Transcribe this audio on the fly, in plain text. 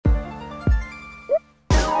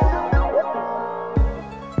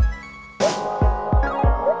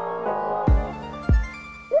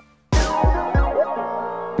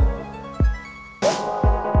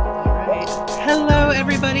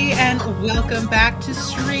welcome back to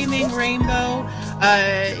Streaming Rainbow.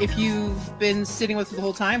 If you've been sitting with us the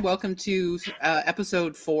whole time, welcome to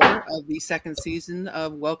episode 4 of the second season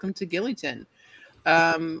of Welcome to Gillyton,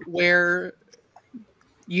 where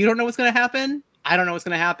you don't know what's going to happen. I don't know what's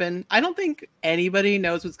going to happen. I don't think anybody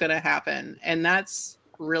knows what's going to happen, and that's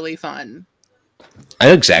really fun. I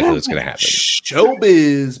know exactly what's going to happen.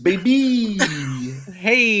 Showbiz, baby.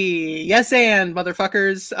 Hey, yes, and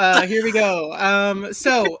motherfuckers. Here we go.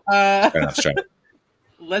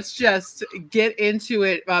 Let's just get into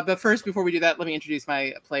it. But first, before we do that, let me introduce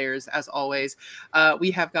my players. As always, we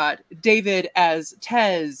have got David as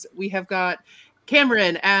Tez. We have got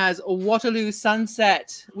Cameron as Waterloo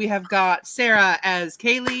Sunset. We have got Sarah as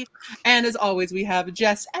Kaylee. And as always, we have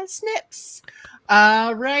Jess as Snips.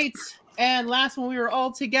 Right. And last one, we were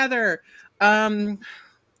all together. Wow,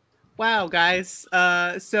 guys.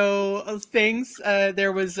 So things.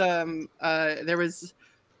 There was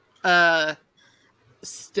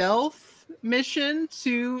stealth mission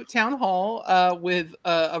to Town Hall with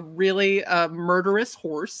a really murderous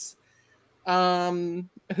horse.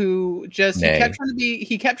 Who just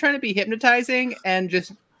he kept trying to be hypnotizing, and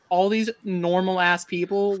just all these normal ass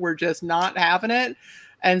people were just not having it,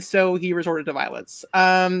 and so he resorted to violence.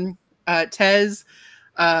 Tez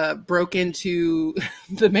broke into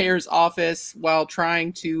the mayor's office while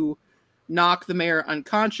trying to knock the mayor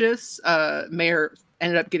unconscious. Mayor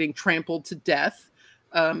ended up getting trampled to death.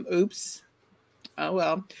 Oops. Oh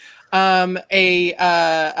well. A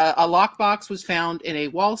lockbox was found in a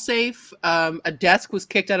wall safe. A desk was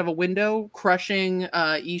kicked out of a window, crushing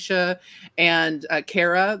Isha and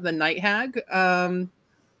Kara, the night hag.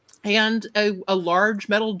 And a large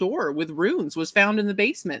metal door with runes was found in the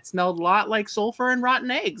basement. Smelled a lot like sulfur and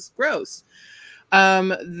rotten eggs. Gross.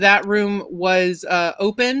 That room was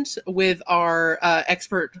opened with our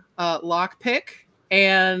expert lockpick.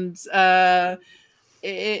 And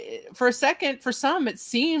for a second, for some, it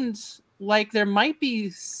seemed like there might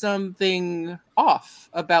be something off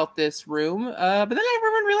about this room. But then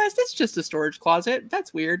everyone realized it's just a storage closet.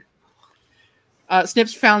 That's weird.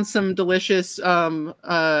 Snips found some delicious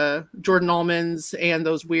Jordan almonds and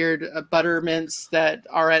those weird butter mints that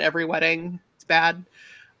are at every wedding. It's bad.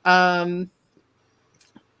 Yeah,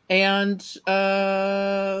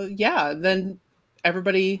 then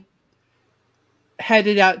everybody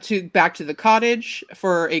headed back to the cottage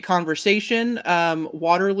for a conversation.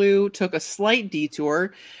 Waterloo took a slight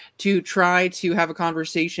detour to try to have a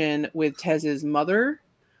conversation with Tez's mother.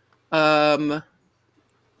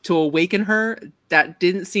 To awaken her. That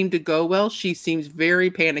didn't seem to go well. She seems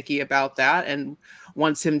very panicky about that and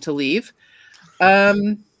wants him to leave.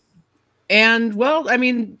 And well, I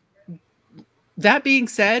mean, that being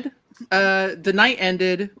said, the night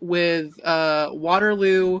ended with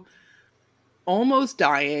Waterloo almost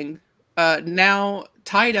dying, now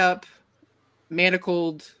tied up,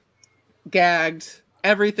 manacled, gagged,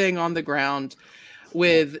 everything on the ground,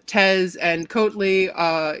 with Tez and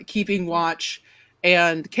Coatley keeping watch,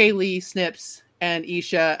 and Kaylee, Snips, and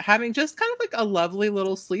Isha having just kind of like a lovely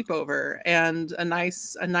little sleepover and a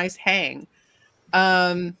nice hang.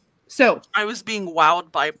 So I was being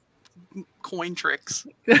wowed by coin tricks.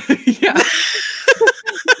 Yeah.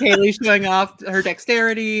 Kaylee showing off her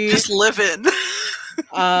dexterity, just living,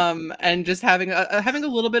 and just having a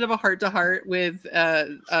little bit of a heart-to-heart with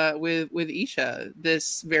Isha,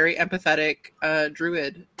 this very empathetic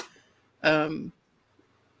druid.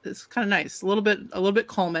 It's kind of nice. A little bit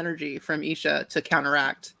calm energy from Isha to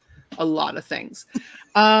counteract a lot of things.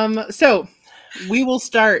 So we will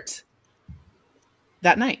start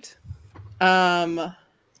that night. And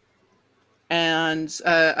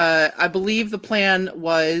I believe the plan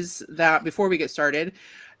was that before we get started,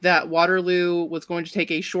 that Waterloo was going to take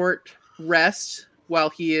a short rest while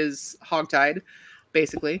he is hogtied,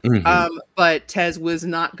 basically. Mm-hmm. But Tez was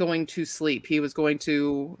not going to sleep. He was going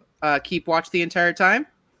to keep watch the entire time.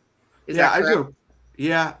 Is that correct?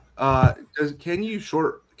 Can you,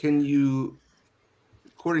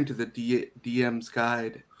 according to the DM's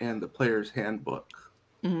guide and the player's handbook,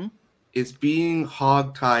 mm-hmm. is being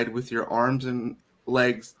hogtied with your arms and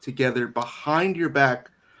legs together behind your back,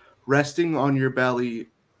 resting on your belly,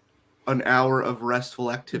 an hour of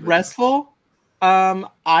restful activity? Restful?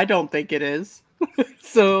 I don't think it is.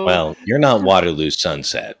 So, well, you're not Waterloo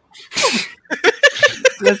Sunset.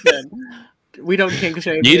 Listen. We don't kink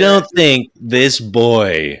shame. You don't think this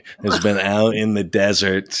boy has been out in the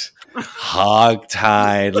desert,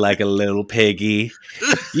 hog-tied like a little piggy?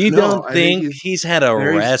 You don't think he's had a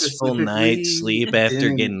restful night's sleep after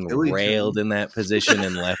getting railed in that position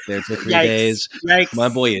and left there for 3 days? Yikes. My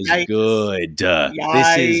boy is good.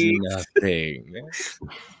 This is nothing.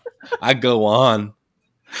 I go on.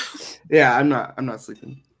 Yeah, I'm not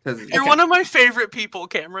sleeping. You're one of my favorite people,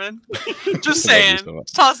 Cameron. Just saying. So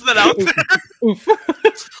toss that out there.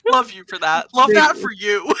 Love you for that. Love that for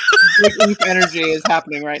you. Big oof energy is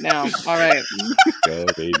happening right now. All right. Go,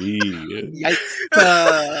 baby. Yikes.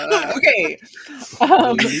 Okay.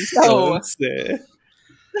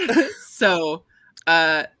 So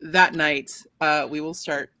that night, we will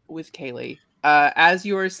start with Kaylee. As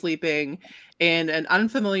you are sleeping in an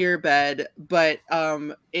unfamiliar bed, but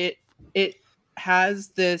it has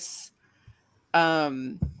this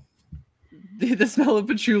the smell of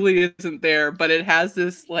patchouli isn't there, but it has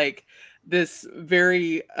this like this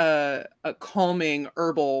very a calming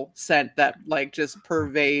herbal scent that like just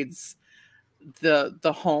pervades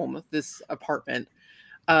the home, this apartment.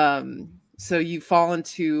 So you fall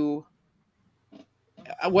into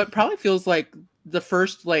what probably feels like the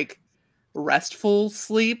first like restful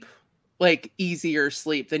sleep, like easier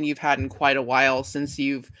sleep than you've had in quite a while since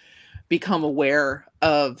you've become aware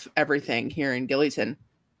of everything here in Gillyton.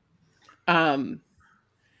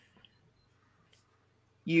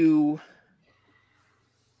 You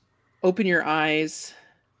open your eyes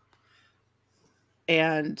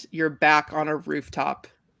and you're back on a rooftop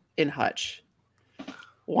in Hutch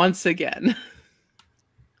once again.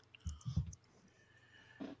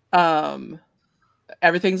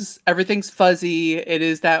 Everything's fuzzy. It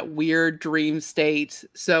is that weird dream state.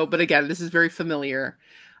 So, but again, this is very familiar,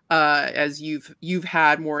 as you've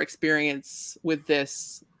had more experience with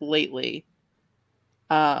this lately.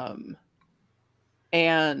 And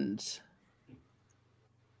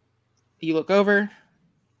you look over,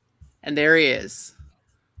 and there he is,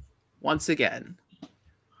 once again,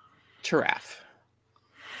 Giraffe.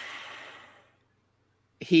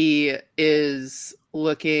 He is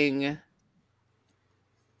looking.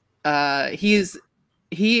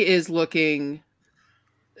 He is looking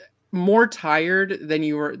more tired than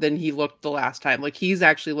he looked the last time. Like he's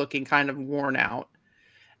actually looking kind of worn out,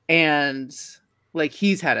 and like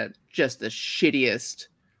he's had just the shittiest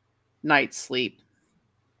night's sleep.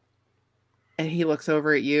 And he looks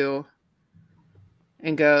over at you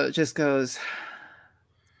and goes,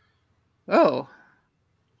 "Oh,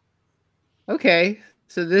 okay.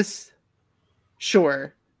 So this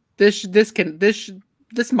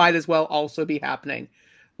might as well also be happening.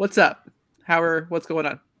 What's up? What's going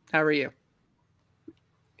on? How are you?"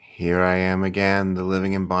 Here I am again, the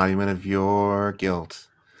living embodiment of your guilt.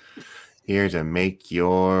 Here to make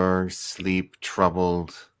your sleep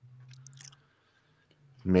troubled.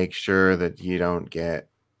 Make sure that you don't get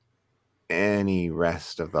any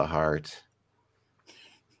rest of the heart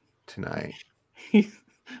tonight. He's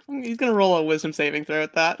going to roll a wisdom saving throw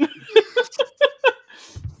at that.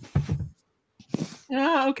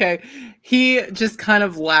 Yeah, okay. He just kind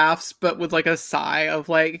of laughs, but with like a sigh of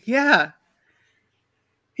like, yeah,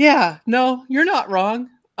 no, you're not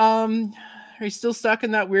wrong. Are you still stuck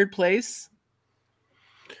in that weird place?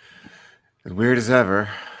 As weird as ever.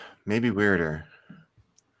 Maybe weirder.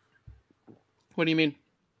 What do you mean?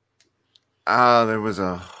 There was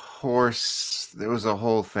a horse. There was a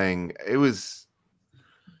whole thing. It was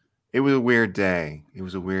a weird day. It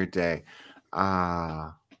was a weird day.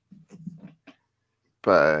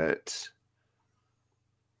 But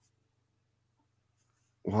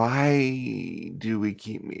why do we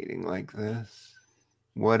keep meeting like this?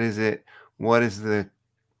 What is it?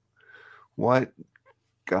 What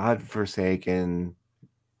godforsaken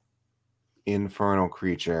infernal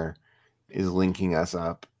creature is linking us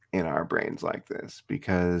up in our brains like this?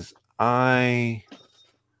 Because I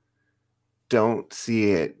don't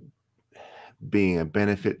see it being a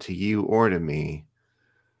benefit to you or to me.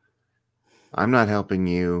 I'm not helping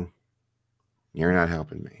you. You're not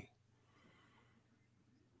helping me.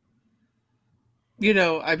 You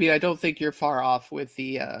know, I mean, I don't think you're far off with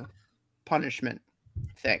the punishment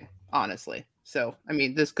thing, honestly. So, I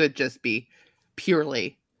mean, this could just be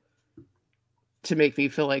purely to make me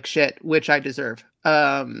feel like shit, which I deserve.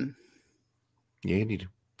 Yeah, you do.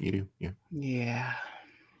 You do. Yeah. Yeah.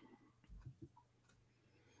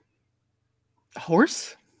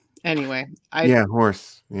 Horse? Anyway,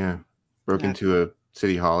 horse. Yeah. Broke into a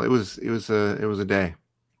city hall. It was a day.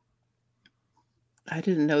 I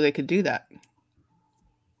didn't know they could do that.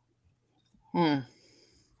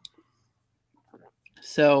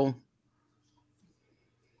 So,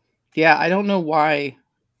 yeah, I don't know why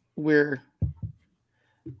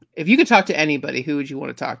if you could talk to anybody, who would you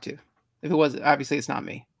want to talk to? If it was, obviously it's not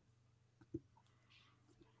me.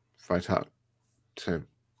 If I talk to,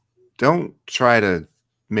 don't try to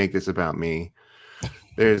make this about me.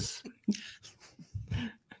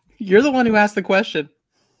 You're the one who asked the question.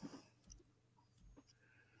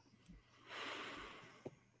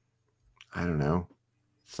 I don't know,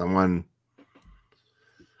 someone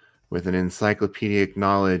with an encyclopedic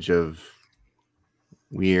knowledge of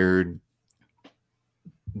weird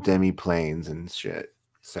demi-planes and shit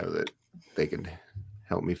so that they can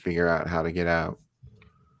help me figure out how to get out.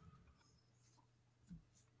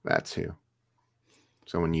 That's who.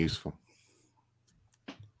 Someone useful.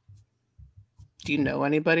 Do you know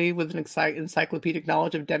anybody with an encyclopedic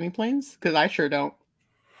knowledge of demiplanes? Because I sure don't.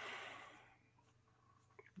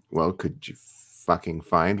 Well, could you fucking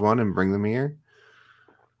find one and bring them here?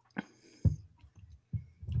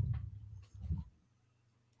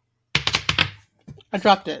 I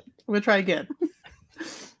dropped it. I'm gonna try again.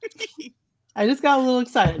 I just got a little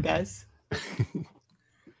excited, guys.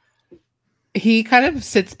 He kind of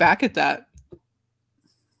sits back at that.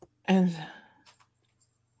 And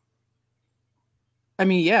I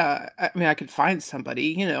mean, yeah, I could find somebody,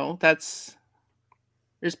 you know, there's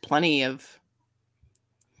plenty of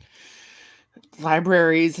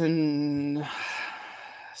libraries and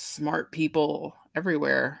smart people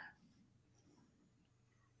everywhere.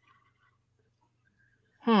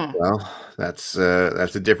 Well, that's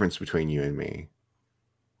the difference between you and me.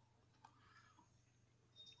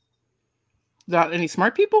 Not any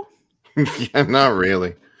smart people? Yeah, not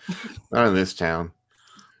really. Not in this town.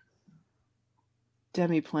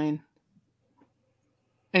 Demiplane.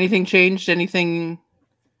 Anything changed? Anything?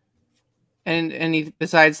 And any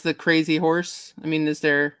besides the crazy horse? I mean, is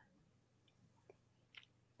there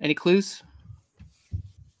any clues?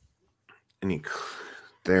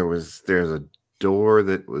 There's a door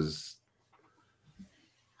that was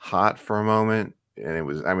hot for a moment, and it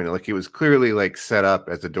was, I mean, like, it was clearly like set up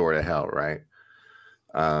as a door to hell, right?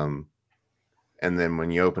 And then when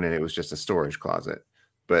you open it, it was just a storage closet,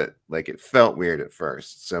 but like it felt weird at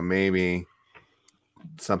first. So maybe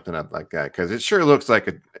something up like that, because it sure looks like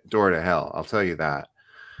a door to hell, I'll tell you that.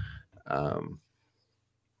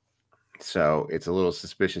 So it's a little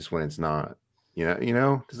suspicious when it's not. You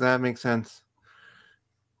know, does that make sense?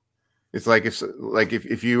 It's like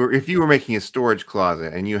if you were making a storage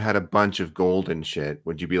closet and you had a bunch of gold and shit,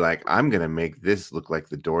 would you be like, I'm gonna make this look like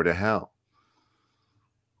the door to hell?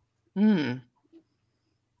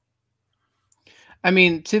 I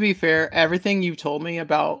mean, to be fair, everything you've told me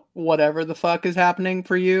about whatever the fuck is happening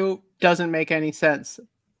for you doesn't make any sense.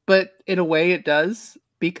 But in a way it does,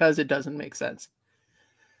 because it doesn't make sense.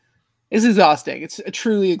 It's exhausting. It's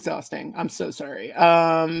truly exhausting. I'm so sorry.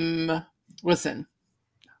 Listen.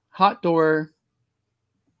 Hot door,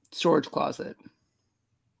 storage closet.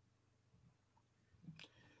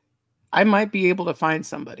 I might be able to find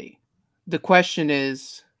somebody. The question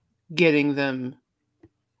is getting them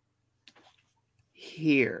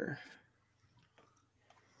here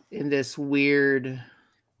in this weird.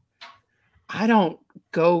 I don't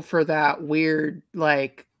go for that weird,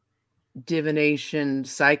 like, divination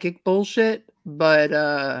psychic bullshit, but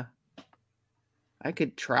I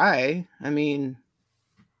could try. I mean,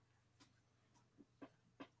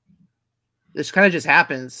 this kind of just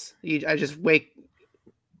happens. I just wake.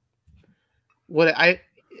 I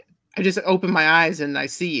just open my eyes and I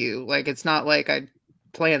see you. Like, it's not like I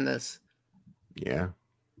planned this. Yeah.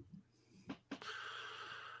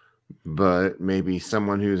 But maybe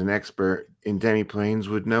someone who's an expert in demiplanes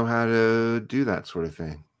would know how to do that sort of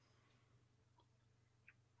thing.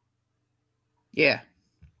 Yeah.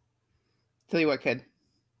 Tell you what, kid.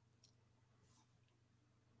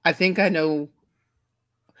 I think I know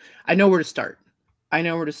where to start. I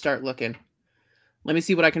know where to start looking. Let me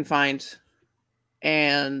see what I can find.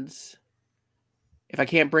 And if I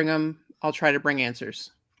can't bring them, I'll try to bring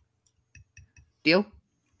answers. Deal?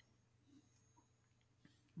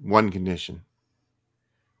 One condition.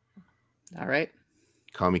 All right.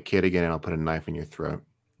 Call me kid again and I'll put a knife in your throat.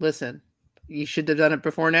 Listen, you should have done it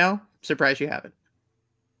before now. Surprised you haven't.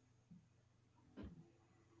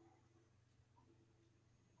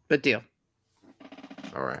 But deal.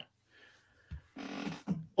 All right.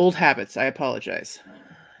 Old habits. I apologize.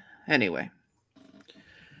 Anyway.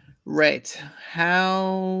 Right.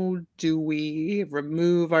 How do we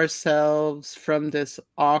remove ourselves from this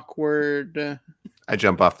awkward... I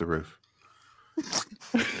jump off the roof.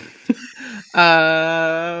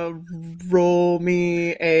 Roll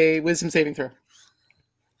me a wisdom saving throw.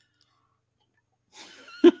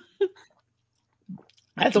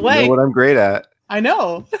 That's a way. You know what I'm great at? I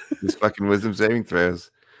know. These fucking wisdom saving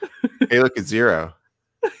throws. Hey, look, it's 0.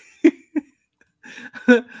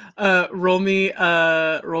 Roll me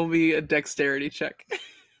a dexterity check.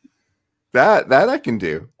 That I can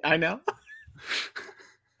do. I know.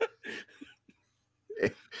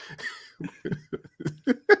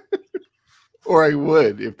 Or I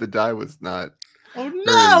would if the die was not Oh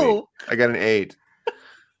no! I got an 8.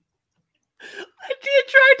 I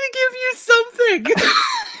tried to give you something.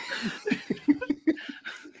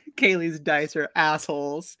 Kaylee's dice are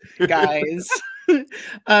assholes, guys.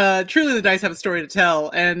 Truly, the dice have a story to tell,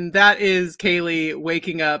 and that is Kaylee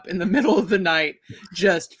waking up in the middle of the night,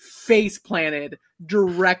 just face planted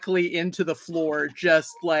directly into the floor,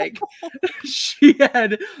 just like she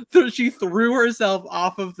threw herself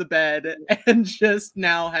off of the bed, and just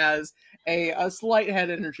now has a slight head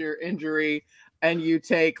injury, and you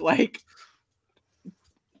take like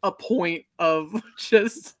a point of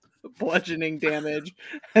just bludgeoning damage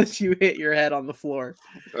as you hit your head on the floor.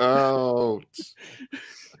 Oh.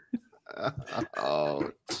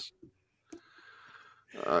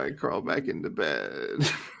 I crawl back into bed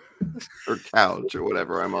or couch or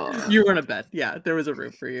whatever I'm on. You were in a bed. Yeah, there was a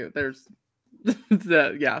room for you. There's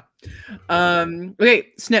yeah.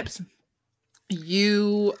 Okay, Snips.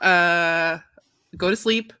 You go to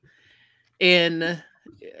sleep in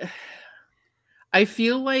I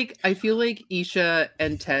feel like Isha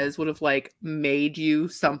and Tez would have like made you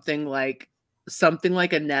something like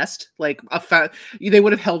a nest, like they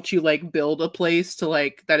would have helped you like build a place to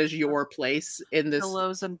like that is your place in this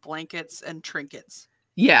pillows and blankets and trinkets.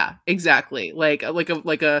 Yeah, exactly. Like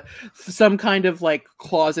a some kind of like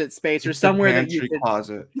closet space or somewhere that you could...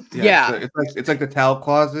 closet. Yeah. It's like the towel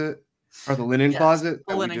closet. Or the linen closet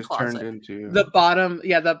that we just turned into the bottom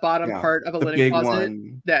part of a linen closet.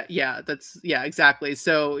 One. That's exactly.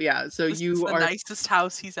 So this is the nicest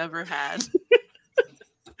house he's ever had.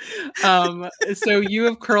 So you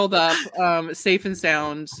have curled up safe and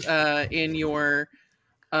sound in your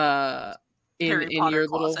in your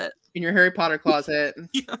closet. In your Harry Potter closet.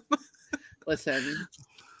 Yeah. Listen,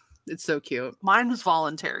 it's so cute. Mine was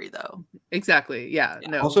voluntary though. Exactly. Yeah.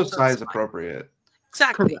 No. Also size appropriate.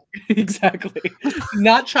 Exactly. Exactly.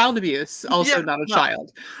 Not child abuse. Also not a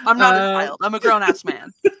child. I'm not a child. I'm a grown-ass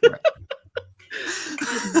man.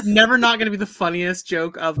 Never not going to be the funniest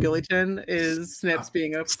joke of Gillyton is Snips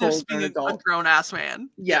being a full-grown adult. A grown-ass man.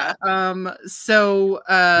 Yeah. So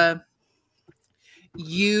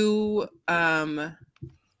you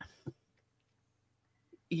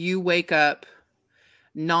wake up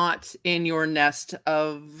not in your nest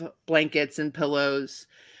of blankets and pillows,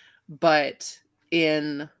 but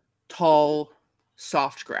in tall,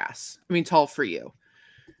 soft grass. I mean, tall for you.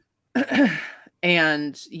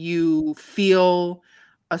 And you feel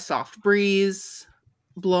a soft breeze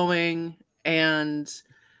blowing, and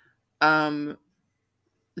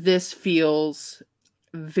this feels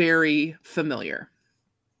very familiar.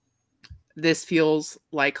 This feels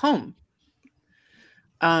like home.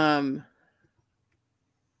 And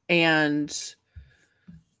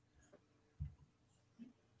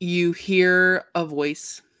you hear a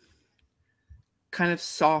voice kind of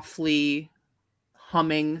softly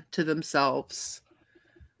humming to themselves.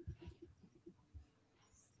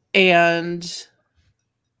 And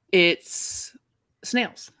it's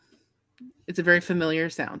snails. It's a very familiar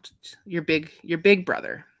sound. Your big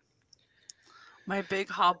brother. My big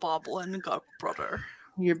hobgoblin brother.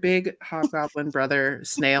 Your big hobgoblin brother,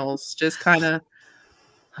 Snails, just kind of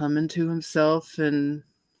humming to himself and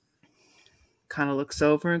kind of looks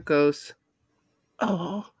over and goes,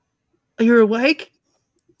 "Oh, you're awake?"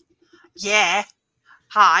 Yeah.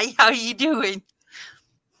 Hi, how are you doing?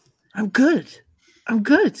 I'm good.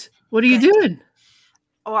 What are you doing?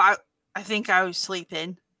 Oh, I think I was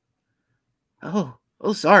sleeping. Oh,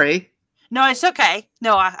 sorry. No, it's okay.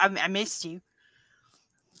 No, I missed you.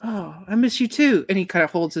 Oh, I miss you too. And he kind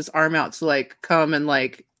of holds his arm out to like come and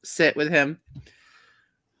like sit with him.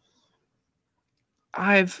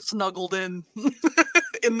 I've snuggled in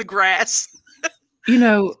in the grass. You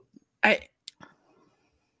know, I've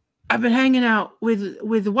been hanging out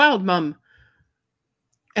with Wild Mum,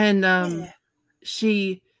 and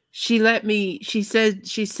she let me. She said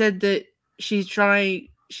that she's trying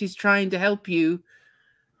to help you,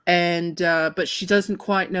 and but she doesn't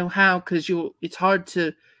quite know how because it's hard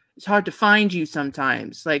to find you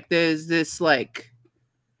sometimes. Like there's this like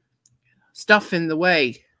stuff in the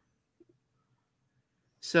way.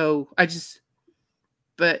 So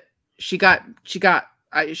but she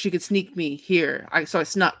could sneak me here. So I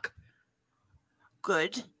snuck.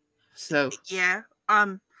 Good. So yeah.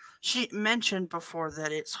 She mentioned before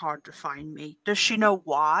that it's hard to find me. Does she know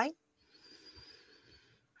why?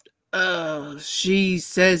 She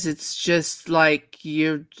says it's just like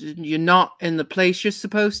you're not in the place you're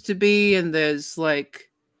supposed to be, and there's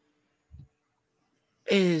like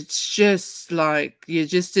it's just like you're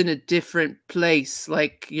just in a different place,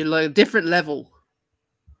 like you're like a different level.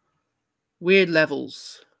 Weird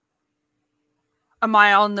levels. Am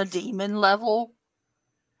I on the demon level?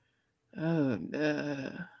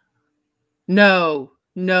 No,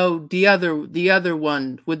 the other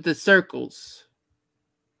one with the circles.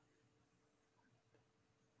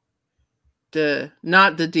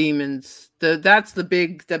 Not the demons. That's the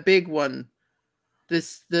big one.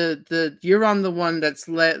 You're on the one that's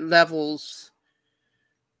levels,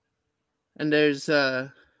 and there's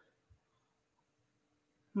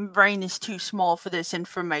My brain is too small for this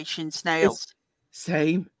information, Snails.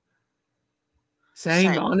 Same,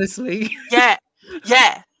 honestly. Yeah.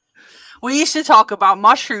 We used to talk about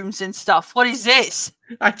mushrooms and stuff. What is this?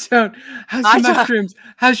 I don't.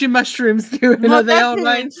 How's your mushrooms doing? Well, Are they all doing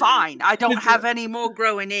right? fine. I don't have any more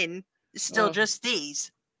growing in. It's still just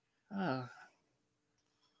these. Oh.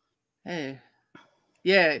 Hey.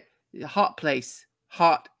 Yeah. Hot place.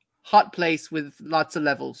 Hot place with lots of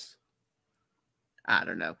levels. I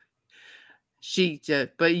don't know.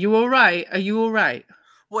 But you all right? Are you all right?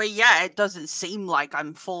 Well, yeah, it doesn't seem like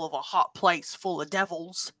I'm full of a hot place full of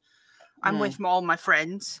devils. I'm with all my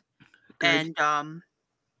friends. Good. And,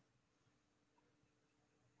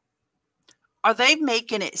 are they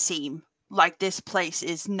making it seem like this place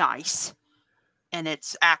is nice and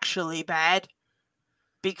it's actually bad?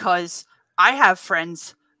 Because I have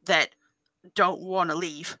friends that don't want to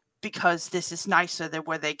leave because this is nicer than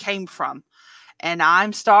where they came from. And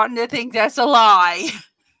I'm starting to think that's a lie.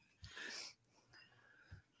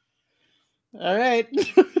 All right.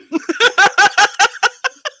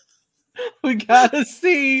 We gotta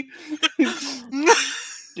see.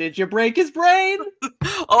 Did you break his brain?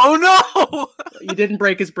 Oh no! You didn't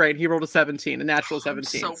break his brain. He rolled a 17, a natural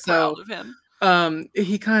 17. I'm so proud of him.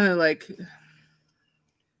 He kind of like,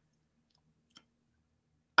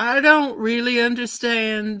 I don't really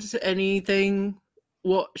understand anything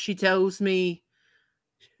what she tells me.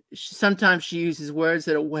 Sometimes she uses words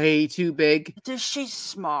that are way too big. She's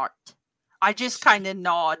smart. I just kind of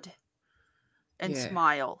nod and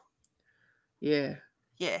smile. Yeah.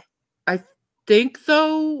 Yeah. I think,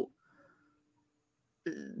 though,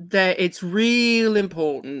 that it's real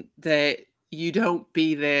important that you don't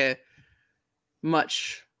be there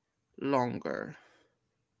much longer.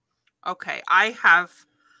 Okay, I have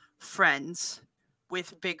friends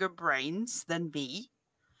with bigger brains than me,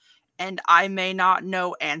 and I may not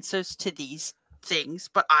know answers to these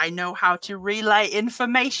things, but I know how to relay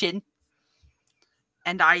information.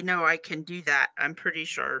 And I know I can do that. I'm pretty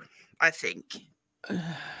sure. I think.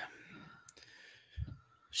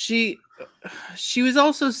 She was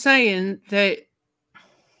also saying that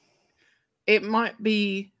it might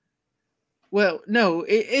be, well, no,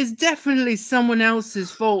 it is definitely someone else's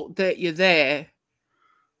fault that you're there.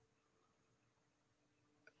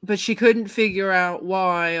 But she couldn't figure out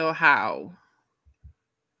why or how.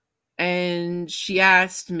 And she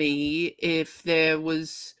asked me if there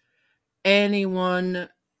was anyone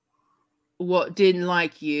what didn't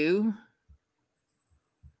like you.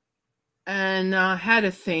 And I had to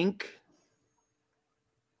think.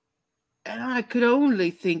 And I could only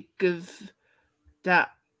think of that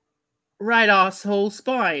right asshole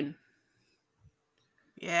spine.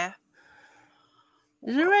 Yeah.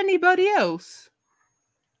 Is there anybody else?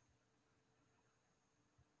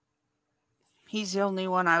 He's the only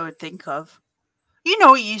one I would think of. You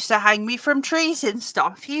know, he used to hang me from trees and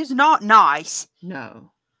stuff. He was not nice.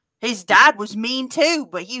 No. His dad was mean too,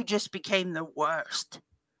 but you just became the worst.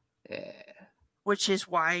 Yeah. Which is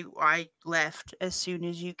why I left as soon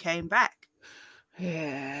as you came back.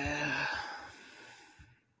 Yeah.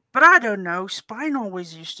 But I don't know. Spine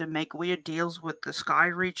always used to make weird deals with the Sky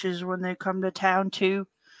Reaches when they come to town too.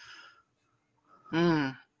 Hmm.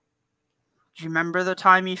 Do you remember the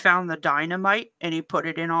time he found the dynamite and he put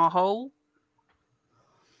it in our hole?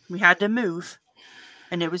 We had to move.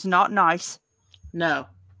 And it was not nice. No.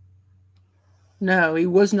 No, he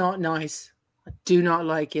was not nice. I do not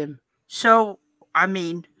like him. So, I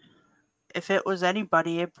mean, if it was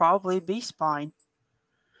anybody, it'd probably be Spine.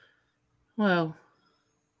 Well,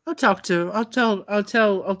 I'll talk to her. I'll tell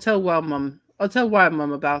Wild Mum. I'll tell Wild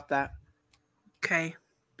Mum about that. Okay.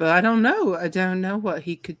 But I don't know. I don't know what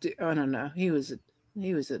he could do. I don't know. He was a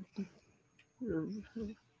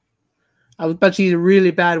I was about to use a really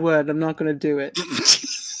bad word. I'm not going to do it.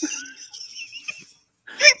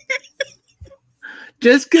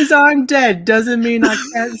 Just because I'm dead doesn't mean I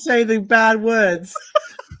can't say the bad words.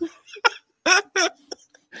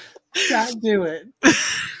 Can't do it.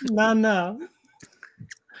 No.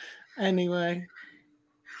 Anyway.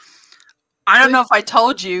 I don't know if I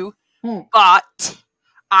told you, but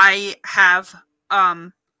I have,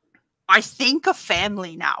 I think a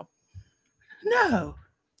family now. No.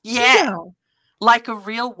 Yeah. No. Like a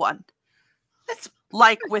real one. That's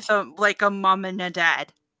like with a mom and a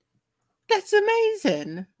dad. That's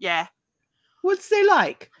amazing. Yeah. What's they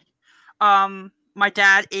like? My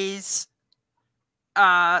dad is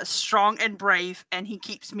strong and brave, and he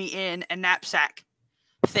keeps me in a knapsack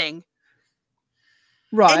thing.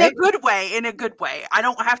 Right. In a good way. I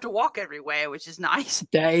don't have to walk everywhere, which is nice.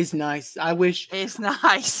 That is nice. I wish it's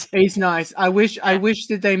nice. It's nice. I wish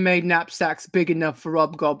that they made knapsacks big enough for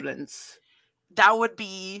hobgoblins. That would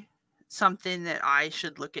be something that I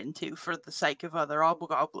should look into for the sake of other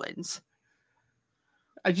hobgoblins.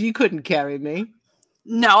 You couldn't carry me.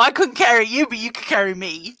 No, I couldn't carry you, but you could carry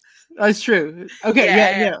me. That's true. Okay,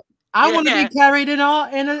 yeah. I want to be carried in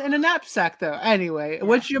a knapsack, though. Anyway,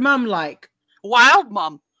 what's your mom like? Wild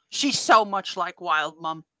Mum. She's so much like Wild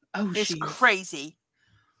Mum. Oh, it's crazy.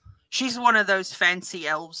 She's one of those fancy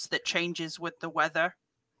elves that changes with the weather.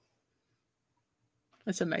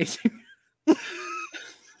 That's amazing.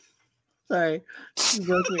 Sorry. You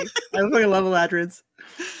broke me. I fucking love Eladrin's.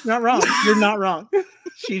 Not wrong. You're not wrong.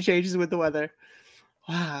 She changes with the weather.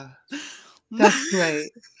 Wow. That's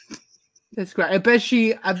great. That's great. I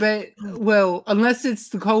bet, well, unless it's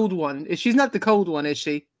the cold one. She's not the cold one, is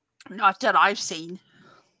she? Not that I've seen.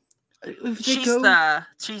 She's the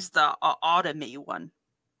autumny one.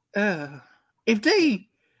 If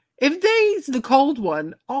they's the cold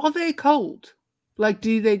one, are they cold? Like,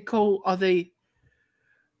 do they cold? Are they?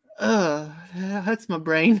 That hurts my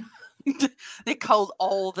brain. They're cold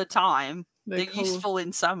all the time. They're useful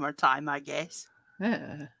in summertime, I guess.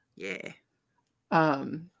 Yeah. Yeah.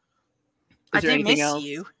 I do miss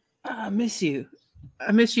you. I miss you.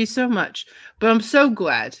 I miss you so much. But I'm so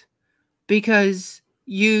glad because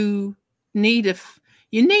you need a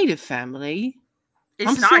family.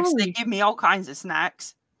 It's nice. Sorry. They give me all kinds of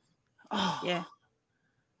snacks. Oh, yeah.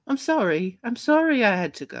 I'm sorry. I'm sorry I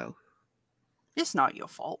had to go. It's not your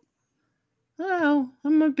fault. Well,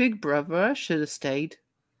 I'm a big brother. I should have stayed.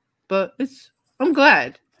 But I'm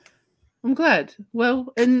glad. I'm glad.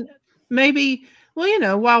 Well, and maybe,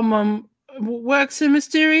 while Mum works in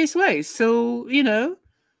mysterious ways. So,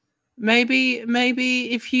 maybe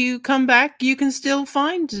if you come back, you can still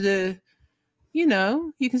find you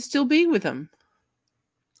can still be with him.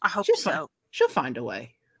 I hope so. She'll find a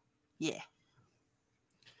way. Yeah.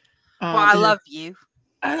 Well, I love you.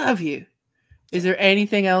 I love you. Is there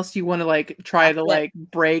anything else you want to try to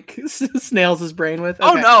break Snails' brain with? Okay.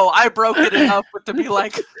 Oh no, I broke it enough to be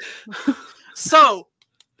like, so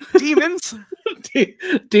demons,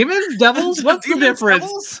 demons, devils. What's the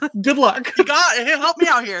difference? Devils? Good luck. Help me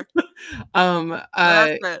out here.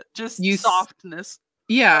 Just softness.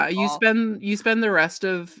 Yeah, you spend the rest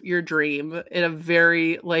of your dream in a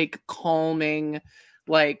very calming,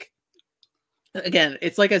 again,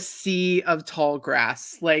 it's like a sea of tall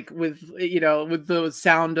grass, with the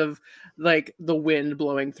sound of the wind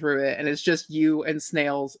blowing through it, and it's just you and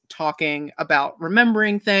Snails talking about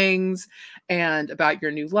remembering things and about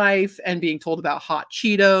your new life and being told about hot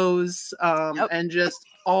Cheetos, and just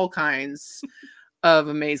all kinds of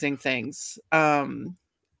amazing things.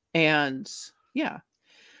 And yeah.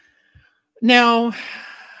 Now,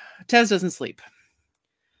 Tez doesn't sleep,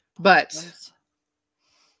 but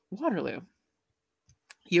Waterloo,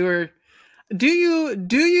 do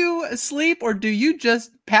you sleep or do you just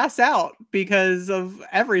pass out because of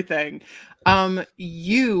everything?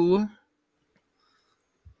 You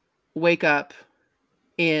wake up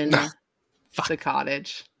in the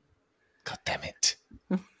cottage. God damn it.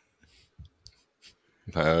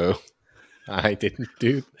 No, I didn't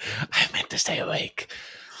do. I meant to stay awake.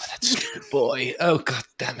 Oh, that stupid boy. Oh, god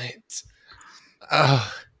damn it.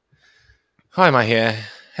 Oh. Why am I here?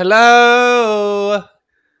 Hello?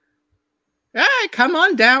 Hey, come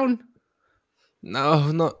on down.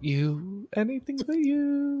 No, not you. Anything but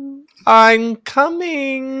you. I'm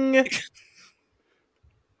coming.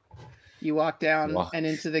 You walk down and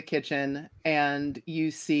into the kitchen, and you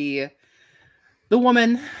see the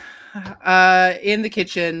woman in the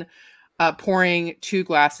kitchen pouring two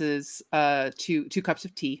cups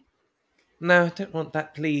of tea. No, I don't want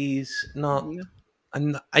that, please.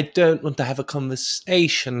 I don't want to have a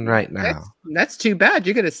conversation right now. That's too bad.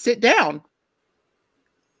 You're going to sit down.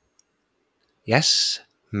 Yes,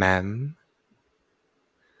 ma'am.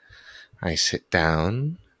 I sit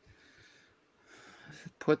down.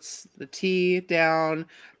 Puts the tea down,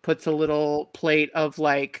 puts a little plate of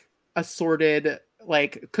assorted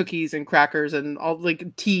cookies and crackers and all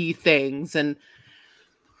tea things. And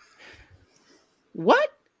what?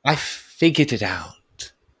 I figured it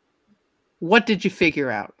out. What did you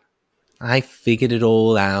figure out? I figured it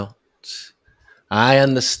all out. I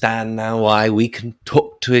understand now why we can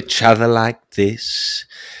talk to each other like this.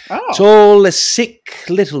 Oh. It's all a sick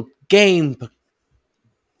little game.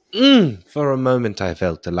 For a moment I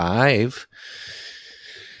felt alive.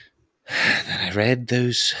 Then I read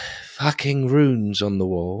those fucking runes on the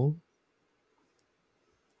wall.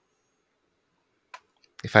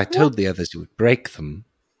 If I told the others, it would break them.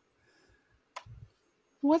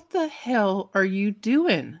 What the hell are you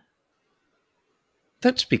doing?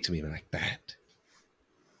 Don't speak to me like that.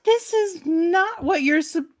 This is not what you're...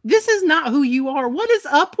 This is not who you are. What is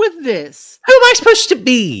up with this? Who am I supposed to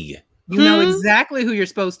be? You know exactly who you're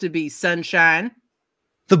supposed to be, Sunshine.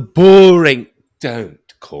 The boring... Don't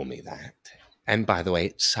call me that. And by the way,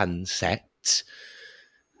 it's sunset.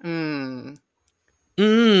 That's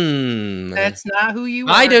not who you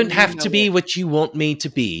are. I don't have to be what you want me to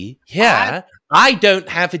be. Here, I don't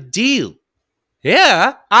have a deal.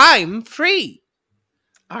 Here, I'm free.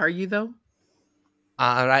 Are you, though?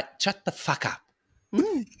 All right, shut the fuck up.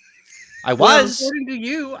 I was. Well, according to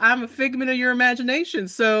you, I'm a figment of your imagination,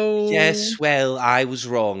 so... Yes, well, I was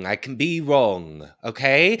wrong. I can be wrong,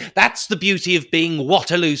 okay? That's the beauty of being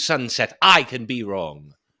Waterloo Sunset. I can be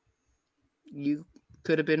wrong. You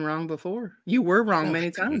could have been wrong before. You were wrong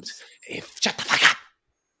many times. Shut the fuck up.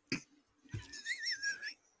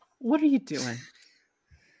 What are you doing?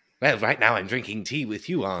 Well, right now I'm drinking tea with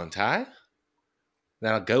you, aren't I?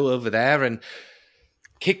 Then I'll go over there and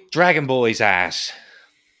kick Dragon Boy's ass.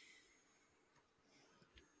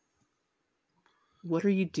 What are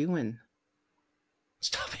you doing?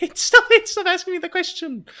 Stop it. Stop asking me the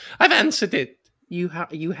question. I've answered it. You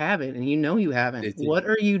haven't, and you know you haven't. What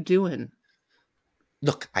are you doing?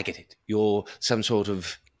 Look, I get it. You're some sort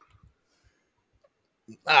of...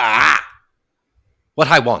 What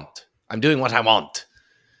I want. I'm doing what I want.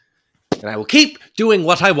 And I will keep doing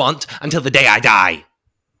what I want until the day I die.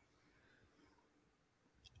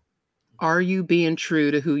 Are you being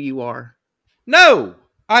true to who you are? No,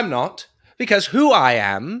 I'm not. Because who I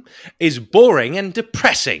am is boring and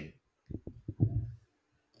depressing.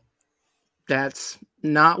 That's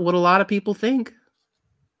not what a lot of people think.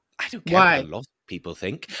 I don't care what a lot of people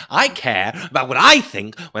think. I care about what I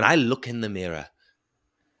think when I look in the mirror.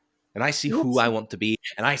 And I see who I want to be.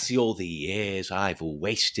 And I see all the years I've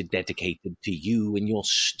wasted dedicated to you and your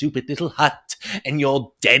stupid little hut and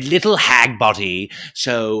your dead little hag body.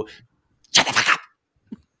 So, shut the fuck up.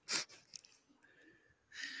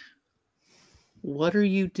 What are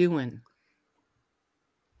you doing?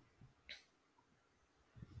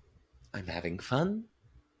 I'm having fun.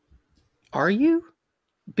 Are you?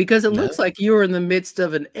 Because it looks like you're in the midst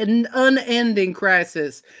of an unending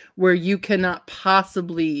crisis where you cannot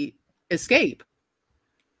possibly escape.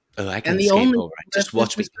 Oh, I can escape, all right. Just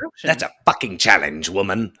watch me. That's a fucking challenge,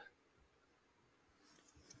 woman.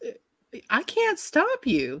 I can't stop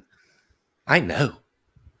you. I know.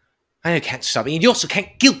 I can't stop me. And you also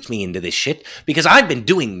can't guilt me into this shit because I've been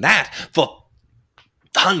doing that for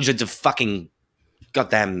hundreds of fucking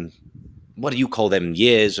goddamn, what do you call them,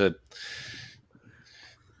 years or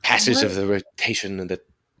passes of the rotation and the...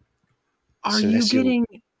 Are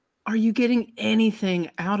you getting anything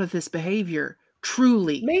out of this behavior?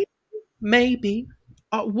 Truly? Maybe.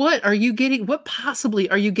 What possibly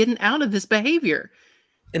are you getting out of this behavior?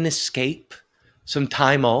 An escape, some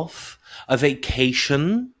time off, a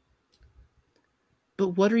vacation.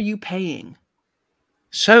 But what are you paying?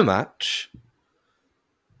 So much.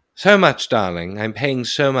 So much, darling. I'm paying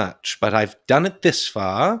so much, but I've done it this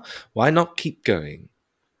far. Why not keep going?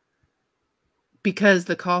 Because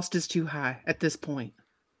the cost is too high at this point.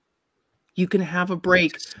 You can have a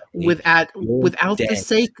break without the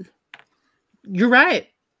sake. You're right.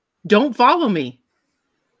 Don't follow me.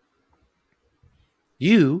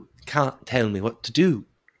 You can't tell me what to do.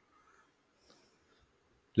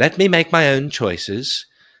 Let me make my own choices.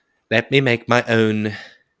 Let me make my own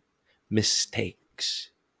mistakes.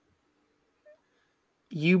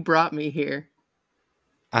 You brought me here.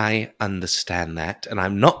 I understand that, and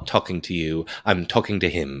I'm not talking to you. I'm talking to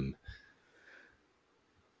him.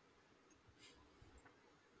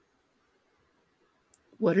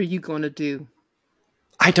 What are you going to do?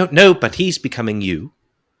 I don't know, but he's becoming you.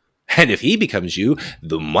 And if he becomes you,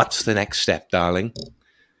 then what's the next step, darling?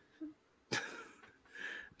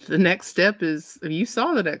 The next step is... You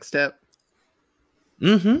saw the next step.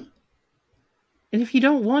 Mm-hmm. And if you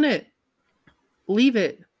don't want it, leave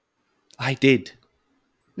it. I did.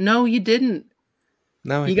 No, you didn't.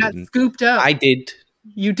 No, I didn't. You got scooped up. I did.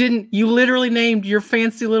 You didn't. You literally named your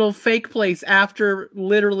fancy little fake place after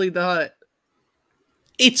literally the hut.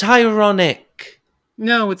 It's ironic.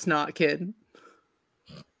 No, it's not, kid.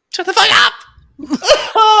 Shut the fuck up!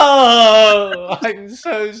 Oh, I'm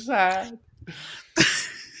so sad.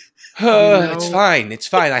 It's fine. It's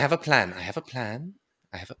fine. I have a plan.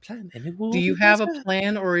 I have a plan, and do you have a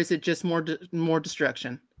plan, or is it just more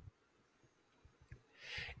destruction?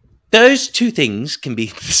 Those two things can be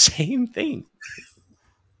the same thing.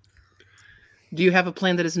 Do you have a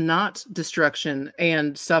plan that is not destruction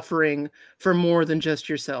and suffering for more than just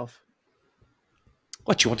yourself?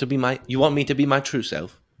 What, you want me to be my true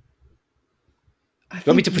self? You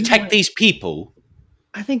want me to protect these people?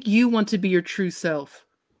 I think you want to be your true self.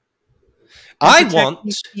 I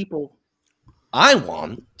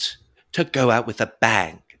want to go out with a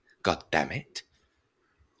bang. God damn it.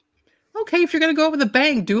 Okay, if you're going to go out with a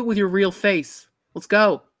bang, do it with your real face. Let's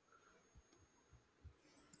go.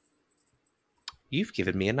 You've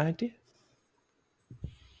given me an idea.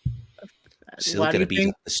 Still going to be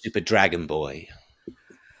like the stupid dragon boy.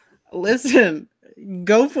 Listen,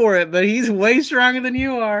 go for it, but he's way stronger than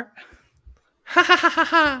you are. Ha ha ha ha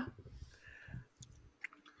ha.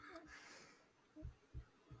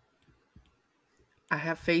 I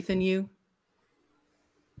have faith in you.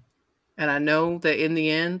 And I know that in the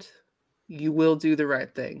end, you will do the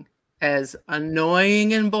right thing. As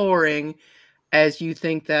annoying and boring as you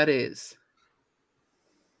think that is.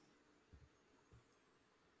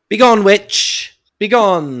 Begone, witch!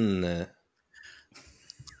 Begone!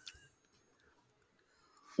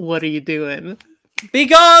 What are you doing?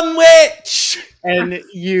 Begone, witch! And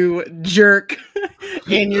you jerk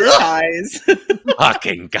in your eyes.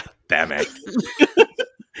 Fucking goddammit.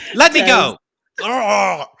 Let me go!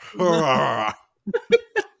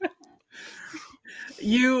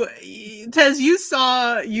 Tez, you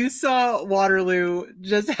saw Waterloo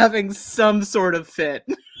just having some sort of fit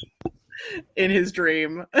in his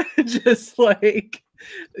dream. Just like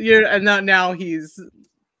and not now he's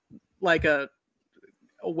like a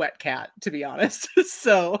wet cat, to be honest.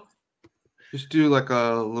 So just do like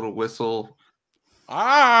a little whistle.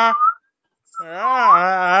 I'm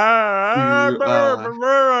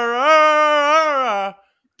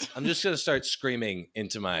just gonna start screaming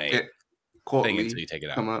into my thing until you take it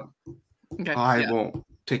out. Come up. Okay, I won't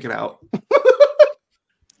take it out.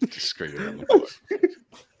 Just screaming on the floor.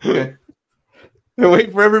 Okay. I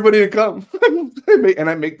wait for everybody to come, and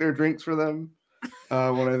I make their drinks for them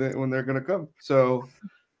when they're gonna come. So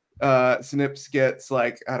Snips gets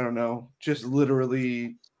like, I don't know, just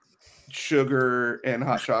literally sugar and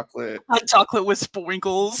hot chocolate. Hot chocolate with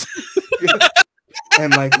sprinkles.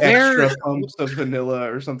 And like extra pumps of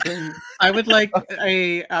vanilla or something. I would like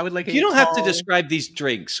You don't have to describe these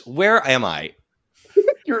drinks. Where am I?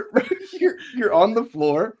 You're on the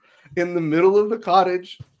floor in the middle of the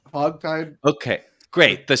cottage, hogtied. Okay,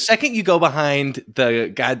 great. The second you go behind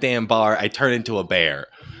the goddamn bar, I turn into a bear.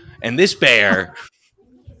 And this bear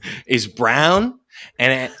is brown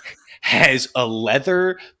and it has a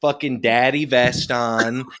leather fucking daddy vest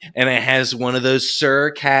on, and it has one of those Sir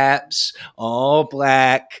caps, all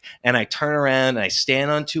black, and I turn around and I stand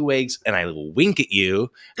on two legs and I wink at you,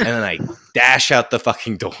 and then I dash out the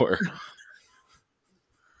fucking door.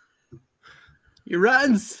 He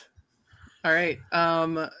runs. All right.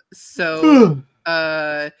 So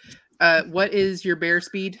what is your bear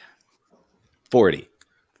speed? 40.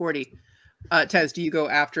 40. Tez, do you go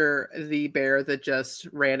after the bear that just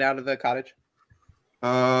ran out of the cottage?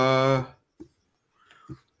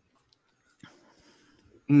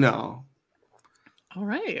 No. All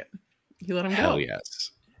right. You let him go. Hell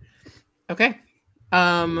yes. Okay.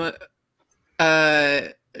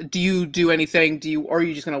 Do you do anything? Or are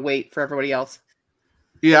you just gonna wait for everybody else?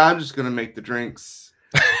 Yeah, I'm just gonna make the drinks.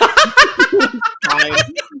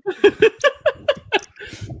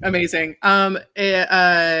 Amazing.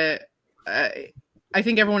 I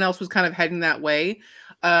think everyone else was kind of heading that way.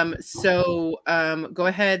 So go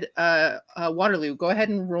ahead, Waterloo. Go ahead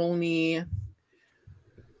and roll me.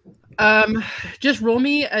 Just roll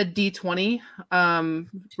me a d20.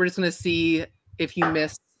 We're just gonna see if you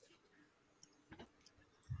missed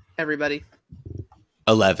everybody.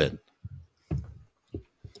 11.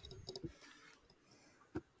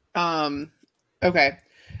 Okay.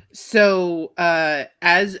 So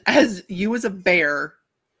as you as a bear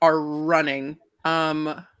are running,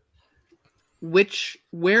 where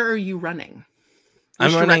are you running?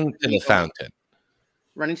 I'm running to the fountain.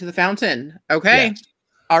 Running to the fountain. Okay. Yes.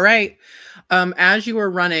 All right. As you are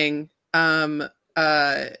running,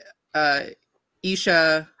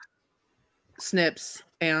 Isha, Snips,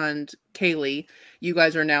 and Kaylee, you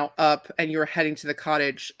guys are now up and you're heading to the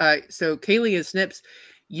cottage. So Kaylee and Snips,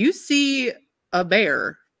 you see a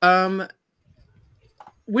bear,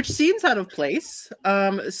 which seems out of place.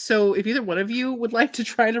 So if either one of you would like to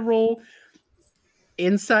try to roll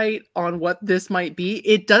insight on what this might be,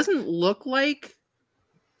 it doesn't look like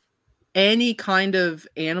any kind of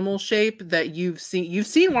animal shape that you've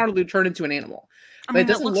seen Waterloo turn into an animal. I mean, it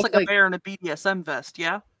doesn't look like a bear in a BDSM vest,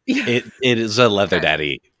 yeah? It is a leather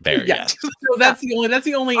daddy bear, yes. So that's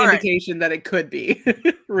the only indication that it could be,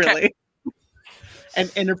 really. An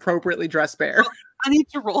inappropriately dressed bear. Well, I need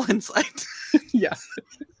to roll insight. Yeah.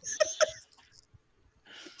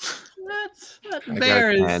 That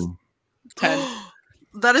bear is 10.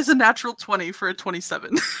 That is a natural 20 for a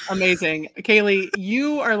 27. Amazing. Kaylee,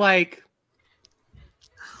 you are like,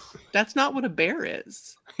 that's not what a bear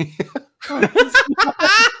is.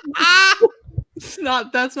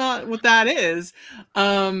 That's not what that is.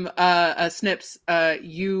 Snips,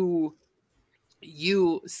 you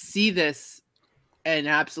see this and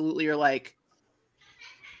absolutely you're like,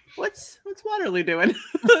 what's Waterloo doing?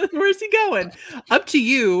 Where's he going? Up to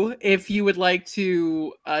you if you would like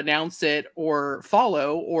to announce it or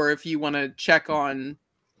follow, or if you want to check on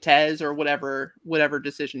Tez or whatever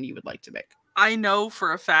decision you would like to make. I know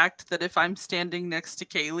for a fact that if I'm standing next to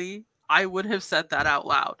Kaylee, I would have said that out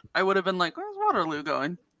loud. I would have been like, where's Waterloo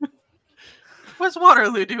going? What's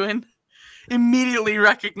Waterloo doing? Immediately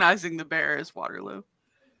recognizing the bear as Waterloo.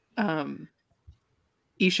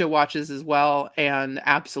 Isha watches as well and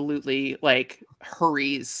absolutely like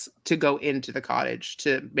hurries to go into the cottage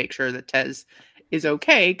to make sure that Tez is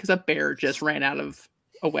okay because a bear just ran out of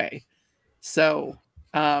a way. So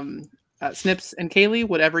Snips and Kaylee,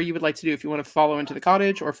 whatever you would like to do, if you want to follow into the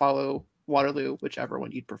cottage or follow Waterloo, whichever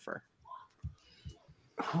one you'd prefer.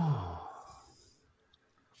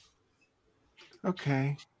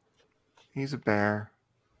 Okay. He's a bear.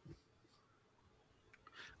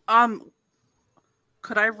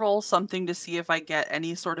 Could I roll something to see if I get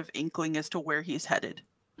any sort of inkling as to where he's headed?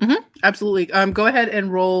 Mm-hmm. Absolutely. Go ahead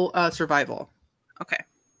and roll survival. Okay.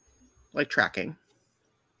 Like tracking.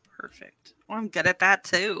 Perfect. Well, I'm good at that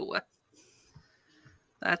too.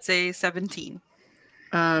 That's a 17.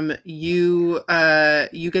 You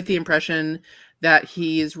get the impression that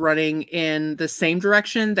he's running in the same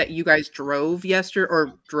direction that you guys rode.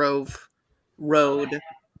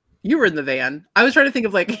 You were in the van. I was trying to think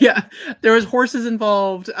of there was horses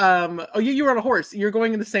involved. You were on a horse. You're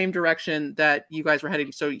going in the same direction that you guys were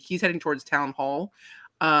heading. So he's heading towards Town Hall.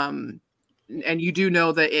 And you do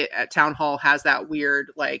know that at Town Hall has that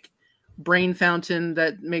weird brain fountain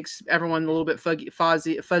that makes everyone a little bit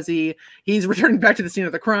fuzzy. He's returning back to the scene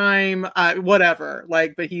of the crime. Whatever.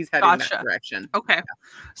 But he's heading that direction. Okay. Yeah.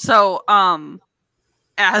 So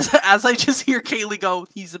as I just hear Kaylee go,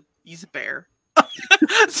 he's a bear.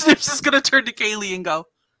 Snips is gonna turn to Kaylee and go,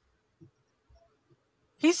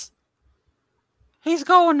 He's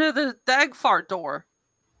going to the Dagfart door.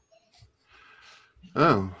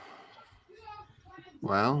 Oh.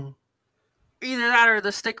 Well. Either that or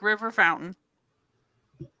the Stick River Fountain.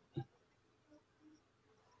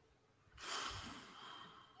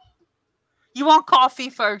 You want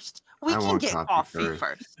coffee first? We can get coffee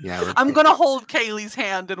first. Yeah, I'm going to hold Kaylee's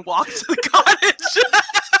hand and walk to the cottage.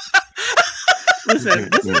 Listen,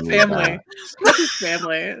 this is family. This is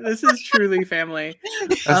family. This is truly family.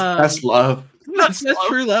 That's love. That's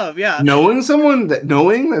true love. Yeah. Knowing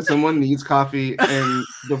that someone needs coffee and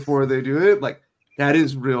before they do it, that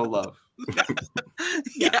is real love.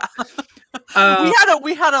 Yeah.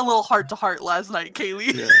 We had a little heart to heart last night,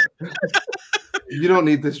 Kaylee. Yeah. You don't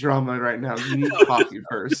need this drama right now. You need coffee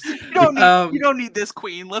first. You don't need this,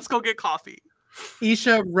 queen. Let's go get coffee.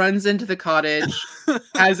 Isha runs into the cottage,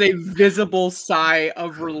 has a visible sigh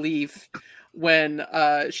of relief when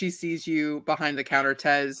she sees you behind the counter,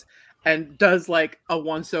 Tez, and does a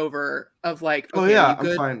once over of okay, oh yeah,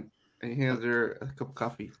 I'm fine. And he hands her a cup of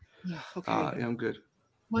coffee. Okay, yeah, I'm good.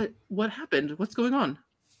 What happened? What's going on?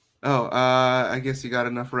 Oh, I guess he got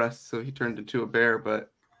enough rest, so he turned into a bear,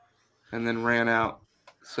 and then ran out.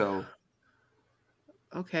 So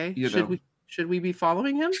okay, should we be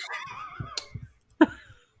following him?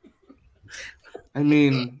 I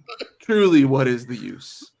mean, truly, what is the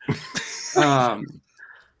use? Oh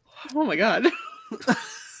my god.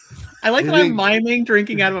 I like that I'm miming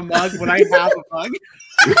drinking out of a mug when I have a mug.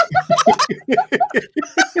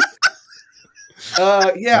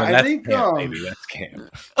 Yeah, I think camp, maybe that's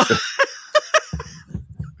camp.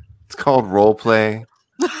 It's called role play.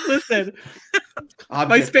 Listen,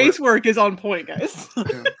 my space work is on point, guys.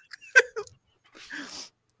 Yeah.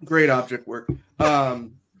 Great object work.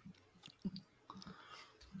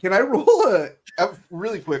 Can I roll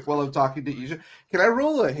really quick while I'm talking to Isha? Can I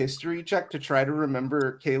roll a history check to try to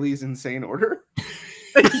remember Kaylee's insane order?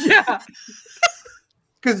 Yeah.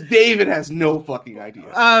 Because David has no fucking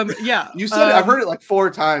idea. Yeah. You said I've heard it 4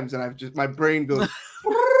 times, and my brain goes.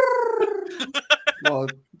 Well,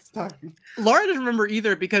 it's talking. Laura doesn't remember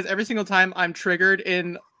either because every single time I'm triggered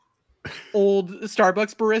in old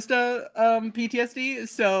Starbucks barista PTSD.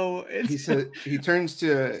 So he turns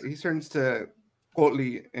to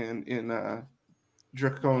Cotley and in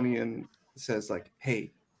Draconian says like,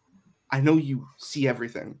 "Hey, I know you see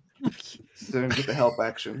everything." So get the help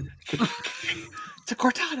action. It's a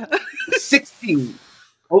cortada. 16.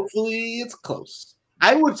 Hopefully it's close.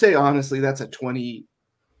 I would say honestly that's a 20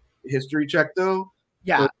 history check though.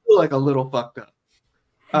 Yeah, so I feel like a little fucked up.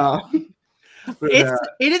 But,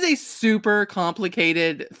 it is a super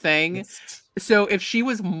complicated thing. So if she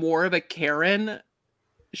was more of a Karen,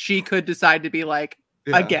 she could decide to be like,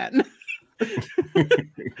 again.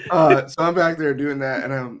 So I'm back there doing that,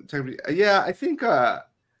 and I'm technically, I think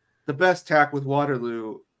the best tack with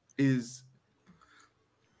Waterloo is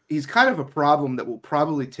he's kind of a problem that will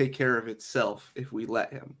probably take care of itself if we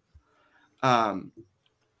let him. I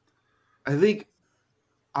think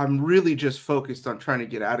I'm really just focused on trying to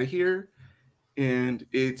get out of here. And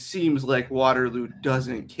it seems like Waterloo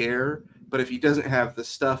doesn't care, but if he doesn't have the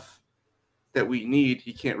stuff that we need,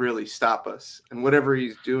 he can't really stop us. And whatever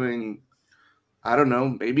he's doing, I don't know,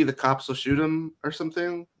 maybe the cops will shoot him or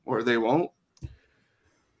something, or they won't.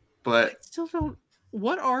 But I still don't.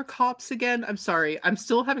 What are cops again? I'm sorry. I'm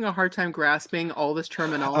still having a hard time grasping all this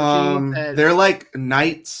terminology. They're like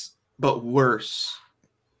knights, but worse.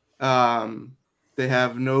 They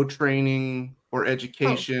have no training or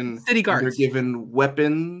education. City guards. They're given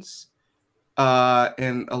weapons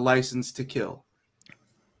and a license to kill.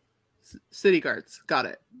 City guards. Got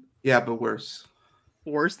it. Yeah, but worse.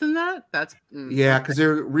 Worse than that? That's yeah, because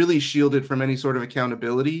they're really shielded from any sort of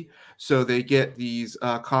accountability. So they get these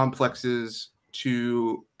complexes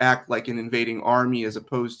to act like an invading army as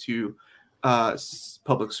opposed to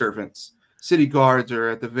public servants. City guards are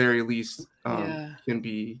at the very least can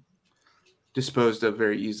be disposed of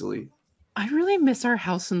very easily. I really miss our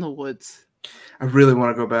house in the woods. I really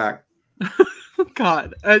want to go back.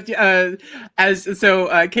 God. Kaylee,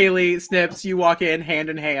 Snips, you walk in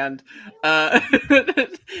hand. I'll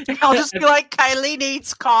just be like, Kylie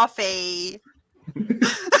needs coffee. He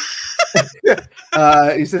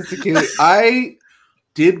says to Kaylee, I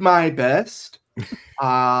did my best.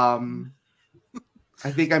 I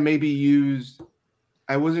think I maybe used,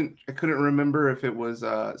 I couldn't remember if it was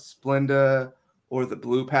Splenda or the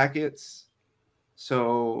blue packets.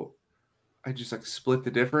 So I just like split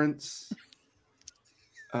the difference.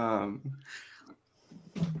 So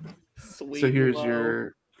here's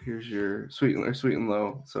your sweet and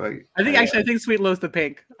low. So I think sweet and low is the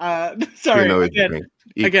pink. Sorry, again,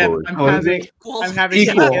 I'm having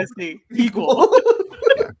PTSD. Equal.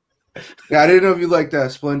 Yeah, I didn't know if you liked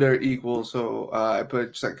Splenda or equal, so I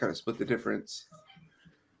put just like kind of split the difference.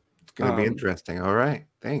 It's gonna be interesting. All right,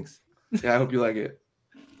 thanks. Yeah, I hope you like it.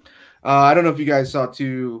 I don't know if you guys saw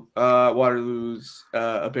too. Waterloo's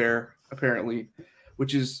a bear apparently,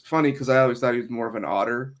 which is funny because I always thought he was more of an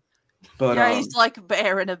otter. But yeah, he's like a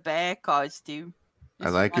bear in a bear costume. I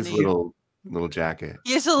like his little jacket.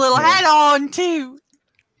 He has a little hat on too.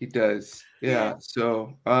 He does. Yeah.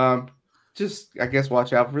 So just I guess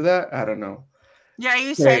watch out for that. I don't know. Yeah,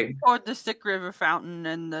 you said toward the Stick River Fountain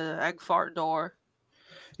and the Egg Fart door.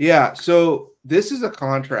 Yeah, so this is a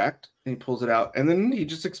contract, and he pulls it out, and then he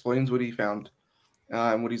just explains what he found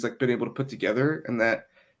and what he's like been able to put together, and that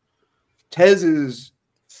Tez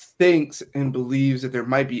thinks and believes that there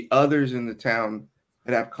might be others in the town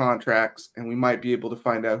that have contracts, and we might be able to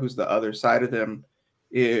find out who's the other side of them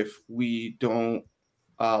if we don't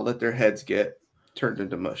let their heads get turned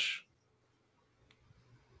into mush.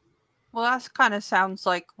 Well, that kind of sounds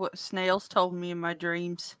like what Snails told me in my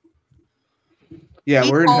dreams. Yeah,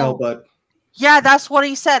 we're in hell, bud. Yeah, that's what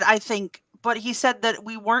he said, I think. But he said that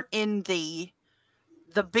we weren't in the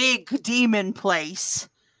big demon place.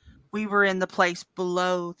 We were in the place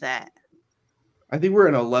below that. I think we're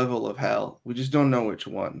in a level of hell. We just don't know which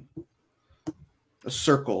one. A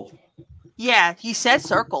circle. Yeah, he said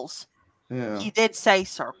circles. Yeah. He did say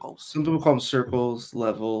circles. Some people call them circles,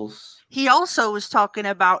 levels. He also was talking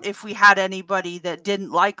about if we had anybody that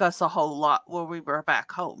didn't like us a whole lot when we were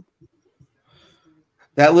back home.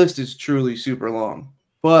 That list is truly super long.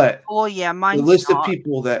 But mine's the list of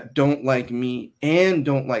people that don't like me and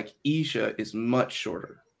don't like Isha is much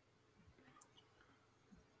shorter.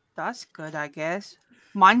 That's good, I guess.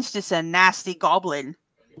 Mine's just a nasty goblin.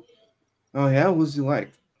 Oh, yeah? What's he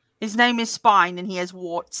like? His name is Spine, and he has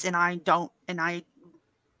warts, and I don't, and I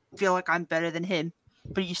feel like I'm better than him,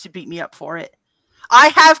 but he used to beat me up for it. I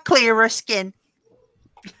have clearer skin.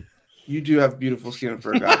 You do have beautiful skin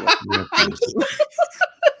for a goblin. Thank you.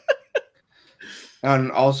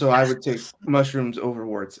 And also, I would take mushrooms over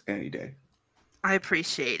warts any day. I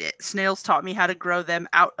appreciate it. Snails taught me how to grow them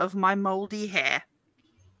out of my moldy hair.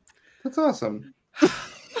 That's awesome.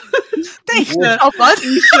 Thanks so much.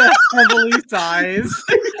 Isha heavily sighs.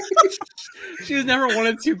 She's never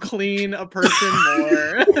wanted to clean a person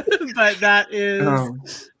more, but that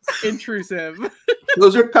is intrusive.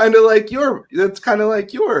 Those are kind of like that's kind of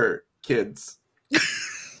like your kids.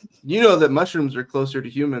 You know that mushrooms are closer to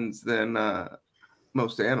humans than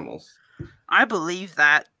most animals. I believe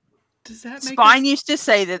that. Does that make Spine used to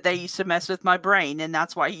say that they used to mess with my brain, and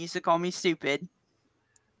that's why he used to call me stupid.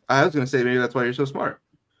 I was going to say maybe that's why you're so smart.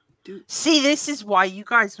 See, this is why you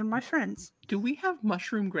guys are my friends. Do we have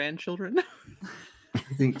mushroom grandchildren? I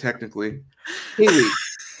think technically. Haley,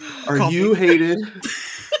 are you hated?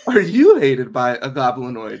 Are you hated by a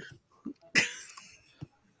goblinoid?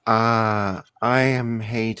 I am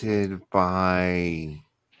hated by...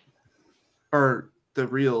 Or the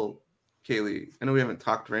real Kaylee. I know we haven't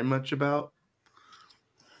talked very much about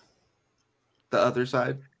the other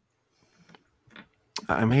side.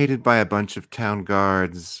 I'm hated by a bunch of town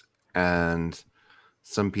guards and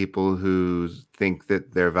some people who think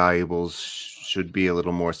that their valuables should be a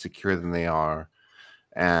little more secure than they are.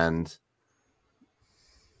 And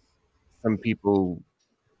some people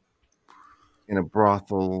in a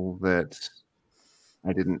brothel that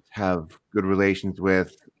I didn't have good relations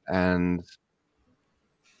with. And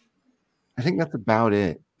I think that's about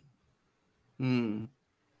it.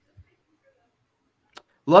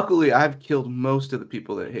 Luckily, I've killed most of the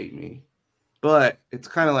people that hate me. But it's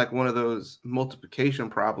kind of like one of those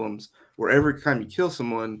multiplication problems where every time you kill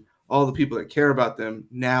someone, all the people that care about them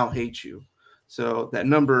now hate you. So that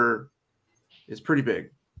number is pretty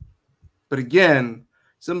big. But again,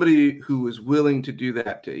 somebody who is willing to do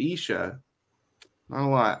that to Isha, not a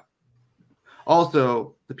lot.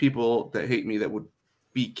 Also, the people that hate me that would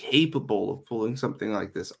be capable of pulling something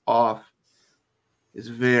like this off is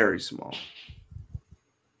very small.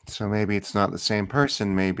 So maybe it's not the same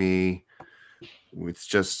person. Maybe it's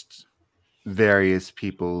just various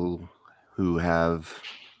people who have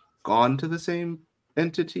gone to the same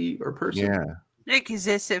entity or person. Yeah. Because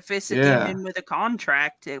if it's a demon with a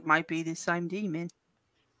contract, it might be the same demon.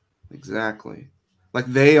 Exactly. Like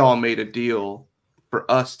they all made a deal for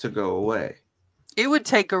us to go away. It would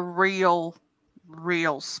take a real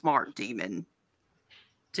smart demon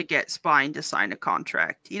to get Spine to sign a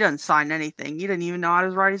contract. He doesn't sign anything. He doesn't even know how to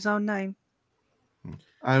write his own name.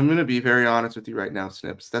 I'm going to be very honest with you right now,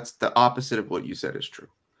 Snips. That's the opposite of what you said is true.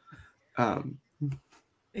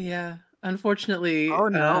 Yeah, unfortunately. Oh,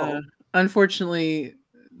 no. Unfortunately,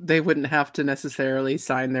 they wouldn't have to necessarily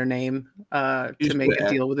sign their name to make a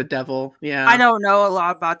deal with the devil. Yeah. I don't know a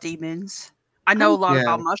lot about demons. I know a lot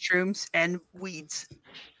about mushrooms and weeds.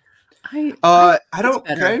 I don't.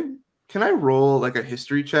 Can I roll like a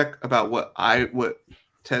history check about what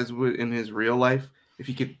Tez would in his real life? If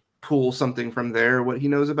he could pull something from there, what he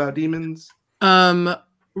knows about demons.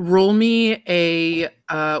 Roll me a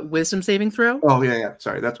wisdom saving throw. Oh yeah.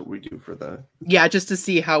 Sorry, that's what we do for the. Yeah, just to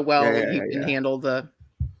see how well you can handle the.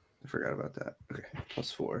 I forgot about that. Okay,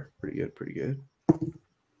 +4. Pretty good.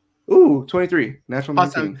 Ooh, 23. Natural 19.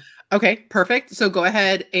 Awesome. Okay, perfect. So go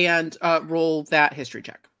ahead and roll that history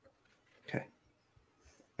check. Okay.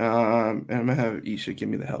 And I'm gonna have Isha give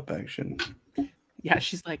me the help action. Yeah,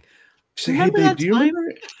 she's like, hey babe, do you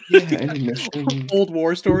remember? Yeah, old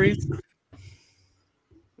war stories.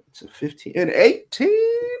 It's a 15 and 18.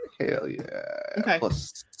 Hell yeah. Okay.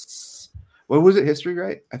 Plus, what was it? History,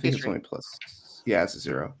 right? I think history. It's only plus. Yeah, it's a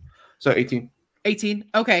 0. So 18. 18.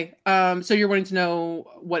 Okay. So you're wanting to know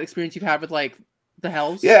what experience you've had with like the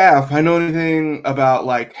hells? Yeah, if I know anything about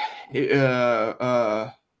like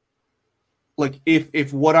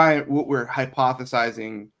if what we're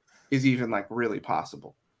hypothesizing is even like really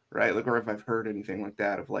possible, right? Like, or if I've heard anything like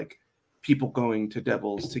that of like people going to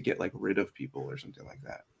devils to get like rid of people or something like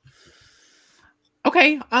that.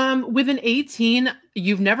 Okay. With an 18,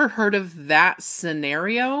 you've never heard of that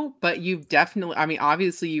scenario, but you've definitely, I mean,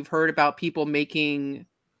 obviously you've heard about people making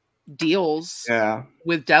deals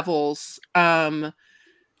with devils.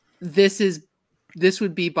 This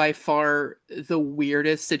would be by far the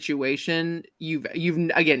weirdest situation you've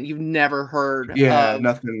never heard of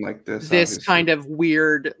nothing like this. This obviously. Kind of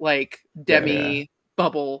weird like demi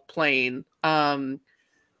bubble plane.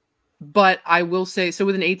 But I will say, so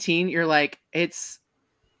with an 18, you're like, it's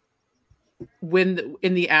when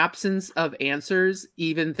in the absence of answers,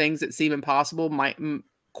 even things that seem impossible might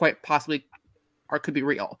quite possibly or could be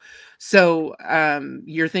real. So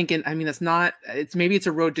you're thinking, I mean, maybe it's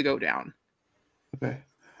a road to go down. Okay.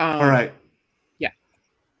 All right. Yeah.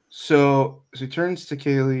 So he turns to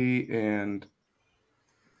Kaylee and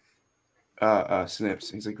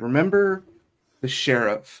Snips. He's like, remember the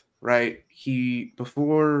sheriff, right?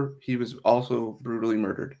 Before he was also brutally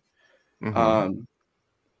murdered,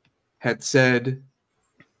 had said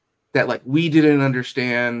that like we didn't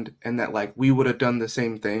understand and that like we would have done the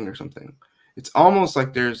same thing or something. It's almost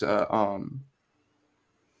like there's a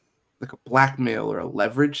like a blackmail or a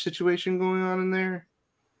leverage situation going on in there.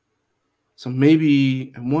 So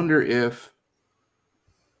maybe I wonder if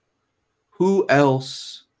who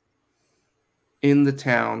else in the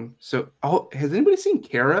town. So has anybody seen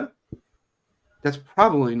Kara? That's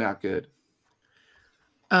probably not good.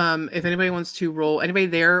 If anybody wants to roll, anybody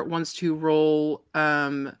there wants to roll.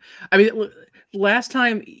 I mean, last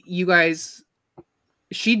time you guys,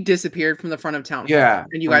 she disappeared from the front of town hall. Yeah,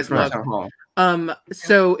 and you guys loved her.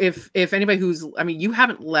 So if anybody you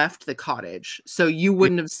haven't left the cottage, so you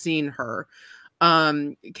wouldn't have seen her.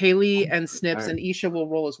 Kaylee and Snips and Isha will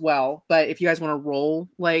roll as well. But if you guys want to roll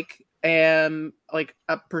like a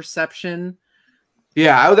perception.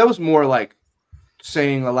 Yeah, that was more like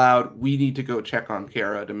saying aloud, we need to go check on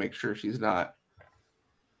Kara to make sure she's not.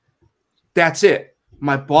 That's it.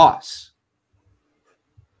 My boss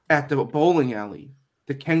at the bowling alley,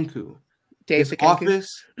 the Kenku.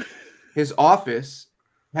 His office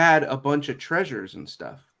had a bunch of treasures and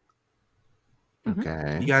stuff.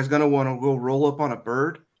 Okay. You guys gonna want to go roll up on a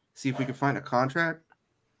bird? See if we can find a contract?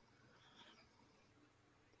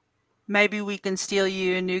 Maybe we can steal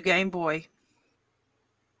you a new Game Boy.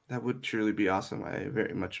 That would truly be awesome. I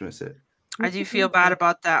very much miss it. I do feel bad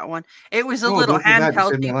about that one. It was a little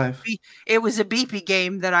handheld. It was a beepy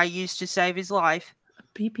game that I used to save his life. A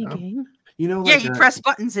beepy game? You know, yeah, you press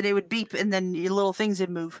buttons and it would beep, and then your little things would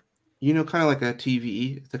move. You know, kind of like a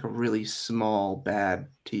TV. It's like a really small, bad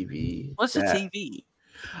TV. What's a TV?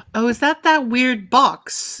 Oh, is that weird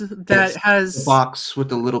box that has a box with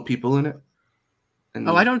the little people in it? And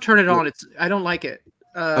I don't turn it on. I don't like it.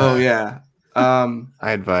 Oh yeah. I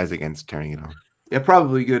advise against turning it on. Yeah,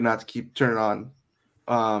 probably good not to keep turning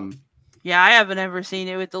on. Yeah, I haven't ever seen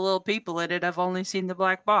it with the little people in it. I've only seen the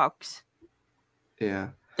black box. Yeah.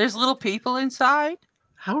 There's little people inside.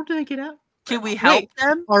 How do they get out? Can we help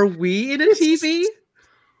them? Are we in a TV?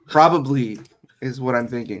 Probably is what I'm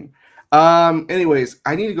thinking. Anyways,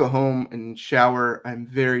 I need to go home and shower. I'm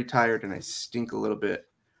very tired and I stink a little bit.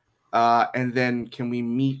 And then can we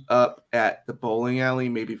meet up at the bowling alley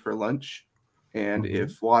maybe for lunch? And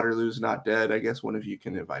if Waterloo's not dead, I guess one of you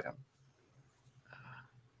can invite him.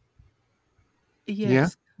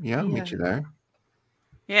 Yes. Yeah, I'll meet you there.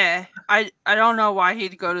 Yeah, I don't know why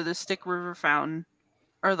he'd go to the Stick River Fountain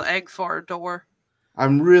or the Egg Fart door.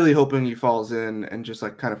 I'm really hoping he falls in and just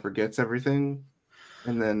like kind of forgets everything,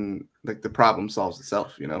 and then like the problem solves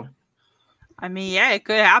itself, you know? I mean, yeah, it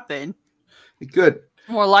could happen. It could.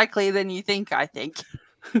 More likely than you think, I think.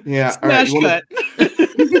 Yeah. Smash cut.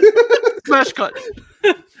 Smash cut.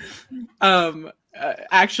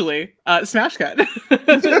 Actually, smash cut.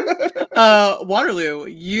 Waterloo,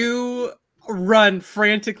 you run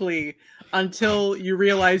frantically until you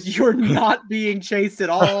realize you're not being chased at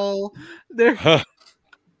all.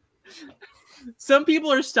 Some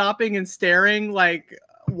people are stopping and staring like,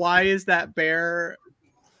 why is that bear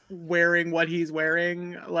wearing what he's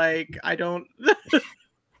wearing? Like, I don't.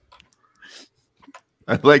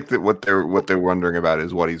 I like that what they're wondering about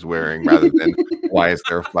is what he's wearing rather than why is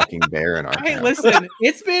there a fucking bear in our town. Hey, listen,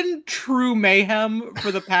 it's been true mayhem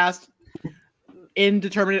for the past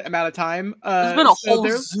indeterminate amount of time. There's been a whole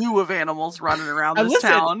zoo of animals running around this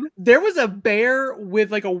town. There was a bear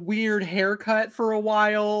with like a weird haircut for a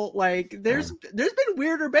while. Like there's been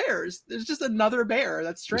weirder bears. There's just another bear.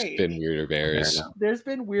 That's strange. There's been weirder bears. There's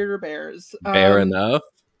been weirder bears. Fair enough.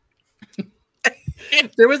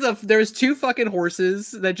 There was two fucking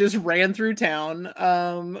horses that just ran through town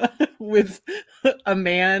with a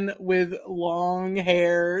man with long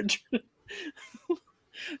hair.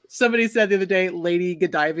 Somebody said the other day, Lady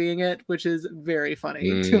Godivying it, which is very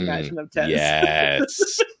funny to imagine of Tez.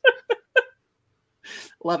 Yes.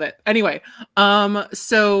 Love it. Anyway,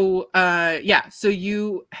 so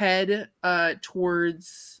you head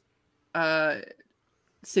towards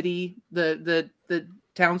city, the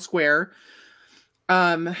town square.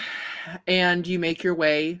 And you make your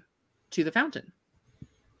way to the fountain.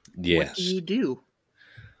 Yes. What do you do?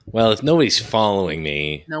 Well, if nobody's following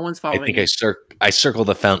me, no one's following. I think I circle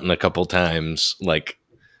the fountain a couple times, like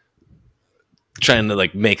trying to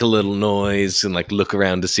like make a little noise and like look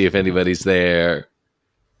around to see if anybody's there.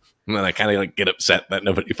 And then I kind of like get upset that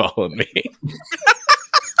nobody followed me.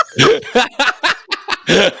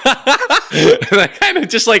 And I kind of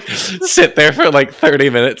just like sit there for like 30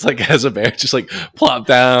 minutes, like as a bear, just like plop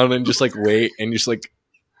down and just like wait, and just like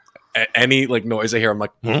any like noise I hear, I'm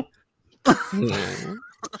like, I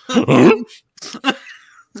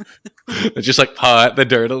just like paw at the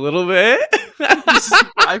dirt a little bit. Just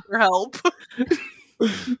cry for help.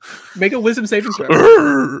 Make a wisdom saving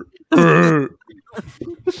throw.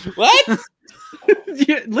 What?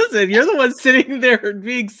 Listen, you're the one sitting there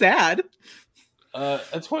being sad. A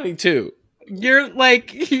 22. You're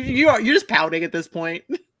like you're just pouting at this point.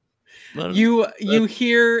 You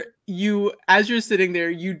hear as you're sitting there,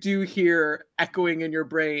 you do hear echoing in your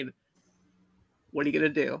brain. What are you gonna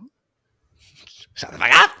do? Shut the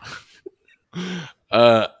fuck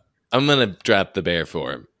up. I'm gonna drop the bear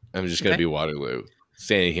form. I'm just gonna be Waterloo,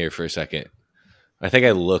 standing here for a second. I think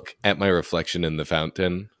I look at my reflection in the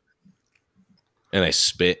fountain, and I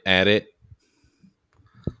spit at it,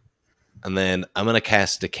 and then I'm gonna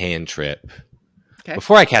cast a cantrip. Okay.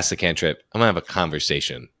 Before I cast the cantrip, I'm gonna have a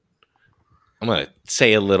conversation. I'm gonna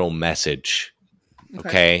say a little message.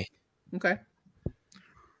 Okay.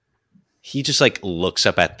 He just like looks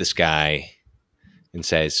up at this guy and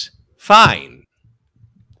says, "Fine,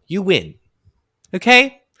 you win.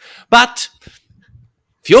 Okay, but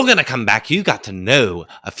if you're gonna come back, you got to know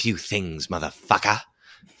a few things, motherfucker.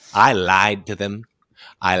 I lied to them.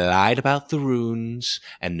 I lied about the runes,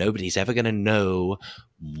 and nobody's ever gonna know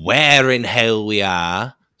where in hell we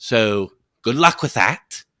are. So good luck with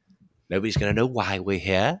that. Nobody's gonna know why we're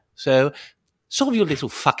here. So solve your little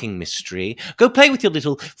fucking mystery. Go play with your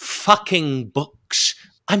little fucking books.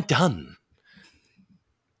 I'm done.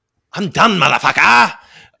 I'm done, motherfucker."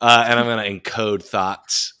 And I'm gonna encode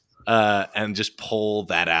thoughts and just pull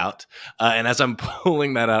that out. And as I'm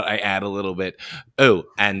pulling that out, I add a little bit. Oh,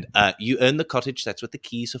 and you own the cottage. That's what the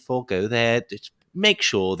keys are for. Go there. Just make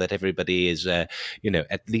sure that everybody is, at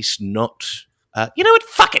least not. You know what?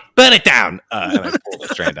 Fuck it. Burn it down. And I pull the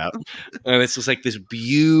strand out. And it's just like this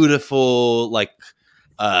beautiful, like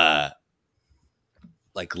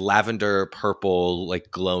lavender purple, like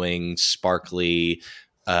glowing, sparkly,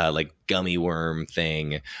 like gummy worm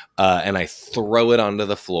thing. And I throw it onto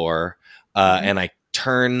the floor. And I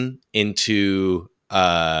turn into,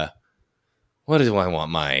 what do I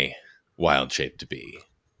want my wild shape to be?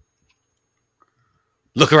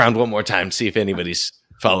 Look around one more time, see if anybody's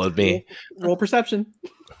followed me. Roll perception.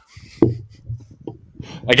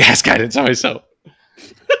 I guess guidance on myself.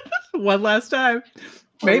 One last time.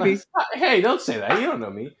 Maybe. Hey, don't say that. You don't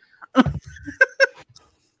know me.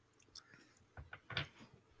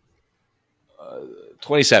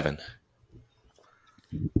 27.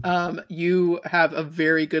 You have a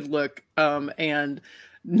very good look, and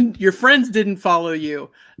your friends didn't follow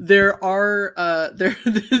you. There are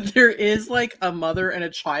there is like a mother and a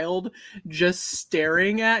child just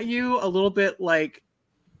staring at you a little bit like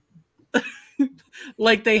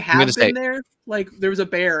like they have been there. Like there was a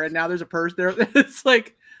bear and now there's a person there. It's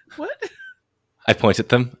like, what? I point at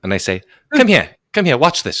them and I say, come here,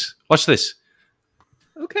 watch this.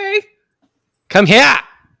 Okay. Come here.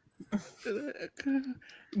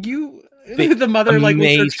 The mother like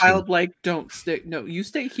looks at her child like, don't stay. No, you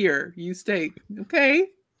stay here. You stay. Okay.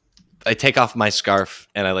 I take off my scarf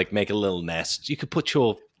and I like make a little nest. You could put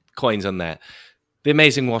your coins on that. The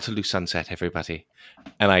amazing Waterloo sunset, everybody.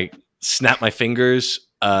 And I snap my fingers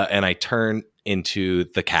and I turn into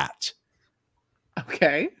the cat.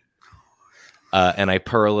 Okay. And I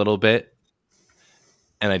purr a little bit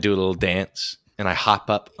and I do a little dance and I hop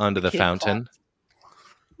up onto the fountain.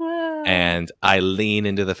 Wow. And I lean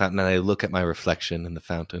into the fountain and I look at my reflection in the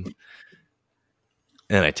fountain.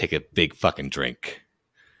 And I take a big fucking drink.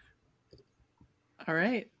 All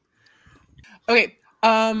right. Okay.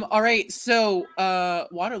 All right. So,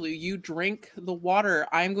 Waterloo, you drink the water.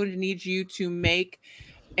 I'm going to need you to make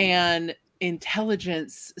an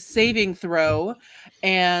intelligence saving throw,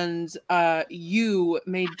 and you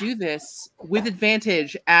may do this with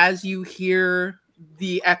advantage as you hear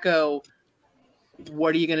the echo.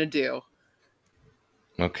 What are you going to do?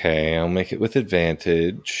 Okay, I'll make it with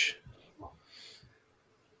advantage.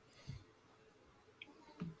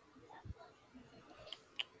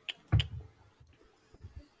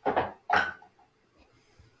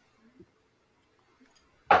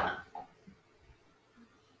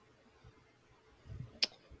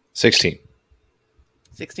 $16.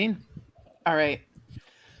 16. All right.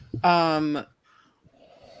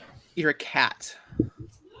 You're a cat.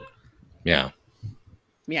 Yeah.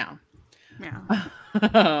 Meow.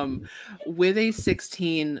 Meow. With a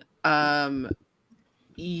 16,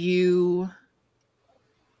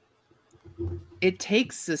 it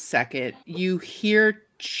takes a second. You hear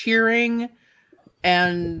cheering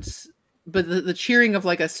and the cheering of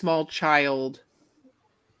like a small child,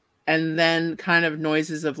 and then kind of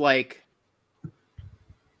noises of like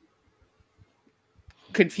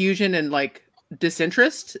confusion and like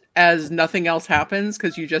disinterest as nothing else happens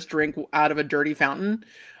because you just drink out of a dirty fountain.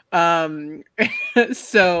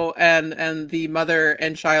 So and the mother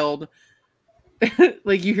and child,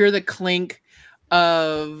 like you hear the clink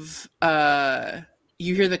of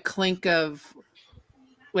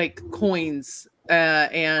like coins,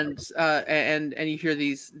 and you hear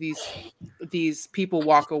these people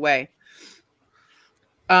walk away.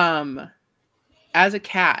 As a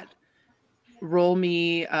cat, roll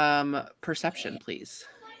me perception, please.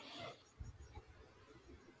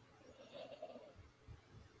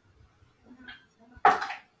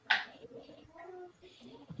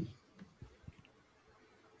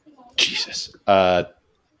 Jesus.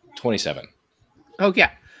 27. Oh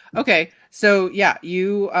yeah. Okay. So yeah,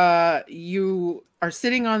 you are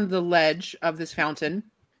sitting on the ledge of this fountain,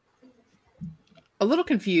 a little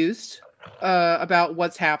confused about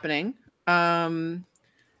what's happening. And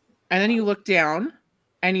then you look down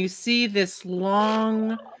and you see this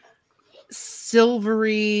long,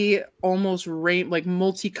 silvery, almost like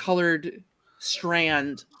multicolored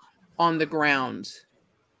strand on the ground.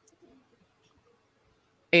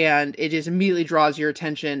 And it just immediately draws your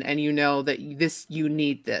attention, and you know that you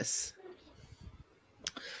need this.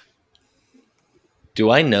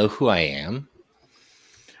 Do I know who I am?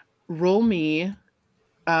 Roll me,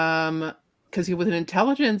 because with an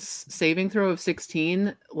intelligence saving throw of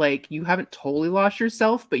 16, like you haven't totally lost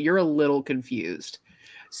yourself, but you're a little confused.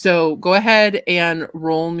 So go ahead and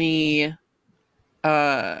roll me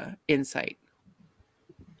insight.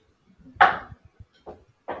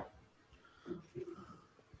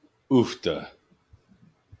 Oofta.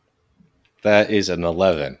 That is an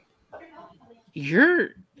 11.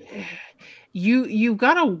 You've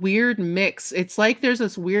got a weird mix. It's like there's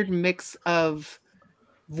this weird mix of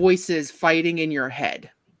voices fighting in your head.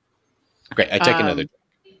 Great. I take another.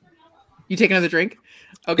 You take another drink?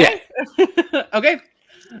 Okay. Yeah. Okay.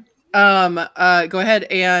 Go ahead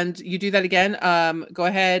and you do that again. Go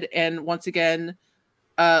ahead and once again,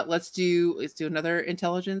 let's do another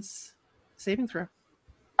intelligence saving throw.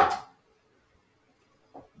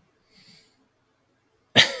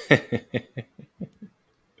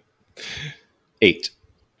 8.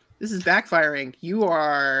 This is backfiring. You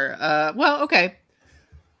are well, okay.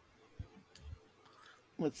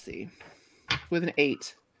 Let's see. With an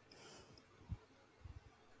 8.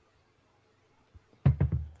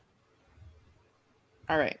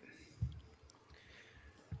 All right.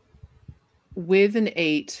 With an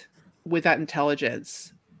 8, with that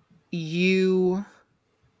intelligence,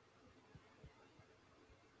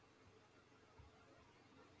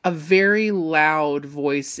 a very loud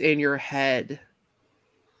voice in your head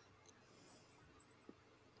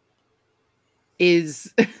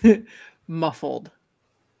is muffled.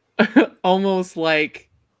 Almost like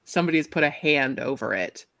somebody's put a hand over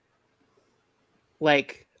it.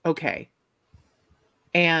 Like, okay.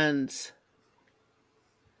 And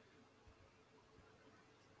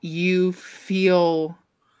you hear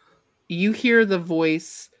the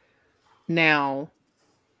voice now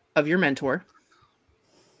of your mentor.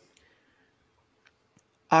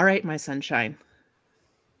 All right, my sunshine.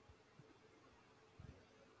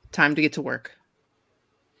 Time to get to work.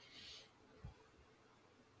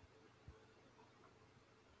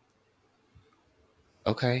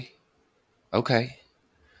 Okay.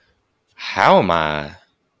 How am I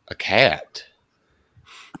a cat?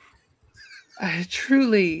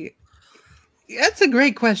 Truly, that's a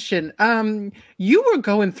great question. You were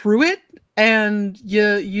going through it, and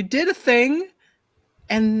you did a thing,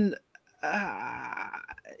 and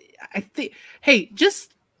I think, hey,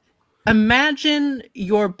 just imagine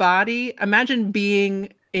your body. Imagine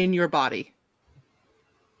being in your body.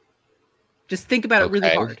 Just think about it really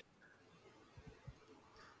hard.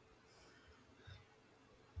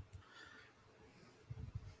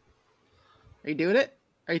 Are you doing it?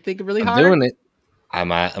 Are you thinking really hard? I'm doing it.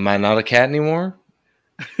 Am I not a cat anymore?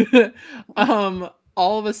 All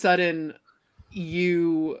of a sudden,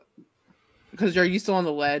 because are you still on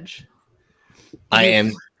the ledge? I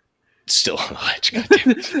am still on the ledge.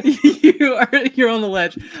 Goddamn. You're on the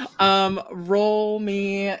ledge. Roll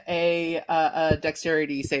me a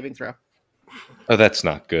dexterity saving throw. Oh, that's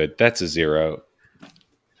not good. That's a 0.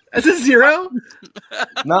 That's a 0?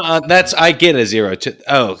 No, I get a 0.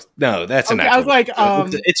 Oh no, that's an. I was like,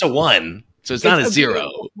 it's a 1, so it's not a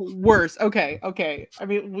 0. Worse. Okay. I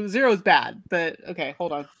mean, 0 is bad, but okay.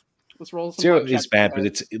 Hold on. Let's roll. 0 is bad, but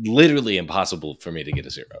it's literally impossible for me to get a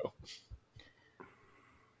 0.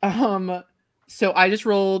 So I just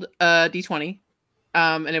rolled a d20,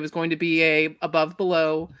 and it was going to be a above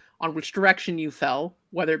below on which direction you fell,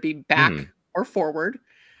 whether it be back or forward.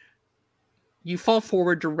 You fall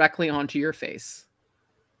forward directly onto your face.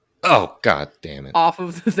 Oh, god damn it. Off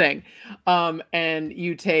of the thing. And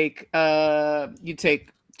you take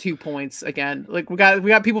 2 points again. Like we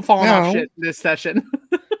got people falling off shit this session.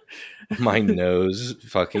 My nose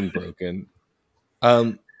fucking broken.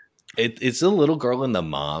 It's a little girl and the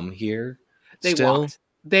mom here. They walked.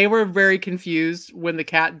 They were very confused when the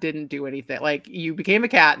cat didn't do anything. Like, you became a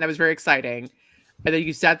cat, and that was very exciting. And then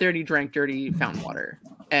you sat there and you drank dirty fountain water.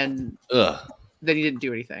 And then you didn't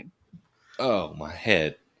do anything. Oh, my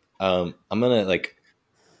head. I'm gonna, like...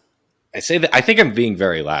 I say that... I think I'm being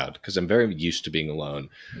very loud, because I'm very used to being alone.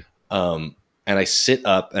 And I sit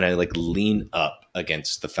up, and I, like, lean up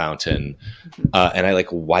against the fountain, and I, like,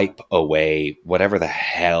 wipe away whatever the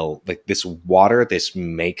hell, like, this water, this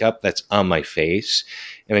makeup that's on my face,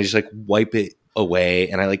 and I just, like, wipe it away,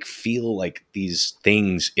 and I, like, feel, like, these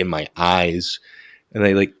things in my eyes, and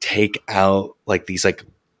I, like, take out, like, these, like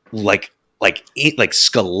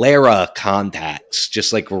sclera contacts,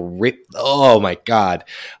 just, like, rip, oh my god,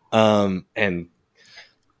 and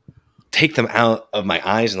take them out of my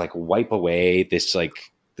eyes and, like, wipe away this,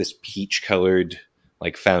 like, this peach colored,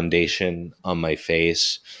 like, foundation on my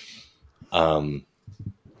face. And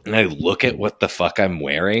I look at what the fuck I'm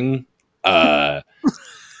wearing. And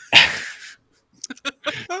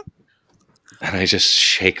I just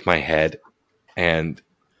shake my head and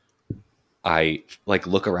I, like,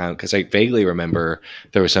 look around because I vaguely remember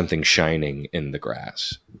there was something shining in the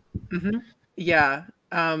grass. Yeah.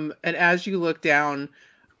 And as you look down,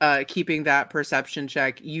 keeping that perception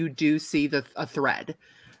check, you do see a thread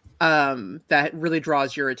that really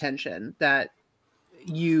draws your attention. That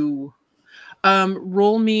you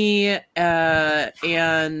roll me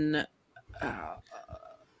an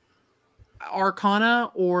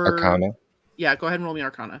Arcana or Arcana. Yeah, go ahead and roll me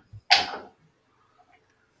Arcana.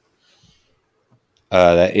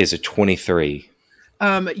 That is a 23.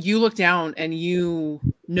 You look down and you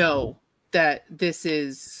know that this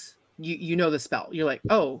is you know the spell. You're like,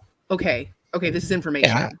 oh, okay, this is information.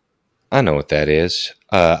 Yeah, I know what that is.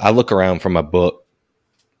 I look around for my book,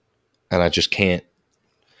 and I just can't.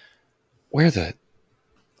 Where the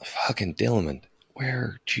fucking Dillamond?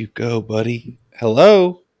 Where'd you go, buddy?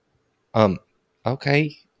 Hello?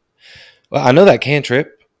 Okay. Well, I know that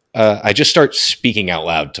cantrip. I just start speaking out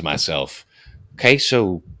loud to myself. Okay,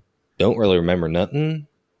 so don't really remember nothing.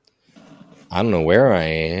 I don't know where I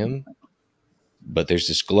am, but there's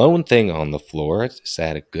this glowing thing on the floor. Is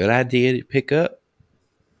that a good idea to pick up?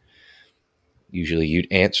 Usually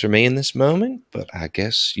you'd answer me in this moment, but I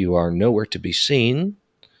guess you are nowhere to be seen.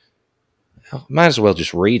 Might as well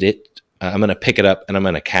just read it. I'm going to pick it up and I'm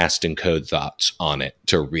going to cast encode thoughts on it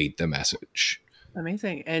to read the message.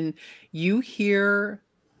 Amazing. And you hear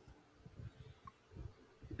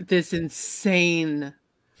this insane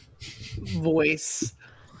voice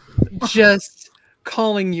just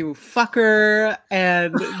calling you fucker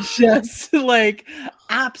and just like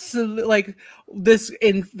absolute like this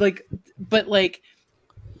in like but like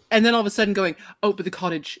and then all of a sudden going, oh, but the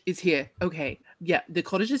cottage is here. Okay, yeah, the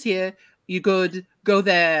cottage is here. You good, go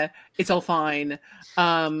there, it's all fine.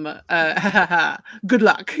 Good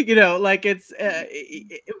luck. You know, like it's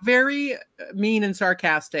very mean and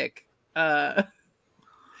sarcastic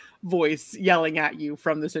voice yelling at you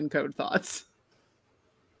from this encode thoughts.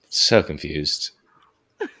 So confused.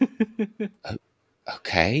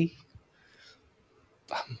 Okay.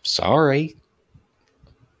 I'm sorry.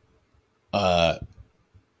 I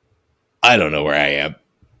don't know where I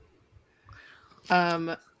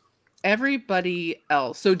am. Everybody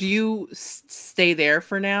else. So do you stay there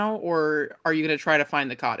for now, or are you going to try to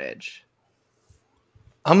find the cottage?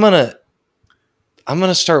 I'm going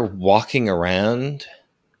to start walking around.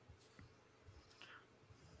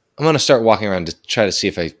 I'm going to start walking around to try to see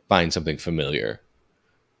if I find something familiar.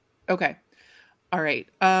 Okay. All right.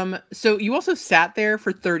 So you also sat there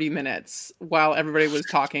for 30 minutes while everybody was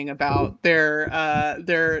talking about their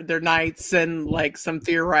nights and like some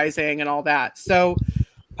theorizing and all that. So,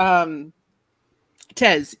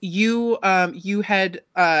 Tez, you head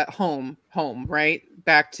home, right?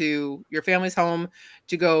 Back to your family's home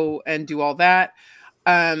to go and do all that.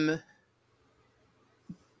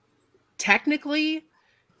 Technically,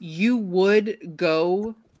 you would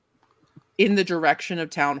go in the direction of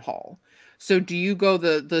town hall. So do you go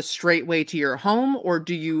the straight way to your home, or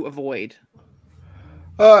do you avoid?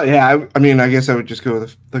 Yeah, I mean, I guess I would just go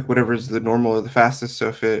with like whatever is the normal or the fastest. So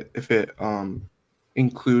if it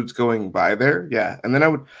includes going by there, yeah. And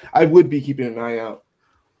then I would be keeping an eye out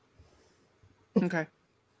Okay.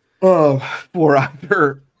 For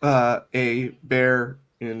either a bear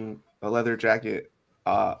in a leather jacket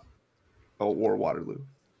or Waterloo.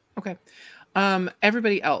 Okay.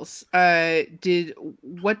 Everybody else, so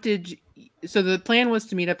the plan was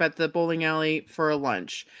to meet up at the bowling alley for a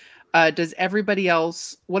lunch. What does everybody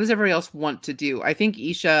else want to do? I think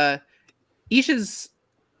Isha's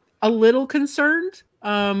a little concerned.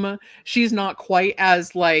 She's not quite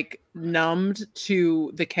as like numbed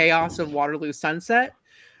to the chaos of Waterloo Sunset.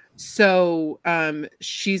 So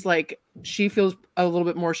she's like, she feels a little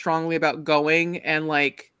bit more strongly about going and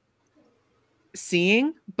like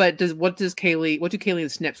seeing, but what do Kaylee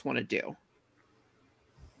and Snips want to do?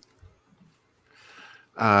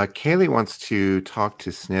 Kaylee wants to talk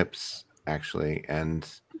to Snips actually, and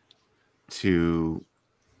to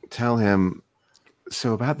tell him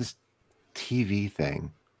about this TV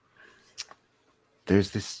thing.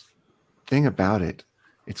 There's this thing about it.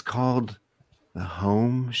 It's called the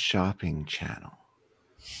Home Shopping Channel.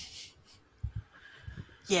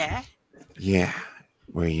 Yeah. Yeah.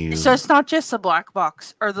 Where you... So it's not just the black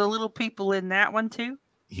box. Are the little people in that one too?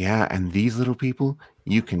 Yeah, and these little people,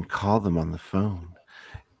 you can call them on the phone.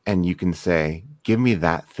 And you can say, give me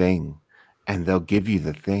that thing. And they'll give you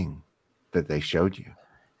the thing that they showed you.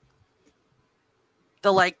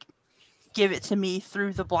 They'll like give it to me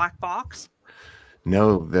through the black box?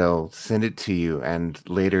 No, they'll send it to you, and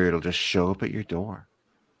later it'll just show up at your door.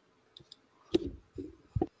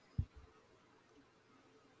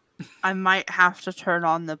 I might have to turn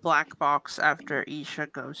on the black box after Isha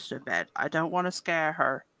goes to bed. I don't want to scare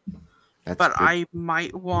her. But good. I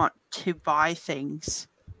might want to buy things.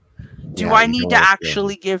 Do I need to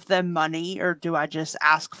actually give them money, or do I just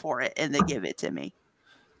ask for it and they give it to me?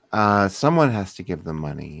 Someone has to give them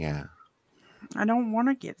money, yeah. I don't want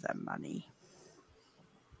to give them money.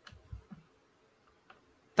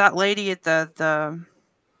 That lady at the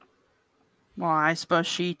well, I suppose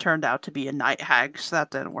she turned out to be a night hag, so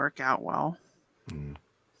that didn't work out well. Mm.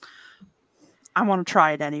 I want to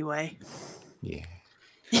try it anyway. Yeah.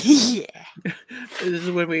 Yeah. This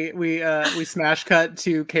is when we smash cut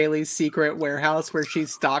to Kaylee's secret warehouse where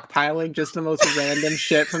she's stockpiling just the most random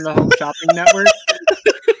shit from the Home Shopping Network.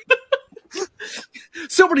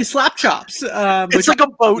 So many slap chops. It's like a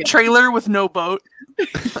boat trailer with no boat.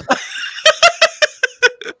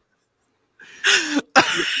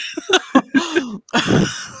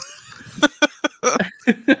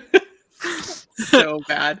 So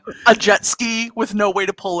bad. A jet ski with no way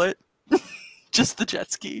to pull it. Just the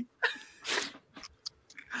jet ski.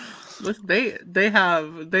 They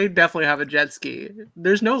definitely have a jet ski.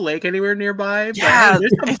 There's no lake anywhere nearby. Yeah,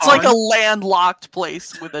 it's like a landlocked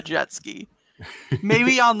place with a jet ski.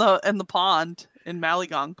 Maybe in the pond in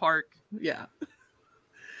Malagong Park. Yeah.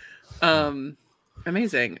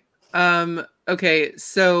 Amazing. Okay,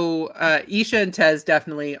 so Isha and Tez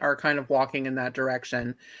definitely are kind of walking in that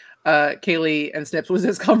direction. Kaylee and Snips, was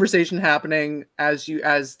this conversation happening as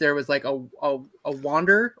there was like a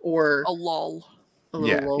wander or a lull?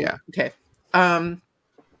 Lull? Yeah. Okay.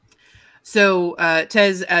 So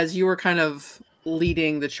Tez, as you were kind of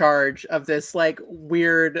leading the charge of this like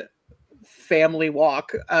weird family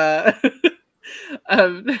walk,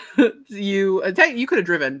 you could have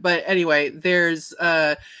driven, but anyway, there's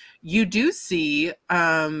you do see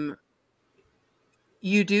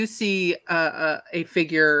a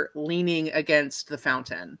figure leaning against the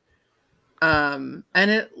fountain, and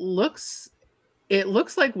it looks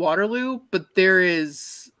like Waterloo, but there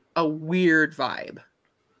is a weird vibe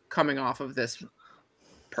coming off of this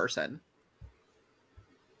person.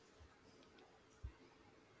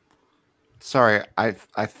 Sorry, I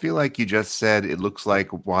feel like you just said it looks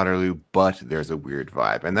like Waterloo, but there's a weird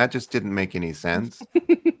vibe, and that just didn't make any sense.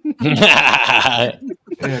 Yeah,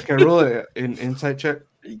 can I roll an insight check?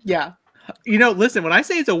 Yeah. Listen, when I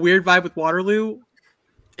say it's a weird vibe with Waterloo,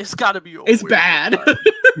 it's got to be it's bad.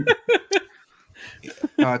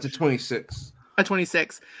 It's a 26. A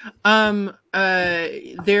 26.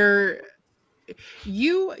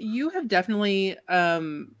 You have definitely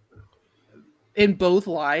in both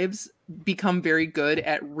lives become very good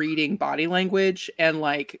at reading body language and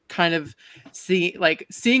like kind of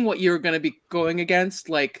seeing what you're going to be going against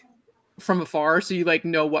like from afar, so you like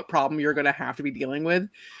know what problem you're going to have to be dealing with.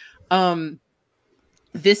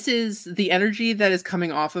 This is the energy that is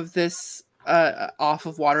coming off of this off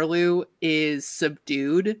of Waterloo is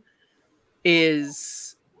subdued,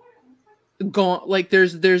 is gone. Like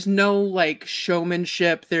there's no like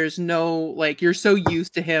showmanship, there's no like, you're so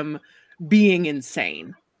used to him being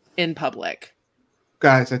insane in public.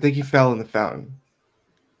 Guys, I think he fell in the fountain.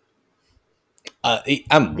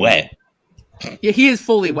 I'm wet. Yeah, he is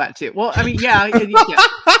fully wet too. Well, I mean, yeah.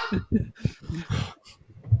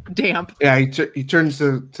 Damp. Yeah, he turns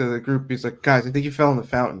to the group. He's like, guys, I think you fell in the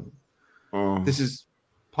fountain. Oh. This is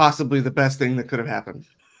possibly the best thing that could have happened.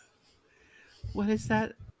 What is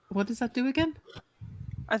that? What does that do again?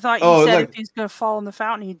 I thought you said if he's going to fall in the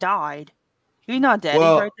fountain, he died. He's not dead. He's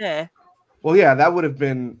right there. Well, yeah, that would have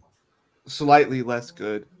been slightly less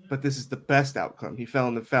good, but this is the best outcome. He fell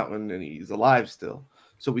in the fountain and he's alive still.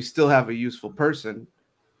 So we still have a useful person,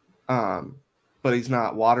 but he's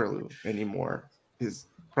not Waterloo anymore. He's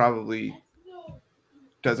probably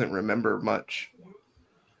doesn't remember much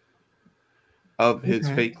of his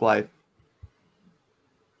fake life.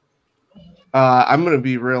 I'm going to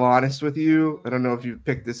be real honest with you. I don't know if you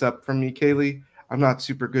picked this up from me, Kaylee. I'm not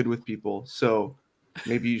super good with people, so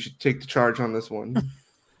maybe you should take the charge on this one.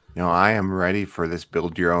 No, I am ready for this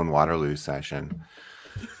build your own Waterloo session.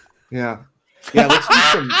 Yeah. Yeah, let's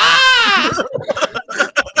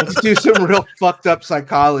do some real fucked up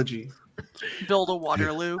psychology. Build a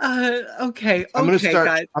Waterloo. Okay. I'm gonna start.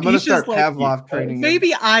 Guys. I'm gonna start Pavlov training.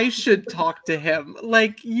 Maybe I should talk to him.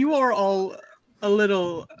 Like, you are all a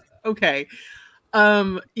little okay.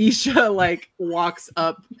 Isha like walks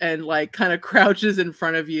up and like kind of crouches in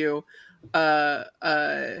front of you,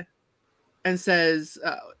 and says,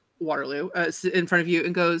 Waterloo, in front of you,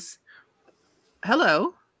 and goes,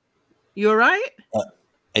 "Hello, you all right?"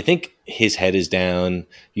 I think his head is down.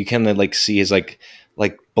 You kind of like see his like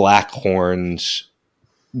black horns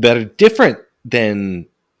that are different than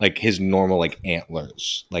like his normal like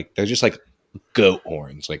antlers. Like they're just like goat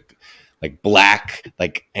horns, like black,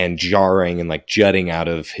 like and jarring and like jutting out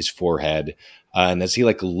of his forehead. And as he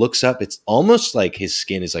like looks up, it's almost like his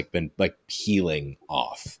skin has like been like peeling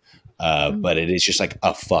off. But it is just like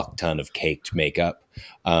a fuck ton of caked makeup,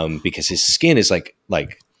 because his skin is like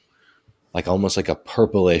almost like a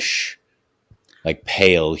purplish, like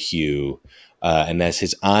pale hue. And as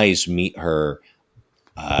his eyes meet her,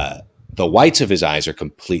 the whites of his eyes are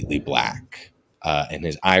completely black, and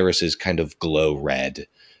his irises kind of glow red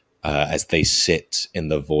as they sit in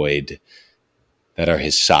the void that are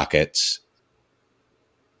his sockets.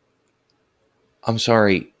 I'm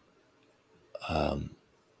sorry.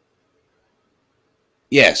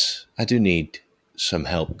 Yes, I do need some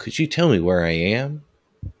help. Could you tell me where I am?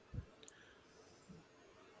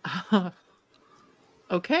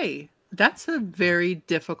 Okay. That's a very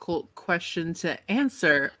difficult question to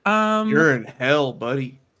answer. You're in hell,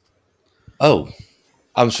 buddy. Oh,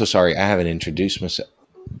 I'm so sorry. I haven't introduced myself.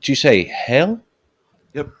 Did you say hell?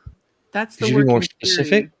 Yep. That's the Could you word be more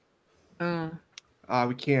specific?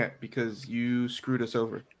 We can't because you screwed us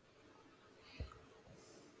over.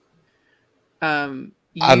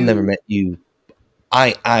 I've never met you.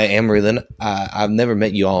 I am Raylan. I've never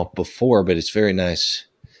met you all before, but it's very nice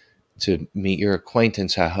to meet your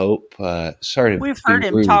acquaintance, I hope. Sorry to We've heard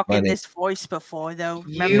him talk in this voice before, though.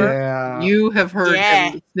 Remember? You have heard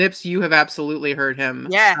him. Snips, you have absolutely heard him.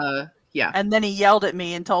 Yeah. Yeah. And then he yelled at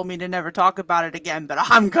me and told me to never talk about it again, but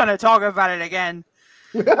I'm going to talk about it again.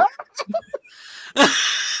 You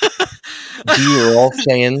are all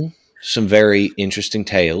saying some very interesting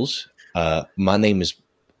tales. My name is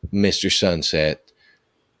Mr. Sunset.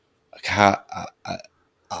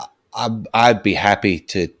 I'd be happy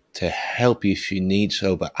to help you if you need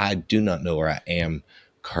so, but I do not know where I am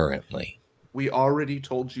currently. We already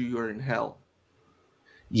told you you're in hell.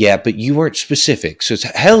 Yeah, but you weren't specific. So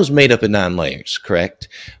hell is made up of 9 layers, correct?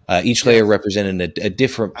 Each layer representing a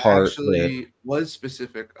different part. I actually was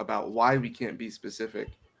specific about why we can't be specific.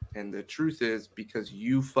 And the truth is because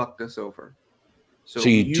you fucked us over. So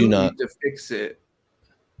you do not need to fix it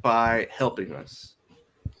by helping us.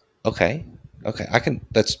 Okay. I can.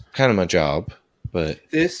 That's kind of my job. But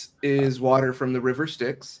this is water from the river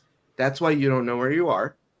Styx. That's why you don't know where you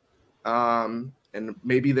are. And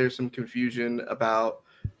maybe there's some confusion about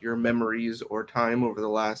your memories or time over the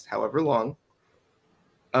last however long.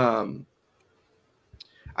 I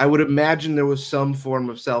would imagine there was some form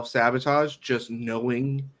of self-sabotage just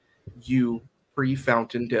knowing you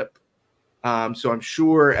pre-fountain dip. So I'm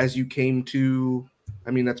sure as you came to,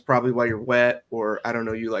 I mean, that's probably why you're wet, or I don't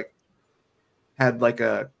know, you like had like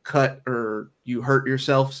a cut or you hurt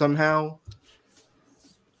yourself somehow.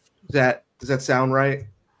 Does that sound right?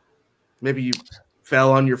 Maybe you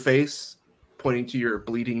fell on your face, pointing to your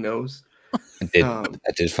bleeding nose. I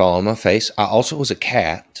did fall on my face. I also was a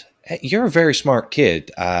cat. Hey, you're a very smart kid.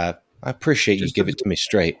 I appreciate you give it to me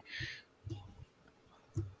straight.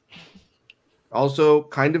 Also,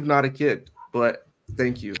 kind of not a kid, but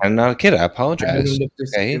thank you. I'm not a kid. I apologize.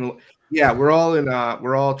 Okay. Yeah, we're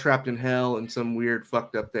all trapped in hell and some weird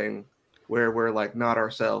fucked up thing where we're like not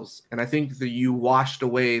ourselves. And I think that you washed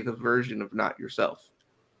away the version of not yourself.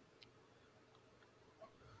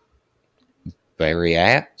 Very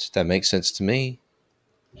apt. That makes sense to me.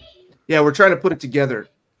 Yeah, we're trying to put it together.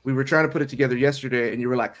 We were trying to put it together yesterday, and you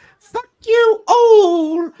were like, "Fuck you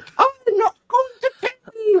all! I'm not going to tell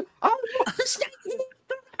you. I'm not to stay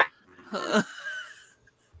here."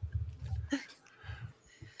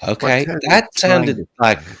 Okay, that sounded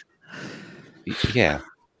like, yeah.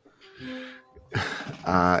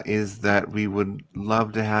 Is that we would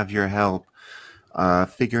love to have your help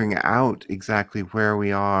figuring out exactly where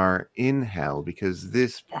we are in hell, because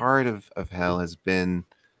this part of hell has been,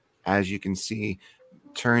 as you can see,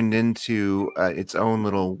 turned into its own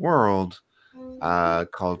little world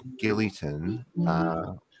called Gillyton,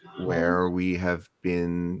 where we have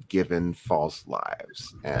been given false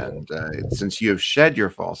lives. And since you have shed your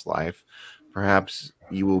false life, perhaps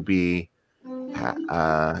you will be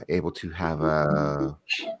able to have a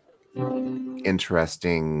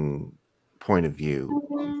interesting point of view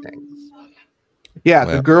on things. Yeah,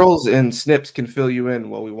 the girls and Snips can fill you in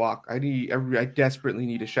while we walk. I desperately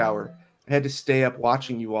need a shower. I had to stay up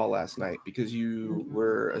watching you all last night because you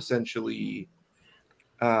were essentially,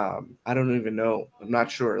 I don't even know. I'm not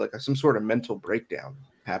sure. Like some sort of mental breakdown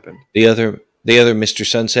happened. The other Mr.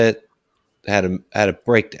 Sunset had a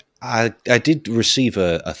breakdown. I did receive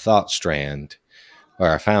a thought strand, or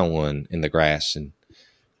I found one in the grass, and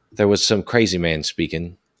there was some crazy man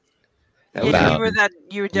speaking. Yeah,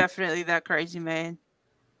 you were definitely that crazy man.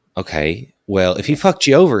 Okay, well, if he fucked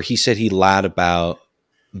you over, he said he lied about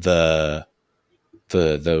the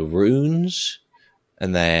runes,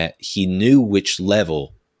 and that he knew which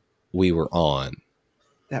level we were on.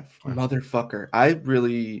 That motherfucker! I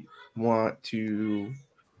really want to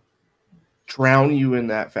drown you in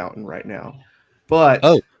that fountain right now, but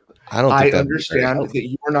I understand that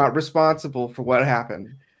you are not responsible for what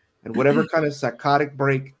happened, and whatever kind of psychotic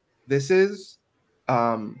break this is,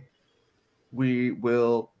 we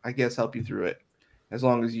will, I guess, help you through it, as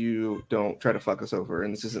long as you don't try to fuck us over,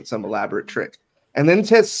 and this isn't some elaborate trick. And then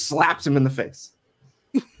Ted slaps him in the face.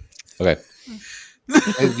 Okay.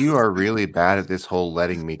 And you are really bad at this whole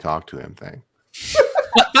letting me talk to him thing.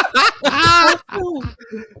 I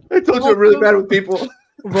told you I'm really bad with people.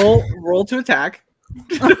 Roll to attack.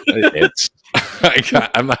 It's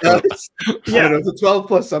I'm not, yeah, it's a 12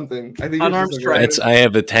 plus something. I think unarmed strike. I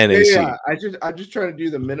have a 10 AC. Yeah, I'm just trying to do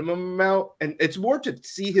the minimum amount, and it's more to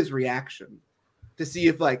see his reaction, to see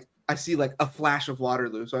if like I see like a flash of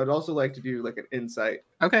Waterloo. So I'd also like to do like an insight.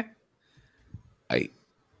 Okay.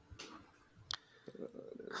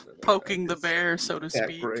 Poking the bear, so to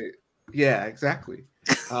speak. Great. Yeah, exactly.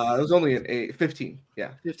 It was only an 15.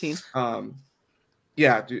 Yeah, 15.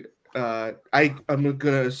 Yeah, dude. I'm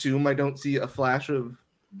gonna assume I don't see a flash of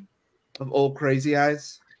old crazy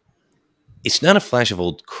eyes. It's not a flash of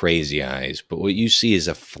old crazy eyes, but what you see is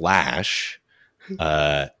a flash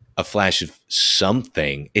of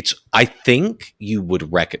something. I think you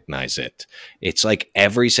would recognize it. It's like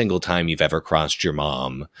every single time you've ever crossed your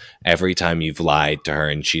mom, every time you've lied to her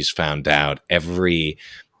and she's found out,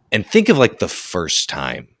 and think of like the first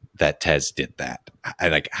time that Tez did that,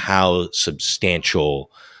 like how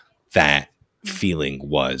substantial that feeling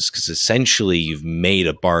was, because essentially you've made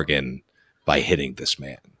a bargain by hitting this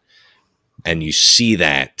man, and you see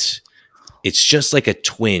that it's just like a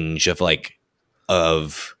twinge of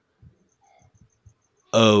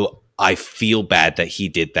oh, I feel bad that he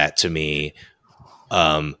did that to me.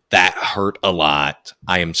 That hurt a lot.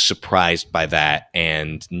 I am surprised by that,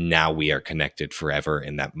 and now we are connected forever,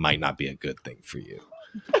 and that might not be a good thing for you.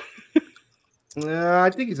 I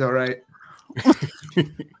think he's all right.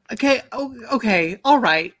 Okay. Oh, okay. All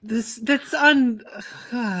right. That's on.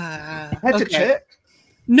 I had to check.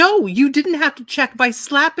 No, you didn't have to check by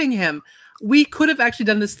slapping him. We could have actually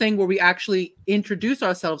done this thing where we actually introduce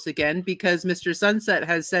ourselves again, because Mr. Sunset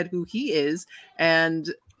has said who he is,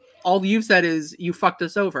 and all you've said is you fucked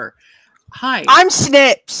us over. Hi. I'm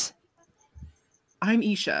Snips. I'm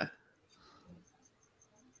Isha.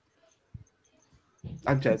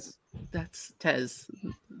 I'm Tez. That's Tez.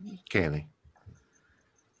 Kaylee.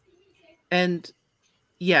 And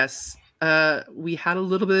yes, we had a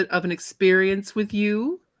little bit of an experience with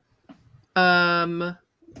you.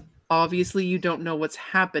 Obviously you don't know what's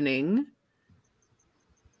happening,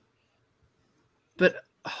 but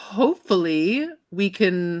hopefully we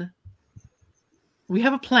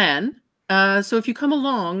have a plan. So if you come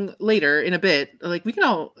along later in a bit, like we can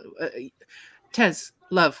all, Tez,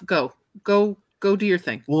 love, go do your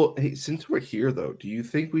thing. Well, hey, since we're here though, do you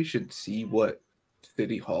think we should see what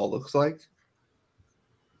City Hall looks like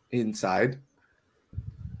inside?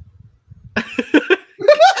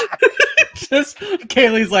 Just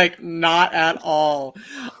Kaylee's like, not at all.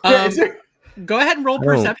 Go ahead and roll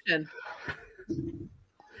perception.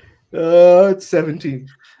 It's 17.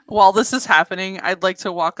 While this is happening, I'd like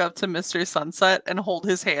to walk up to Mr. Sunset and hold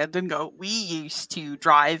his hand and go, we used to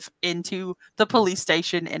drive into the police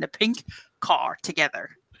station in a pink car together.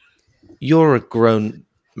 You're a grown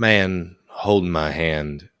man holding my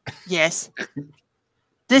hand. Yes.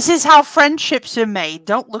 This is how friendships are made.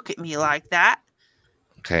 Don't look at me like that.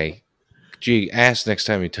 Okay. Gee, ask next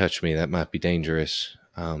time you touch me. That might be dangerous.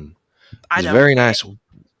 It's very nice.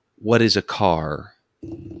 What is a car?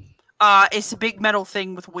 It's a big metal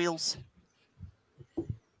thing with wheels.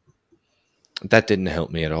 That didn't help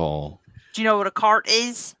me at all. Do you know what a cart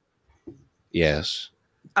is? Yes.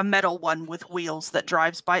 A metal one with wheels that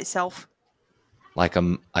drives by itself. Like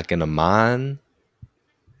in a mine?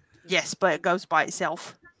 Yes, but it goes by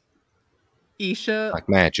itself. Isha, like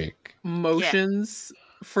magic, motions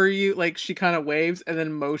for you. Like she kind of waves and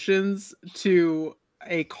then motions to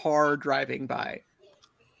a car driving by.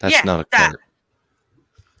 That's not a cart.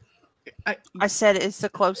 I said it's the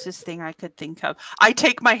closest thing I could think of. I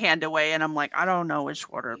take my hand away and I'm like, I don't know which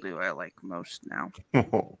Waterloo I like most now.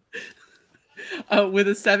 With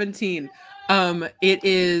a 17, it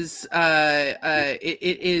is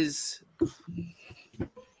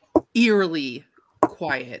eerily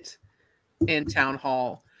quiet in Town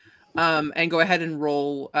Hall. And go ahead and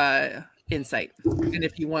roll insight. And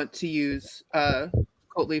if you want to use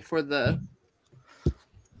Coatley for the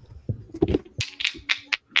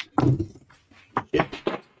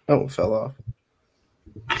Oh, it fell off.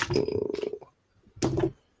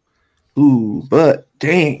 Ooh, but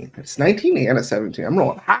dang, it's 19 and a 17. I'm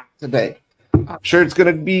rolling hot today. I'm sure it's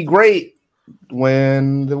gonna be great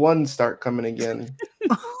when the ones start coming again.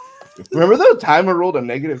 Remember the time I rolled a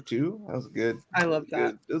 -2? That was good. I love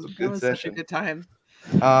that. It was a good session. Such a good time.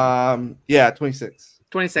 Yeah, 26.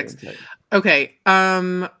 26. Okay.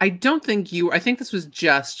 I don't think I think this was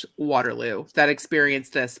just Waterloo that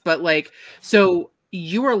experienced this, but like, so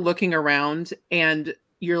you are looking around and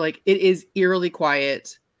you're like, it is eerily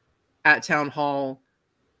quiet at Town Hall.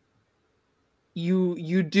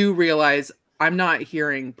 You do realize I'm not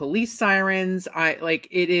hearing police sirens.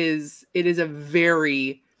 It is a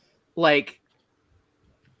very like,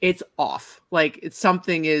 it's off. Like it's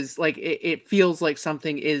something is like, it feels like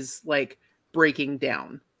something is like breaking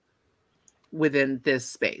down within this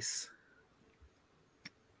space.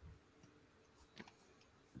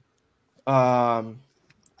 Yeah,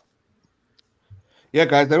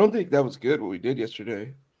 guys, I don't think that was good what we did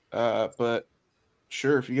yesterday. But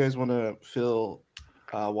sure, if you guys want to fill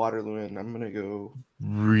Waterloo in, I'm gonna go.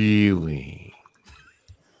 Really?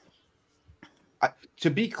 To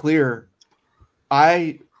be clear,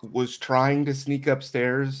 I was trying to sneak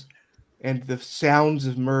upstairs, and the sounds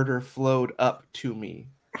of murder flowed up to me.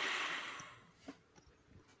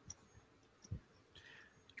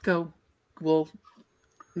 We'll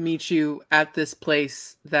meet you at this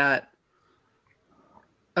place that.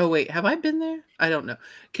 Oh wait, have I been there? I don't know.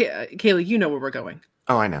 Kaylee, you know where we're going.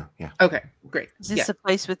 Oh, I know. Yeah. Okay, great. Is this the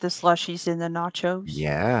place with the slushies and the nachos?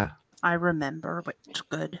 Yeah. I remember, but it's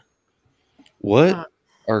good. What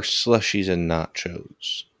are slushies and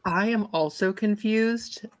nachos? I am also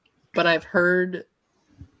confused, but I've heard.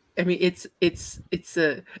 I mean, it's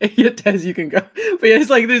a as you can go, but it's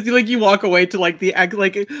like there's like you walk away to like the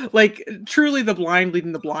like truly the blind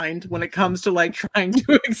leading the blind when it comes to like trying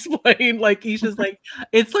to explain. Like Isha's like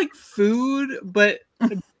it's like food, but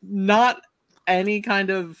not any kind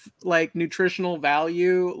of like nutritional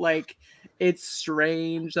value. Like it's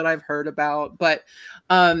strange that I've heard about, but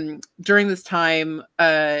during this time,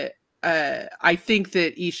 I think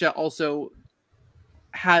that Isha also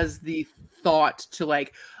has the thought to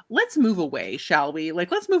like, let's move away, shall we?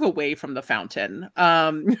 Like, let's move away from the fountain,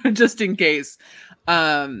 just in case.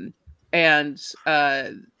 And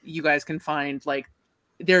you guys can find like,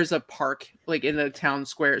 there's a park like in the town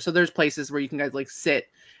square. So there's places where you can guys like sit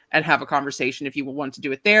and have a conversation if you want to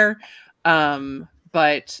do it there.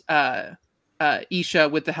 But Isha,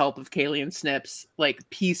 with the help of Kaylee and Snips, like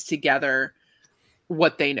piece together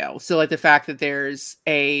what they know. So like the fact that there's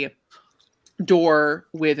a door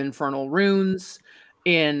with infernal runes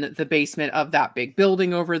in the basement of that big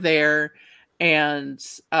building over there, and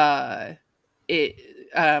the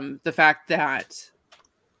fact that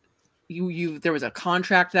there was a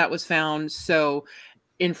contract that was found, so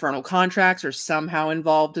infernal contracts are somehow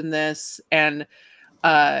involved in this, and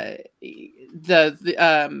Isha,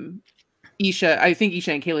 I think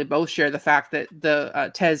Isha and Kaylee both share the fact that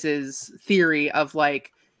the Tez's theory of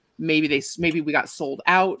like maybe we got sold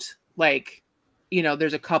out, like, you know,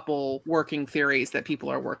 there's a couple working theories that people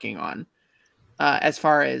are working on. as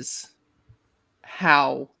far as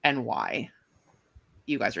how and why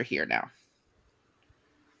you guys are here now.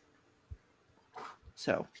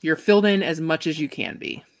 So you're filled in as much as you can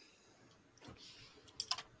be.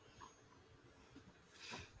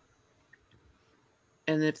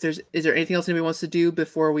 And if is there anything else anybody wants to do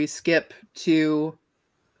before we skip to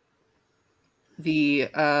the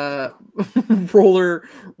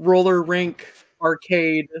roller rink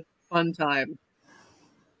arcade fun time?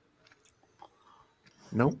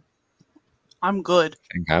 Nope. I'm good.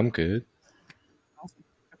 I think I'm good. Awesome.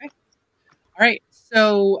 Okay. All right.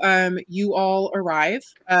 So you all arrive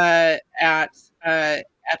at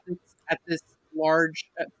this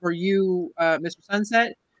large for you, Mr.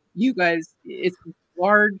 Sunset. You guys, it's this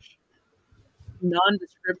large,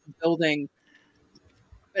 nondescript building.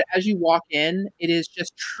 But as you walk in, it is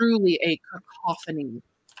just truly a cacophony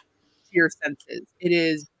to your senses. It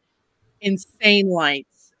is insane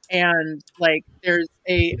lights, and like there's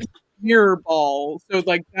a mirror ball, so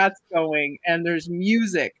like that's going, and there's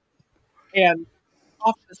music, and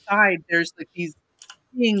off the side there's like these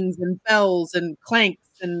dings and bells and clanks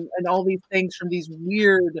and all these things from these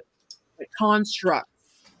weird like, constructs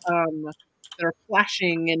that are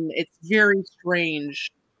flashing, and it's very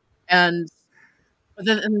strange. And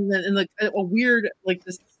then like a weird like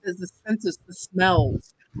this the senses, the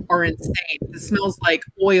smells are insane. It smells like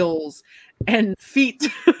oils and feet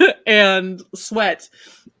and sweat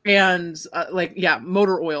and like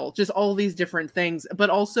motor oil, just all these different things, but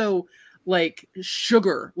also like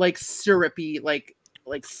sugar, like syrupy, like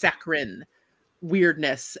saccharine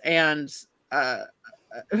weirdness, and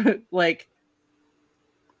like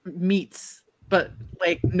meats, but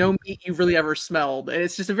like no meat you've really ever smelled. And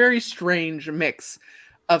it's just a very strange mix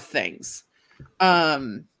of things.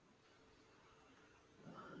 And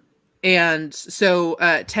so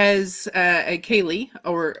Tez and Kaylee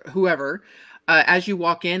or whoever, as you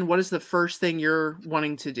walk in, what is the first thing you're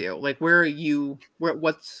wanting to do? Like where do you want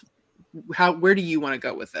to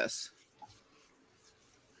go with this?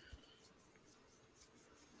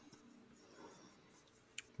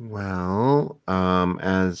 Well,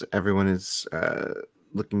 as everyone is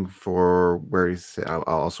looking for where to sit,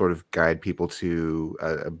 I'll sort of guide people to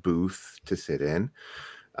a booth to sit in.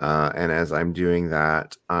 And as I'm doing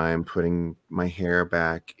that, I'm putting my hair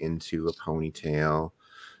back into a ponytail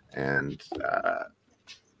and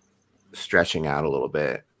stretching out a little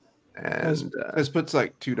bit. And this puts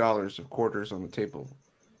like $2 of quarters on the table.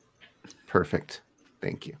 Perfect.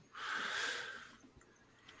 Thank you.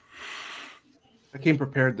 I came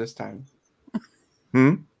prepared this time.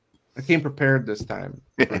 I came prepared this time.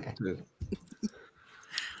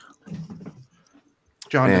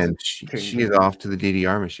 John, and she is off to the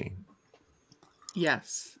DDR machine.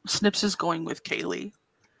 Yes, Snips is going with Kaylee.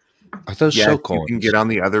 Are those show coins? You can get on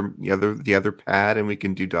the other pad, and we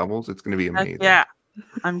can do doubles. It's going to be amazing. Yeah,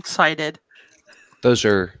 I'm excited. Those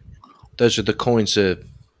are the coins of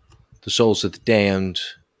the souls of the damned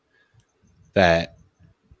that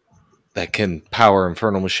can power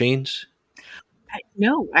infernal machines.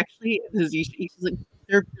 No, actually,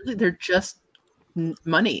 they're just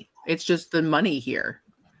money. It's just the money here,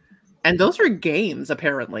 and those are games.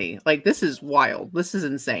 Apparently, like this is wild. This is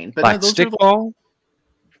insane. But like no, those stickball.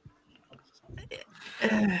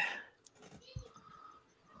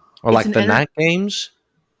 Or like the night games.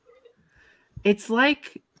 It's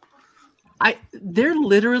like there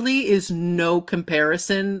literally is no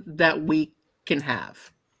comparison that we can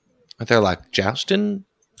have. Are there like jousting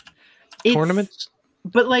tournaments?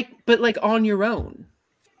 But like on your own.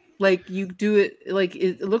 Like you do it like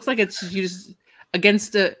it looks like it's just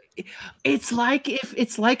against a it's like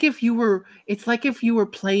if you were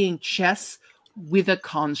playing chess with a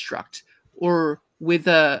construct or with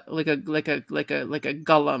a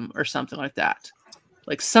golem or something like that.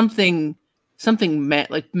 Like something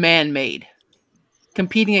man-made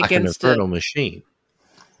competing like against an infernal machine.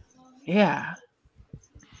 Yeah.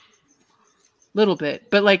 Little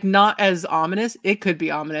bit, but like not as ominous. It could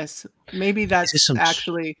be ominous. Maybe that's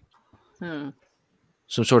actually some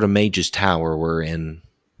sort of mage's tower we're in,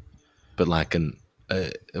 but like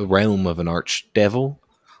a realm of an archdevil.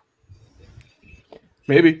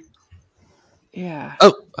 Maybe. Yeah.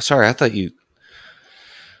 Oh, sorry. I thought you.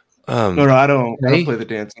 No, I don't play the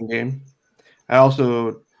dancing game. I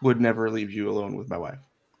also would never leave you alone with my wife.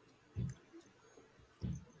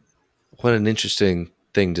 What an interesting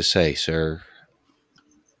thing to say, sir.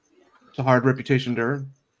 It's a hard reputation to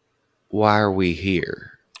earn. Why are we here?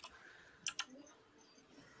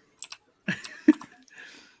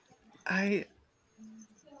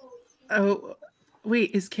 Oh,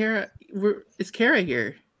 wait, is Kara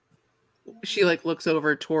here? she like looks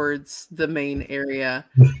over towards the main area.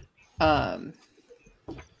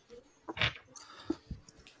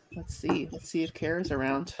 Let's see if Kara's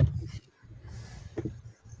around.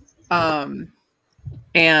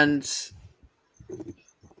 And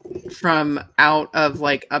from out of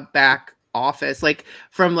like a back office, like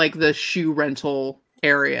from like the shoe rental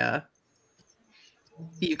area,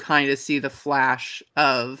 you kind of see the flash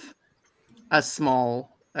of a small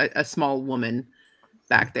woman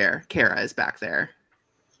back there. Kara is back there.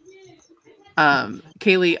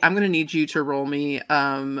 Kaylee, I'm gonna need you to roll me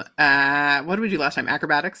what did we do last time?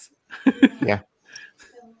 Acrobatics? Yeah.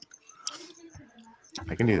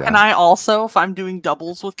 I can do that. Can I also, if I'm doing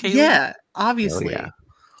doubles with Kaylee? Yeah, obviously. Yeah.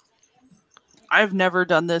 I've never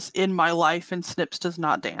done this in my life, and Snips does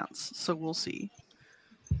not dance, so we'll see.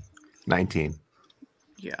 19.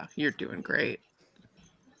 Yeah, you're doing great.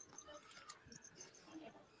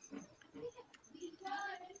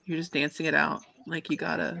 You're just dancing it out like you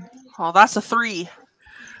gotta. Oh, that's a 3.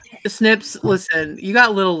 Snips, listen, you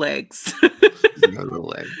got little legs.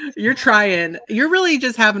 You're trying. You're really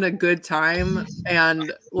just having a good time,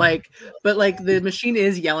 and like, but like the machine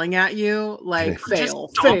is yelling at you, like fail.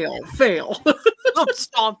 I'm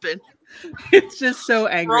stomping. It's just so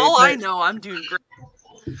angry. For all I know, I'm doing great.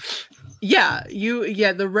 Yeah,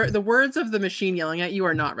 the words of the machine yelling at you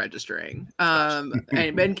are not registering. And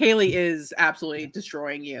Kaylee is absolutely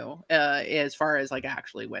destroying you as far as like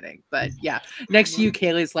actually winning. But yeah, next to you,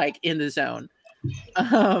 Kaylee's like in the zone.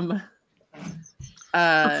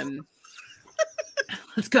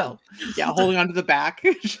 Let's go. Yeah, holding on to the back.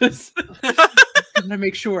 Just gotta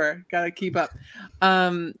make sure. Gotta keep up.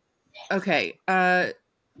 Okay. All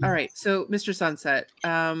right. So, Mr. Sunset,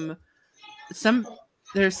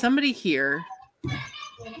 there's somebody here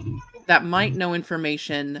that might know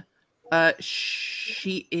information.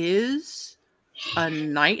 She is a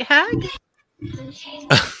night hag.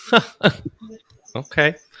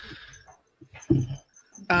 Okay.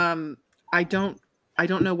 I don't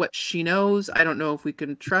know what she knows. I don't know if we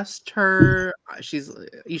can trust her. She's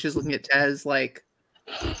looking at Tez like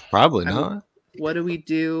probably not. What do we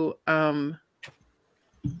do? I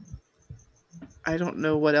don't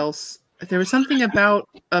know what else. There was something about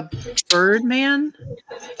a bird man.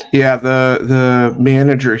 Yeah, the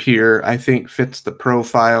manager here, I think, fits the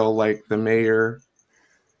profile like the mayor,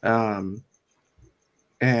 and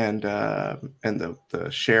the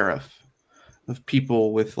sheriff, of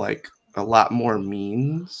people with like a lot more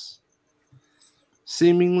means,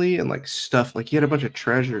 seemingly, and like stuff. Like he had a bunch of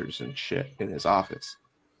treasures and shit in his office,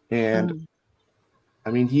 and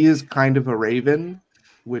I mean he is kind of a raven,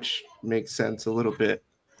 which makes sense a little bit.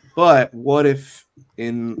 But what if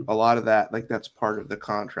in a lot of that, like that's part of the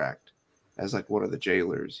contract as like one of the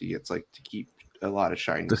jailers, he gets like to keep a lot of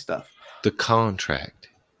shiny stuff. The contract.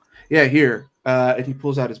 Yeah, here. And he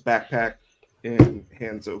pulls out his backpack and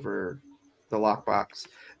hands over the lockbox.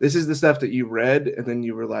 This is the stuff that you read, and then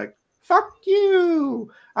you were like, fuck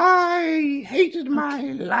you. I hated my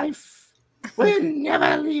life. We're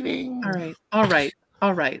never leaving. All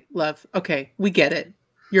right, love. Okay, we get it.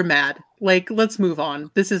 You're mad. Like, let's move on.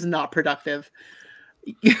 This is not productive.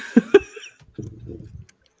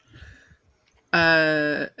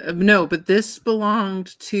 No, but this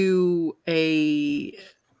belonged to a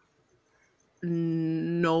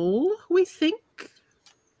Knoll, we think.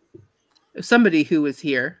 Somebody who was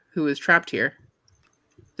here, who was trapped here.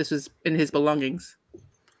 This was in his belongings.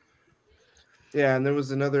 Yeah, and there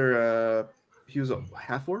was another, he was a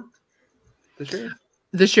half-orc? The sheriff?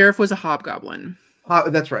 The sheriff was a hobgoblin.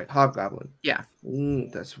 That's right, hobgoblin. Yeah.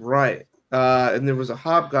 That's right. And there was a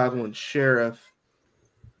hobgoblin sheriff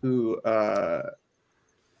who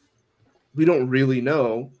we don't really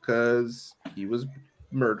know because he was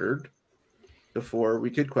murdered before we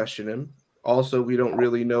could question him. Also, we don't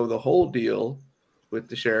really know the whole deal with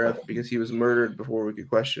the sheriff because he was murdered before we could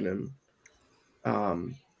question him.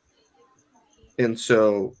 And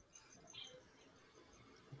so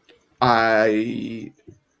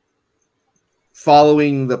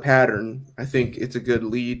following the pattern, I think it's a good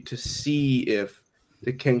lead to see if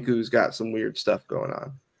the Kenku's got some weird stuff going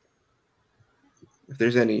on. If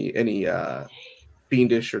there's any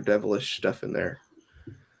fiendish or devilish stuff in there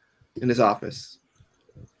in his office.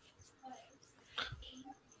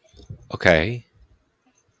 Okay.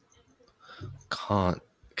 Can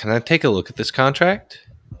I take a look at this contract?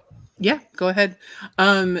 Yeah, go ahead.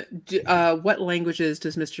 What languages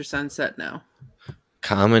does Mr. Sunset know?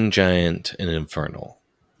 Common, Giant, and Infernal.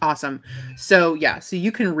 Awesome. So yeah, so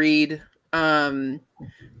you can read the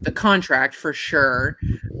contract for sure.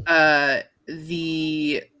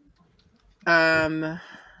 The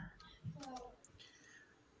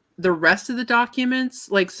the rest of the documents,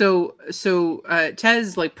 like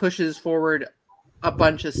Tez like pushes forward a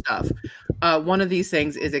bunch of stuff. One of these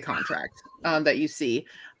things is a contract that you see.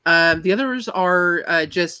 The others are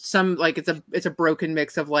just some, like, it's a broken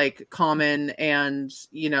mix of like common and,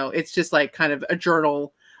 you know, it's just like kind of a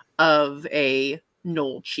journal of a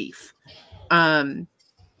Knoll chief. But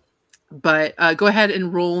go ahead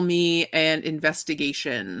and roll me an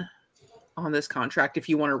investigation on this contract if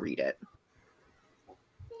you want to read it.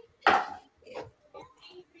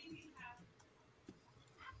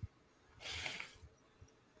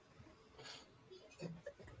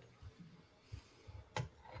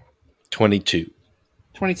 $22.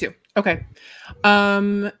 Okay.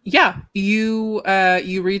 Yeah, you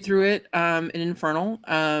read through it in Infernal.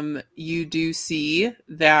 You do see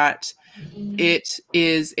that it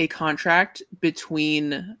is a contract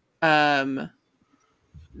between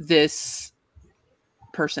this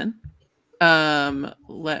person.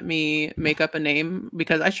 Let me make up a name,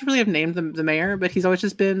 because I should really have named the mayor, but he's always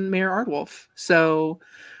just been Mayor Ardwolf. So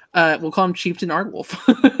we'll call him Chieftain Ardwolf.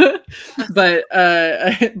 But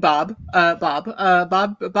Bob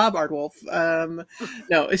Ardwolf.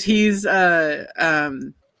 No, he's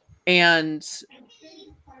and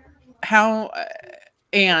how,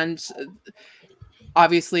 and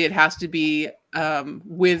obviously it has to be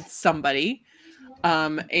with somebody.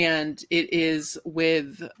 And it is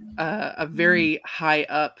with a very high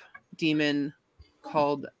up demon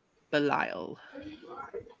called Belial.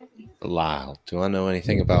 Belial. Do I know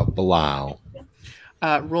anything about Belial?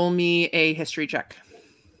 Roll me a history check.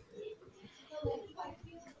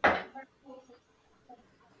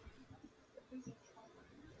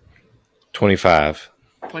 $25.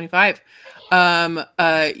 25.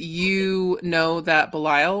 You know that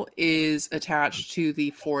Belial is attached to the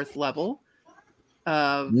 4th level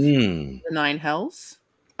of the 9 hells.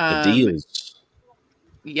 The deals.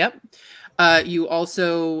 Yep. You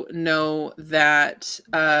also know that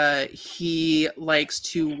he likes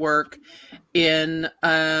to work in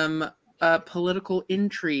political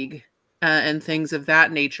intrigue and things of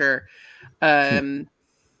that nature.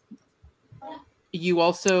 You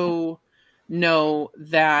also know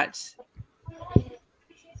that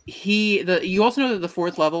you also know that the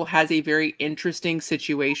 4th level has a very interesting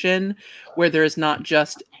situation where there is not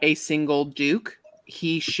just a single duke.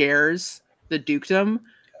 He shares the dukedom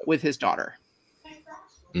with his daughter.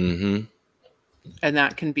 Mm-hmm. And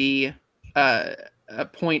that can be a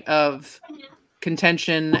point of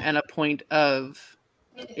contention and a point of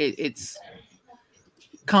it's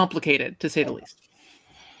complicated, to say the least.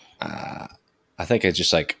 I think I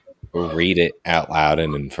just like read it out loud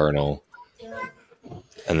in Infernal,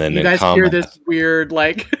 and then you guys hear this weird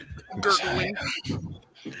like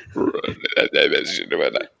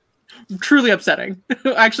truly upsetting.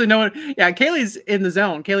 Actually, no one. Yeah, Kaylee's in the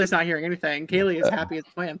zone. Kaylee's not hearing anything. Kaylee is happy as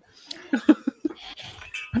a clam.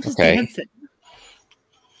 I'm just dancing.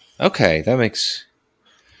 Okay,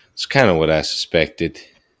 it's kind of what I suspected.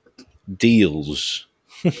 Deals.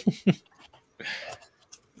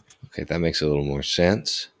 Okay, that makes a little more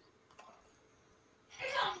sense.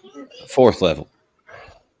 4th level.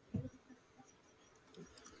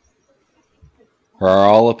 We're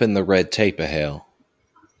all up in the red tape of hell.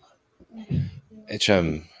 Which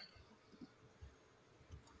I'm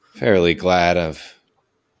fairly glad I've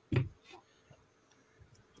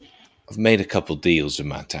made a couple deals in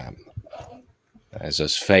my time, as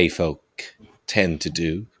us Fey folk tend to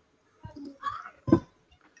do.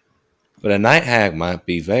 But a night hag might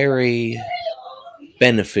be very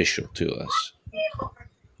beneficial to us.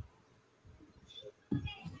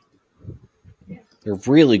 They're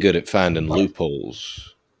really good at finding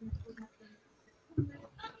loopholes.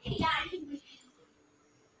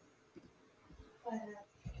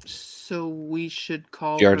 So we should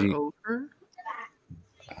call her over?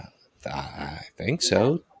 I think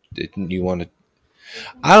so. Didn't you want to?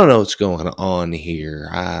 I don't know what's going on here.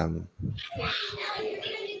 I'm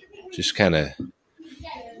just kind of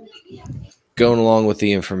going along with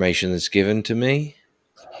the information that's given to me.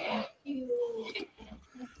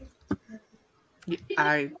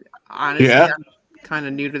 I honestly, I'm kind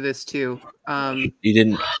of new to this too. You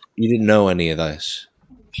didn't know any of this,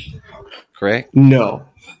 correct? No.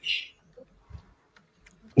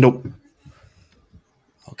 Nope.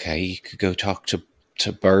 Okay, you could go talk to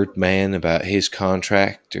Birdman about his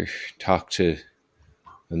contract, or talk to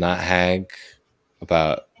the Night Hag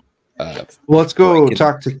about. Well, let's go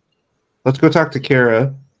talk to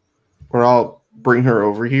Kara, or I'll bring her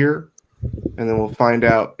over here, and then we'll find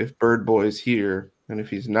out if Bird Boy's here. And if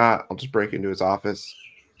he's not, I'll just break into his office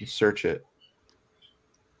and search it.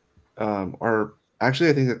 Or actually,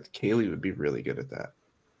 I think that Kaylee would be really good at that.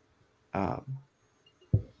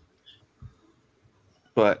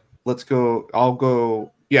 But let's go. I'll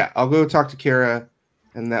go talk to Kara,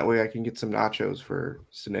 and that way I can get some nachos for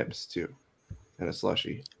Snips too, and a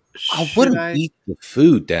slushie. I wouldn't eat the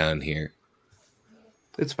food down here.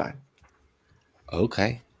 It's fine.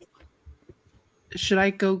 Okay. Should I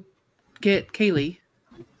go get Kaylee?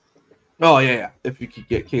 Oh yeah. If you could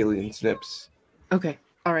get Kaylee and Snips. Okay.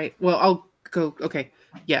 All right. Well, I'll go. Okay.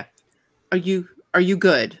 Yeah. Are you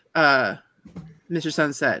good, Mr.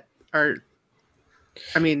 Sunset?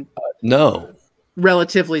 No.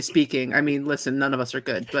 Relatively speaking. I mean, listen, none of us are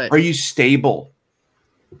good, but are you stable?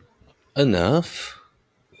 Enough.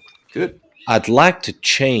 Good. I'd like to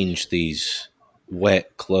change these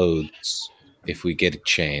wet clothes if we get a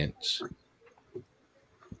chance.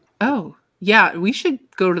 Oh, yeah, we should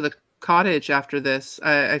go to the cottage after this.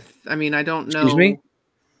 I mean, I don't know. Excuse me?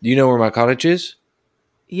 Do you know where my cottage is?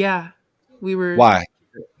 Yeah, we were. Why?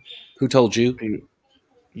 Who told you?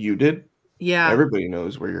 You did? Yeah. Everybody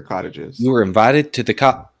knows where your cottage is. You were invited to the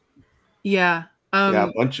Yeah. Yeah,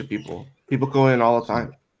 a bunch of people. People go in all the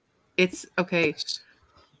time. It's okay.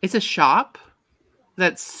 It's a shop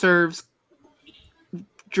that serves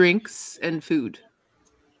drinks and food.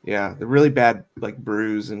 Yeah, the really bad like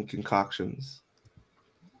brews and concoctions.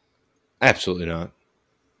 Absolutely not.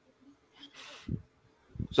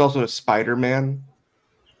 There's also a Spider-Man.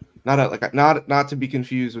 Not to be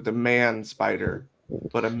confused with a man spider,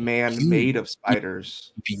 but a man made of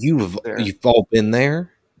spiders. You've all been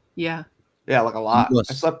there? Yeah. Yeah, like a lot.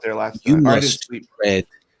 I slept there last night. You must tread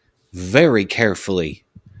very carefully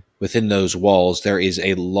within those walls. There is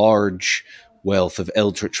a large wealth of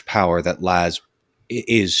eldritch power that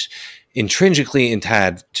is intrinsically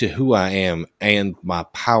tied to who I am and my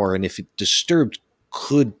power, and if it disturbed,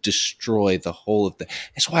 could destroy the whole of the.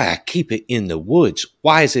 That's why I keep it in the woods.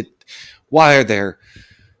 Why are there?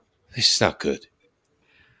 This is not good.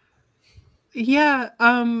 Yeah.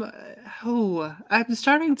 I'm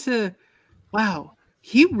starting to. Wow,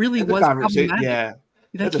 he really was problematic. Yeah,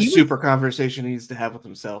 that's a super conversation he needs to have with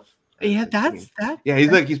himself. Yeah, Yeah,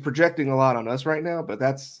 he's projecting a lot on us right now, but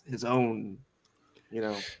that's his own. You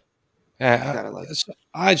know. You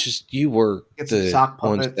were the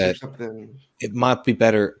ones that it might be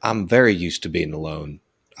better. I'm very used to being alone.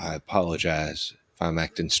 I apologize if I'm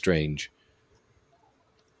acting strange.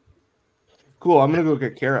 Cool. I'm gonna go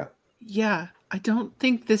get Kara. Yeah, I don't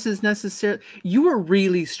think this is necessary. You were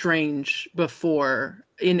really strange before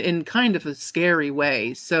in kind of a scary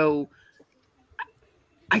way. So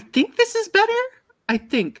I think this is better.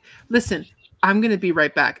 Listen, I'm going to be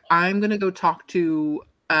right back. I'm going to go talk to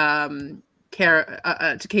to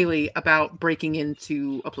Kaylee about breaking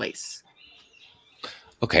into a place.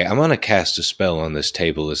 Okay, I'm going to cast a spell on this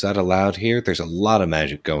table. Is that allowed here? There's a lot of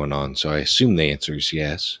magic going on, so I assume the answer is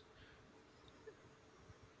yes.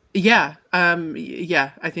 Yeah,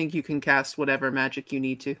 I think you can cast whatever magic you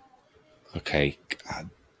need to. Okay,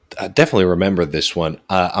 I definitely remember this one.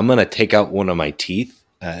 I'm going to take out one of my teeth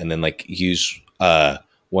and then use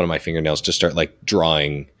one of my fingernails to start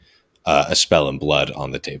drawing a spell in blood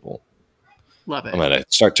on the table. Love it. I'm going to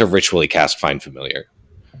start to ritually cast Find Familiar.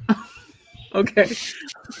 Okay.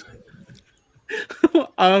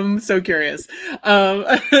 I'm so curious.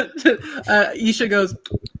 Isha goes,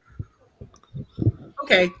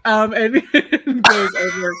 okay, and goes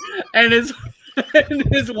over and is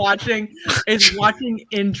watching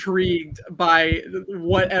intrigued by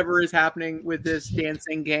whatever is happening with this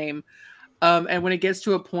dancing game. And when it gets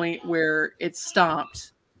to a point where it's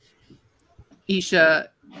stopped, Isha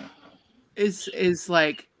is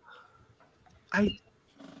like,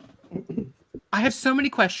 I have so many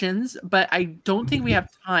questions, but I don't think we have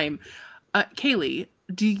time. Kaylee,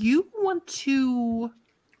 do you want to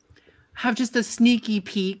have just a sneaky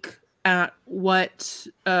peek at what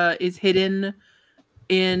is hidden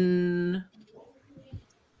in?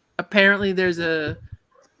 Apparently, there's a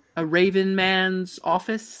Raven Man's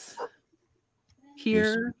office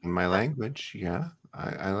here. In my language, yeah,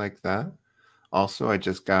 I like that. Also, I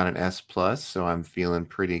just got an S+, so I'm feeling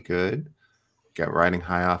pretty good. Got riding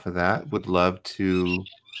high off of that. Would love to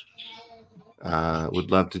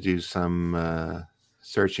do some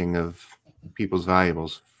searching of people's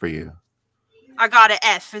valuables for you. I got an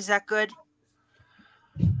F. Is that good?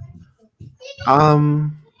 Yeah.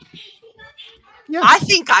 I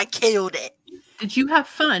think I killed it. Did you have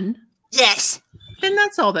fun? Yes. Then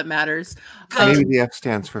that's all that matters. Maybe the F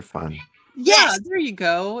stands for fun. Yes. Yeah, there you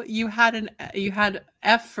go. You had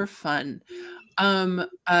F for fun. Isha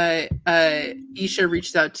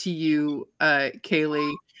reached out to you,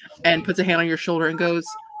 Kaylee, and puts a hand on your shoulder and goes,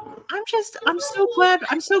 I'm so glad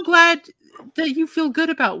that you feel good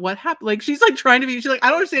about what happened. Like she's like trying to be. She's like, I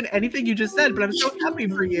don't understand anything you just said, but I'm so happy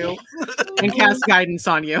for you. And cast guidance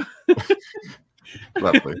on you.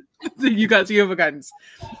 Lovely. So you have a guidance.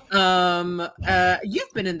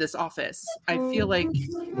 You've been in this office. I feel like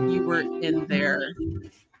you were in there.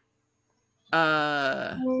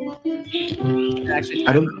 Actually,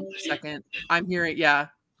 I don't know. A second. I'm hearing. Yeah.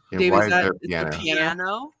 Dave, is that the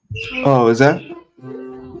piano? Oh, is that?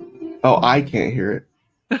 Oh, I can't hear it.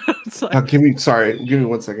 Like, give me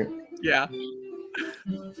 1 second. Yeah.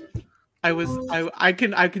 I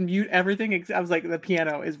can mute everything. I was like, the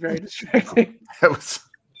piano is very distracting. That was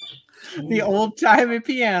the old timey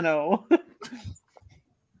piano.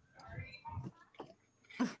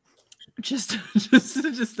 just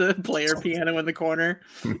the player piano in the corner.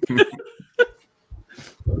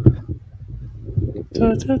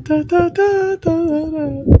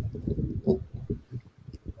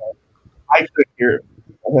 I couldn't hear it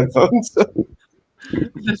on headphones.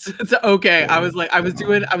 It's okay. I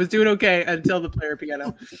was doing okay until the player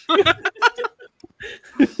piano.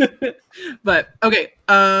 But okay.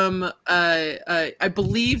 I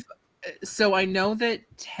believe so. I know that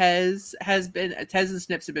Tez and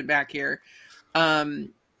Snips have been back here.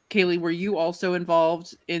 Kaylee, were you also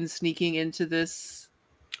involved in sneaking into this?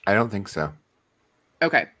 I don't think so.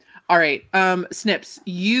 Okay. All right. Snips,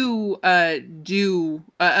 you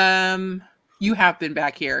you have been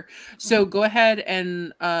back here. So go ahead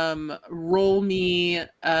and roll me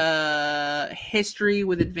history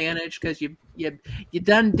with advantage because you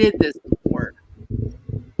done did this before.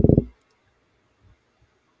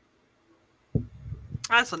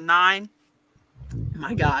 That's a 9.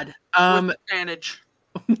 My God. With advantage.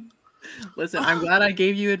 Listen, I'm glad I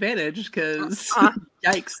gave you advantage because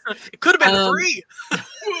yikes. It could have been 3.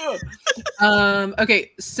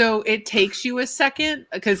 Okay, so it takes you a second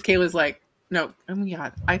because Kayla's like, no, oh my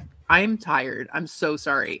God, I'm tired. I'm so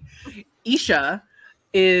sorry. Isha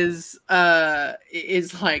is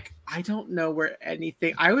like, I don't know where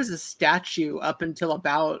anything. I was a statue up until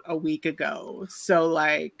about a week ago. So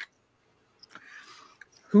like,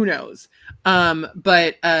 who knows?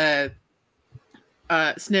 But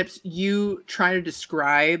Snips, you try to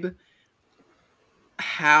describe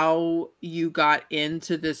how you got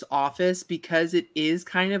into this office because it is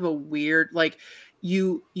kind of a weird, like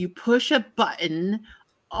you push a button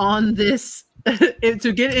on this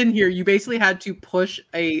to get in here. You basically had to push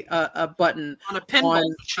a button on a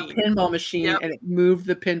pinball machine, yep. And it moved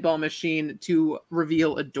the pinball machine to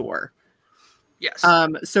reveal a door. Yes.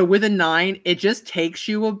 So with a 9, it just takes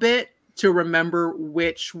you a bit to remember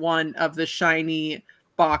which one of the shiny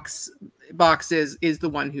boxes is the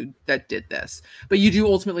one that did this. But you do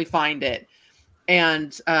ultimately find it,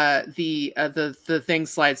 and the thing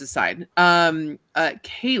slides aside.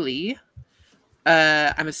 Kaylee,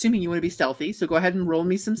 I'm assuming you want to be stealthy, so go ahead and roll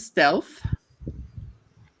me some stealth.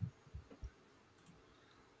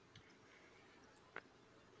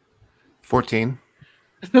 $14.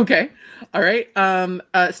 Okay. All right.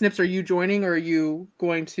 Snips, are you joining or are you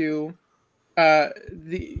going to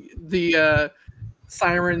the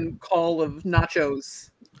siren call of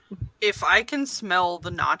nachos? If I can smell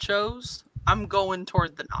the nachos, I'm going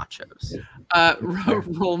toward the nachos.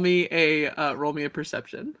 Roll me a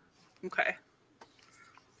perception. Okay.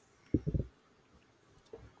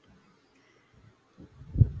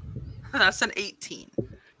 That's an 18.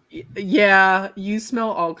 Yeah, you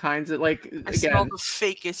smell all kinds of I smell the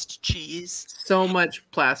fakest cheese. So much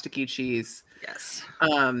plasticky cheese. Yes.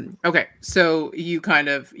 Okay, so you kind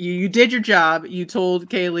of you did your job. You told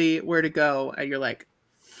Kaylee where to go, and you're like,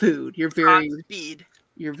 food. You're very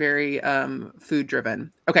food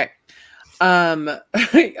driven. Okay.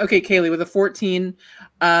 Okay, Kaylee, with a 14,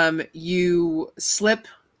 you slip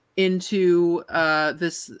into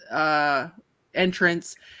this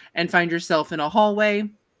entrance and find yourself in a hallway.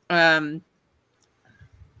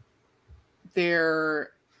 There's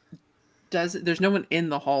no one in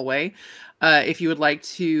the hallway. If you would like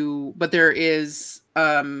to, but there is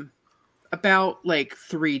about like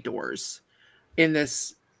 3 doors in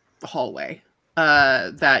this hallway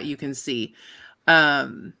that you can see.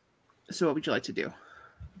 So what would you like to do?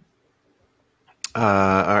 All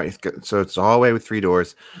right, so it's a hallway with 3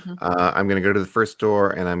 doors. Mm-hmm. I'm going to go to the first door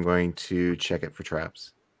and I'm going to check it for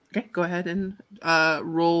traps. Okay, go ahead and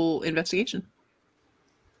roll investigation.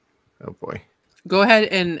 Oh boy. Go ahead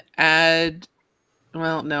and add.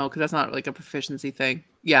 Well, no, because that's not like a proficiency thing.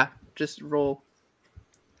 Yeah, just roll.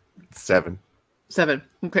 7. 7.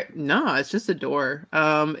 Okay, no, it's just a door.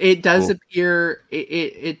 It does appear.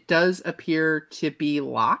 It does appear to be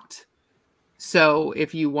locked. So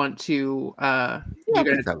if you want to,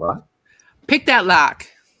 pick that lock. Pick that lock.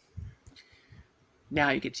 Now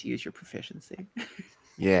you get to use your proficiency.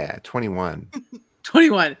 Yeah, 21.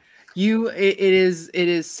 21. It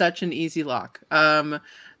is such an easy lock.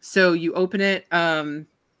 So you open it, and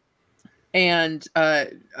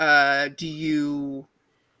do you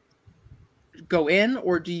go in,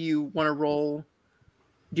 or do you want to roll?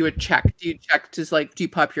 Do a check? Do you check to like? Do you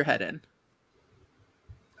pop your head in?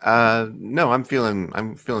 No, I'm feeling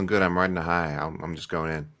good. I'm riding a high. I'm just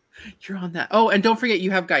going in. You're on that. Oh, and don't forget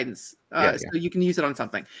you have guidance. Yeah. So you can use it on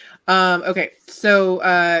something. Okay.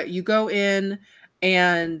 So you go in,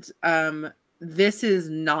 and this is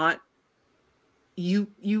not you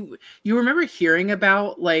remember hearing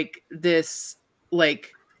about like this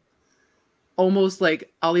like almost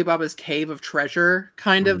like Alibaba's cave of treasure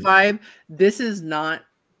kind of vibe. This is not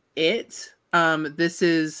it. This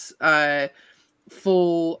is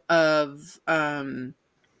full of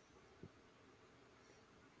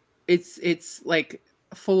it's like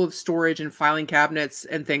full of storage and filing cabinets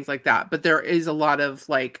and things like that. But there is a lot of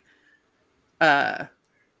like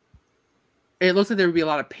it looks like there would be a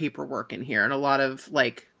lot of paperwork in here and a lot of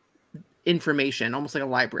like information, almost like a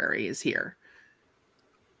library is here.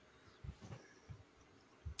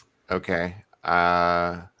 Okay.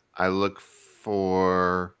 I look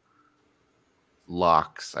for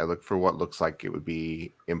locks. I look for what looks like it would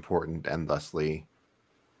be important and thusly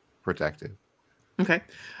protected. Okay.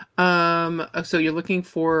 So you're looking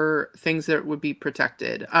for things that would be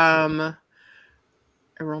protected. Roll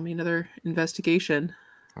me another investigation.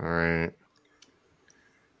 All right.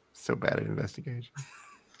 So bad at investigation.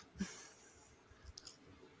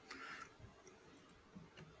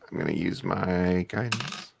 I'm going to use my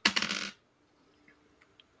guidance.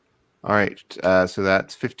 All right. So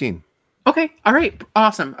that's 15. Okay. All right.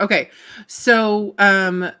 Awesome. Okay. So,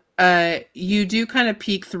 you do kind of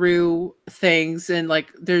peek through things and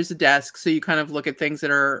like there's a desk. So you kind of look at things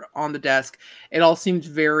that are on the desk. It all seems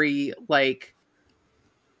very like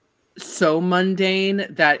so mundane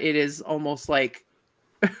that it is almost like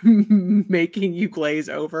making you glaze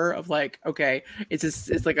over of like, okay,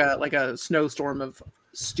 it's like a snowstorm of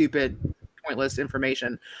stupid, pointless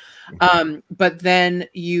information. But then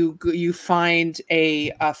you find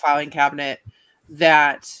a filing cabinet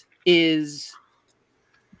that is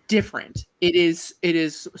different. It is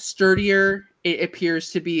sturdier. It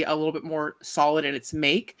appears to be a little bit more solid in its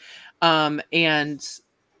make, and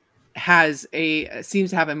seems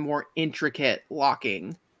to have a more intricate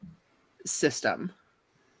locking system.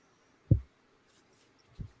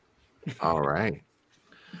 All right.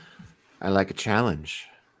 I like a challenge.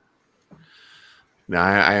 Now,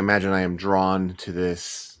 I imagine I am drawn to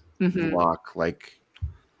this lock like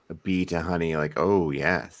a bee to honey. Like, oh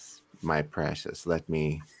yes, my precious. Let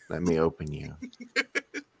me open you.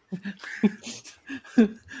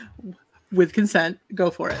 With consent, go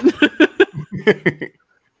for it.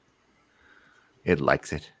 It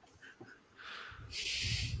likes it.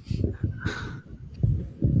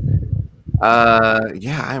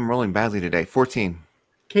 Yeah, I'm rolling badly today. 14.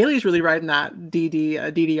 Kaylee's really riding that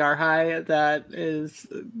DDR high that is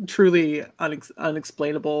truly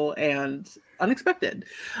unexplainable and unexpected.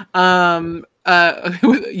 You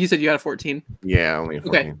said you had a 14. Yeah, only a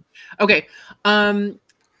 14. Okay.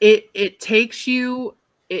 It takes you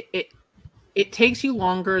it takes you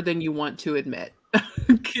longer than you want to admit.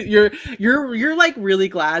 you're like really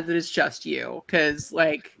glad that it's just you, because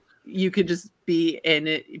like you could just be in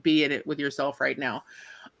it with yourself right now.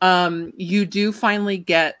 You do finally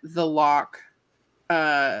get the lock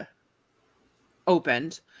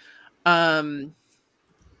opened. So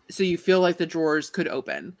you feel like the drawers could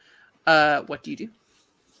open. What do you do?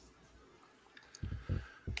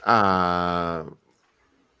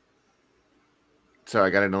 So I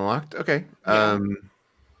got it unlocked. Okay. Yeah.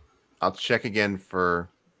 I'll check again for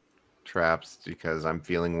traps because I'm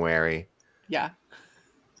feeling wary. Yeah.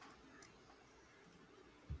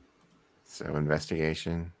 So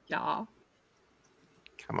investigation. Yeah.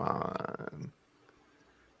 Come on.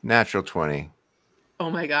 Natural 20. Oh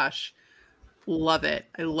my gosh. Love it.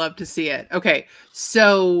 I love to see it. Okay.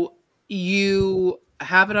 So you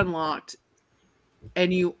have it unlocked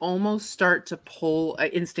and you almost start to pull,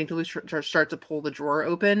 instinctively start to pull the drawer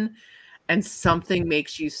open, and something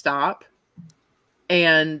makes you stop,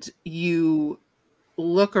 and you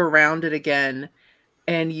look around it again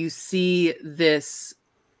and you see this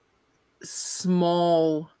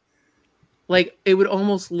small, like it would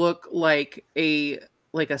almost look like a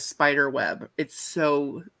spider web. It's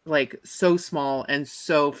so small and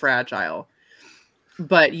so fragile,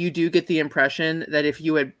 but you do get the impression that if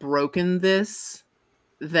you had broken this,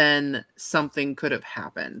 then something could have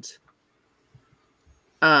happened.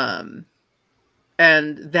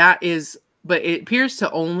 And that is but it appears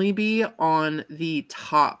to only be on the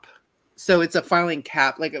top. So it's a filing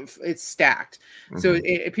cap, like it's stacked. So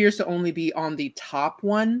it appears to only be on the top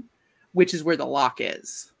one, which is where the lock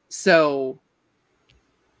is. So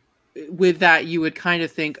with that, you would kind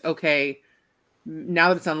of think, okay, now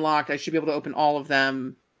that it's unlocked, I should be able to open all of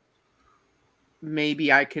them.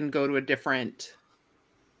 Maybe I can go to a different,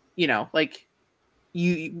 you know, like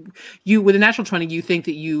you with a natural 20, you think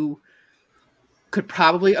that you could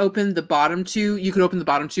probably open the bottom two. You could open the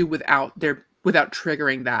bottom two without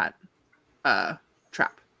triggering that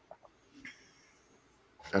trap.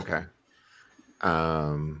 Okay.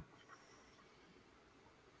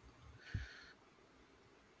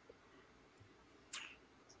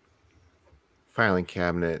 Filing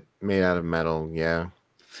cabinet made out of metal. Yeah.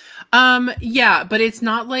 Yeah, but it's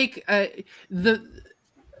not like the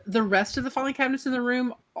rest of the filing cabinets in the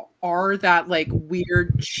room are that like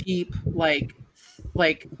weird cheap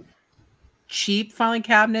like cheap filing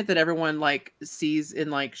cabinet that everyone like sees in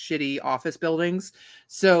like shitty office buildings.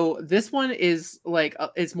 So this one is like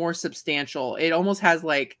it's more substantial. It almost has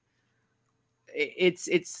like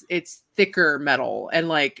it's thicker metal and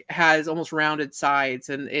like has almost rounded sides,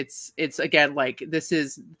 and it's again like this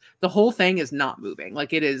is the whole thing is not moving.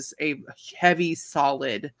 Like it is a heavy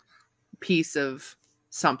solid piece of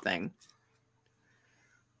something.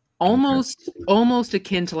 Almost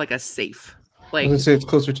akin to like a safe. Like, I was gonna say it's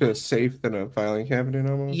closer to a safe than a filing cabinet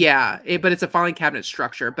almost. Yeah, but it's a filing cabinet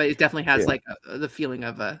structure, but it definitely has like the feeling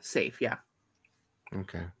of a safe. Yeah.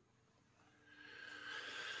 Okay.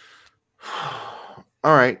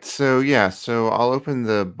 All right. So yeah. So I'll open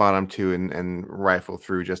the bottom two and rifle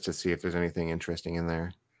through just to see if there's anything interesting in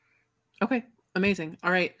there. Okay. Amazing.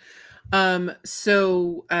 All right.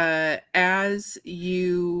 So as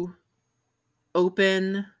you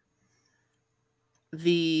open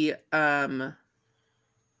the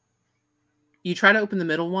you try to open the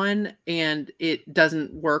middle one and it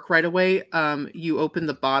doesn't work right away. You open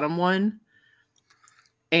the bottom one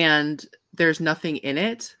and there's nothing in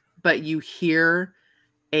it, but you hear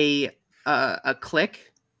a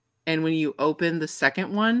click, and when you open the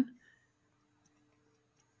second one,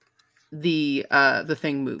 the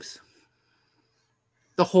thing moves.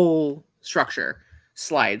 The whole structure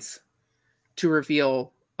slides to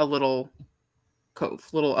reveal a little cove,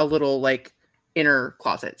 a little like inner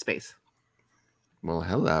closet space. Well,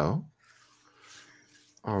 hello.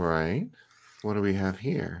 All right. What do we have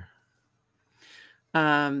here?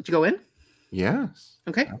 To go in? Yes.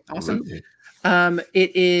 Okay. Absolutely. Awesome.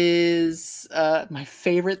 It is my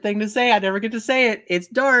favorite thing to say. I never get to say it. It's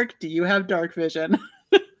dark. Do you have dark vision?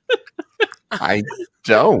 I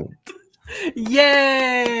don't.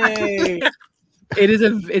 Yay!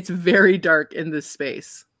 It's very dark in this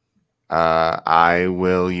space. I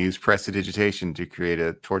will use prestidigitation to create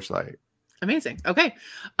a torchlight. Amazing. Okay.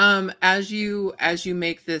 As you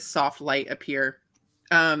make this soft light appear,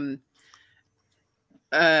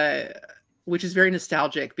 which is very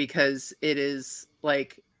nostalgic because it is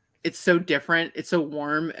like it's so different. It's so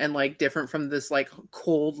warm and like different from this like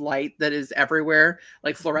cold light that is everywhere,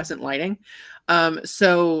 like fluorescent lighting.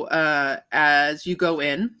 So as you go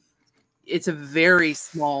in, it's a very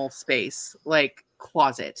small space, like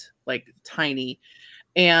closet, like tiny,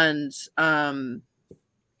 and go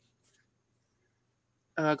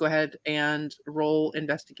ahead and roll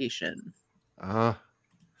investigation. Sorry.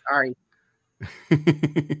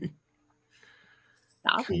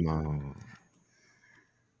 Come on.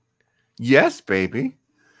 Yes, baby.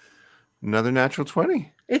 Another natural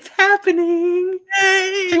 20. It's happening.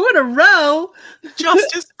 Yay! 2 in a row.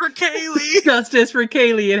 Justice for Kaylee. Justice for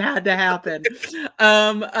Kaylee. It had to happen.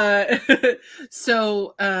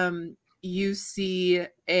 So you see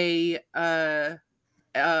a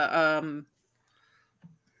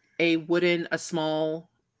small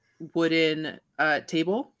wooden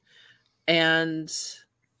table, and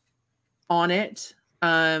on it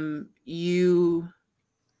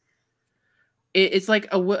it's like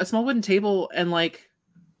a small wooden table and like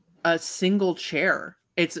a single chair.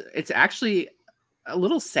 It's actually a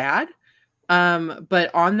little sad,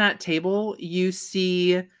 but on that table you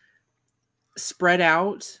see spread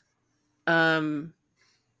out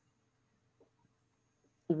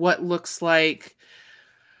what looks like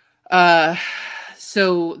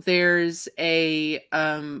so there's a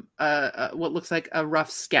what looks like a rough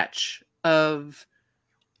sketch of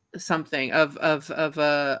something of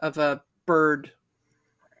a bird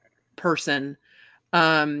person.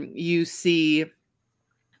 You see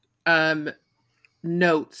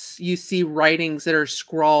notes, you see writings that are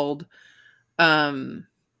scrawled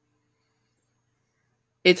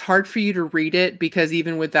it's hard for you to read it because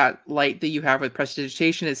even with that light that you have with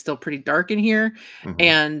prestidigitation, it's still pretty dark in here,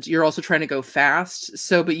 and you're also trying to go fast.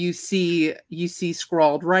 So, but you see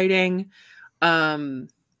scrawled writing. You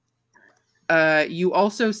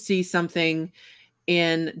also see something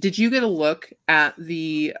in. Did you get a look at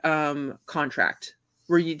the contract?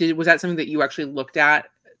 Was that something that you actually looked at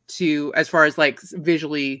to, as far as like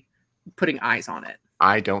visually putting eyes on it?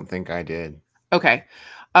 I don't think I did. Okay.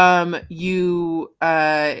 You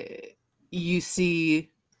see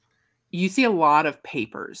a lot of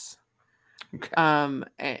papers.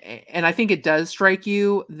 Okay. And I think it does strike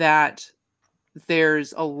you that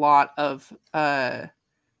there's a lot of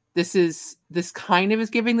this kind of is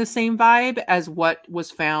giving the same vibe as what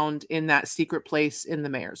was found in that secret place in the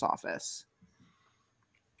mayor's office.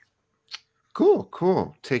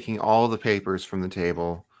 Cool. Taking all the papers from the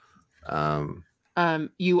table.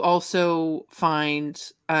 You also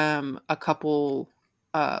find a couple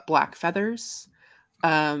black feathers.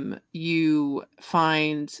 You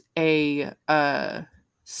find a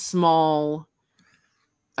small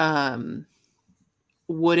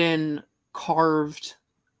wooden carved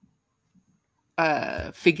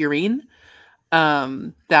figurine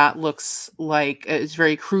that looks like it's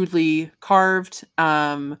very crudely carved.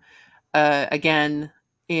 Again,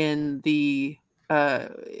 in the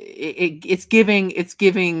it's giving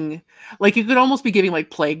like, you could almost be giving like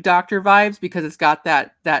Plague Doctor vibes because it's got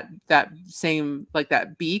that same, like,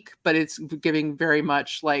 that beak, but it's giving very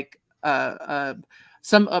much like a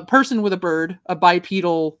person with a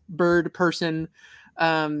bipedal bird person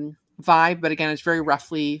vibe, but again, it's very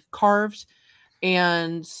roughly carved.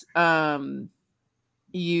 And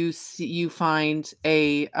you find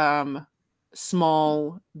a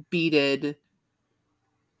small beaded,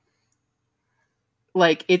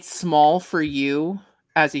 like, it's small for you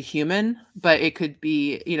as a human, but it could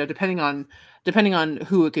be, depending on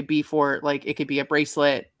who it could be for, like, it could be a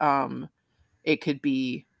bracelet. It could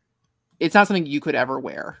be, it's not something you could ever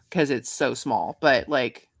wear because it's so small, but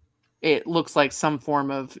like, it looks like some form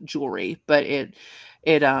of jewelry, but it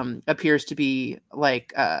appears to be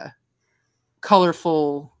like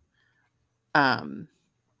colorful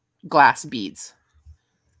glass beads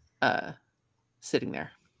sitting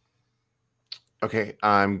there. Okay,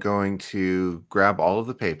 I'm going to grab all of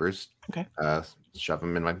the papers. Okay. Shove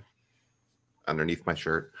them underneath my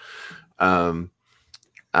shirt. And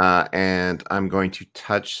I'm going to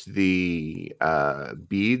touch the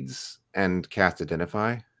beads and cast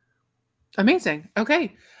Identify. Amazing.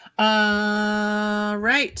 Okay.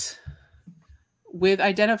 Right. With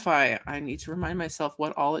Identify, I need to remind myself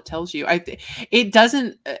what all it tells you. It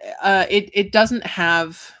doesn't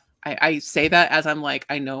have. I say that as I'm like,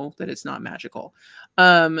 I know that it's not magical.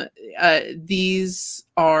 These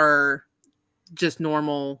are just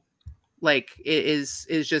normal, like, it is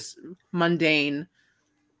just mundane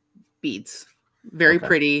beads. Very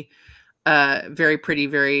pretty,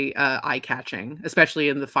 very eye-catching, especially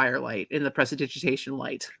in the firelight, in the prestidigitation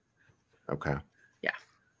light. Okay. Yeah.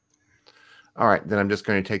 All right, then I'm just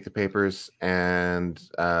going to take the papers and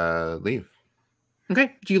leave.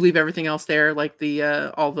 Okay. Do you leave everything else there, like the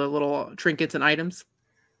all the little trinkets and items?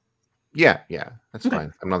 Yeah, that's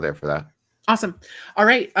fine. I'm not there for that. Awesome. All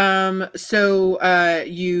right. So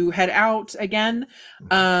you head out again.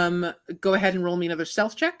 Go ahead and roll me another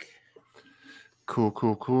stealth check.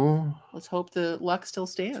 Cool. Let's hope the luck still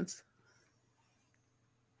stands.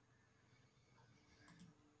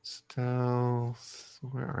 Stealth.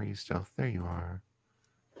 Where are you, Stealth? There you are.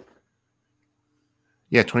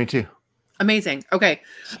 Yeah, 22. Amazing. Okay.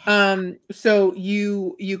 So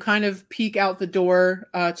you kind of peek out the door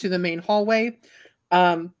to the main hallway.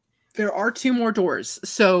 There are 2 more doors.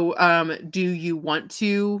 So do you want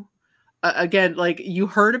to again, like, you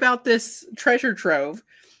heard about this treasure trove.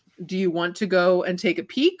 Do you want to go and take a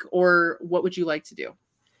peek, or what would you like to do?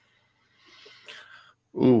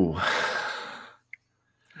 Ooh.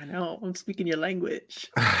 I know, I'm speaking your language.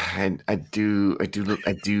 I do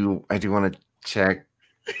want to check.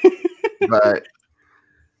 But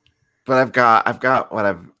I've got what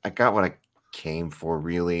I came for,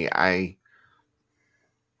 really.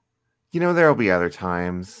 There'll be other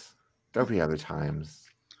times.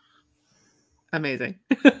 Amazing.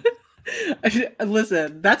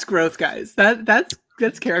 Listen, that's growth, guys. That's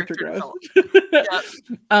character growth.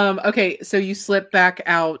 Okay, so you slip back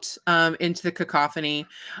out into the cacophony.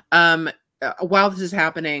 While this is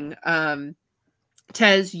happening,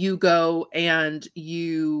 Tez, you go and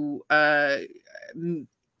you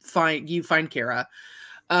find Kara.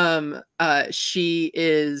 She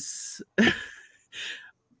is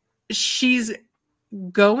she's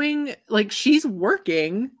going, like, she's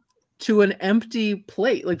working to an empty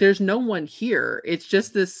plate. Like there's no one here. It's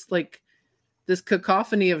just this like this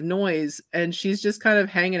cacophony of noise, and she's just kind of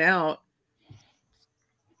hanging out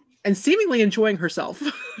and seemingly enjoying herself.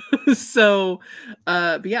 So,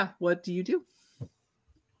 but yeah, what do you do?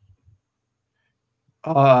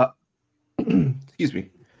 Excuse me.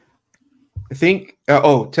 I think.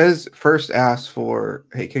 Tez first asked for,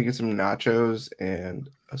 "Hey, can I get some nachos and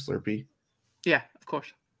a Slurpee?" Yeah, of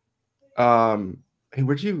course. Hey,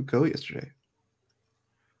 where'd you go yesterday?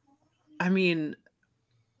 I mean,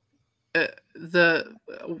 the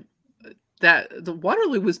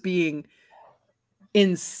Waterloo was being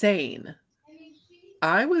insane.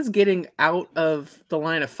 I was getting out of the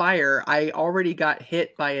line of fire. I already got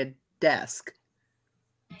hit by a desk.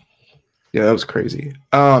 Yeah, that was crazy.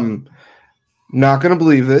 Not gonna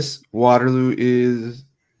believe this. Waterloo is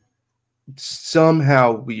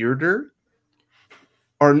somehow weirder,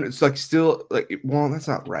 or it's like still like. Well, that's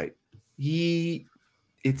not right. But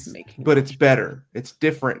it's better. It's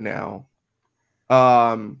different now.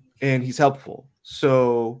 And he's helpful.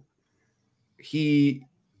 So can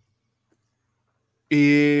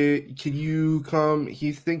you come?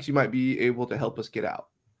 He thinks you might be able to help us get out.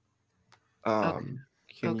 Can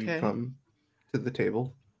you come to the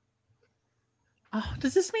table? Oh,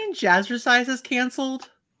 does this mean Jazzercise is canceled?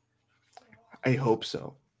 I hope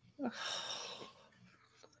so. God,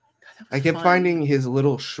 I kept finding his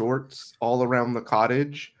little shorts all around the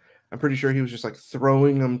cottage. I'm pretty sure he was just like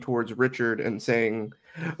throwing them towards Richard and saying,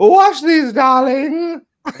 "Wash these, darling."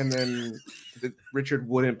 And then Richard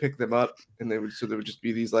wouldn't pick them up, and there would just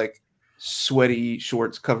be these like sweaty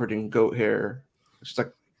shorts covered in goat hair, just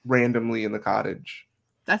like randomly in the cottage.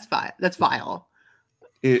 That's vile. That's vile.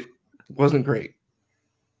 It wasn't great.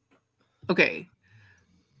 Okay.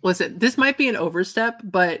 Listen, this might be an overstep,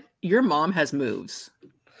 but your mom has moves.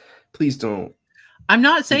 Please don't. I'm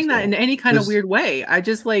not saying that in any kind of weird way. I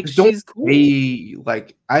just like she's cool.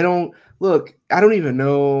 I don't even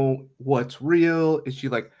know what's real. Is she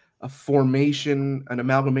like a formation, an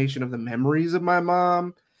amalgamation of the memories of my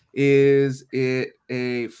mom? Is it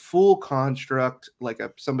a full construct, like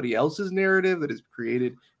somebody else's narrative that is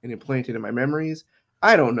created and implanted in my memories?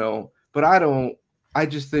 I don't know, but I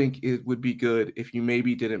just think it would be good if you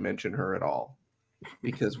maybe didn't mention her at all,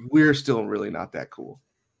 because we're still really not that cool.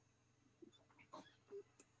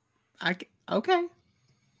 Okay.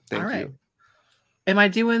 Thank you. Am I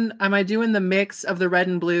doing the mix of the red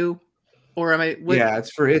and blue, or am I? Yeah,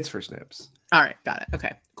 it's for Snips. All right, got it.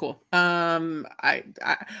 Okay, cool.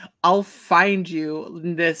 I'll find you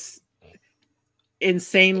this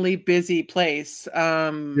insanely busy place.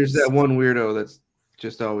 There's that one weirdo that's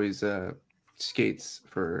just always skates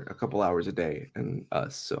for a couple hours a day, and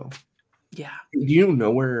us. So yeah. Do you know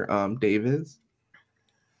where Dave is?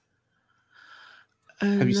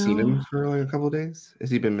 Have you seen him for like a couple of days? Has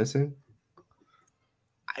he been missing?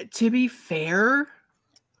 To be fair,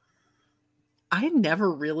 I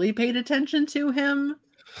never really paid attention to him.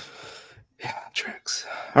 Yeah, tricks.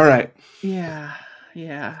 All right. Yeah.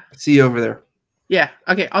 See you over there. Yeah.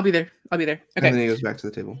 Okay, I'll be there. Okay. And then he goes back to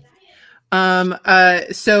the table.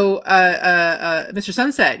 So Mr.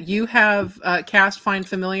 Sunset, you have cast Find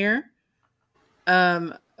Familiar.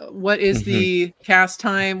 What is the cast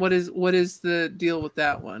time? What is the deal with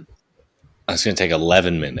that one? It's going to take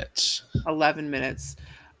 11 minutes. 11 minutes.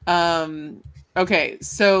 Okay,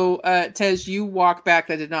 so Tez, you walk back.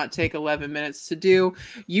 That did not take 11 minutes to do.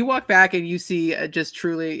 You walk back and you see just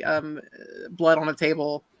truly blood on a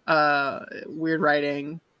table, weird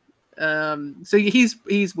writing. So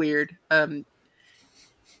he's weird.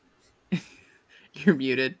 You're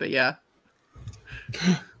muted, but yeah.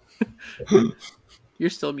 You're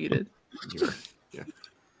still muted.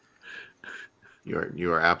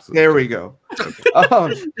 You are absolutely. There we go.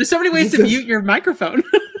 Okay. There's so many ways to mute your microphone.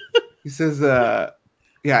 He says, "Yeah,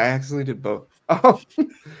 I accidentally did both." Oh,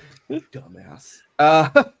 dumbass.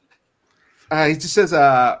 He just says,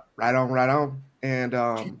 "Right on," and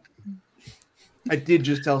I did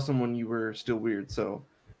just tell someone you were still weird, so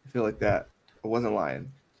I feel like that I wasn't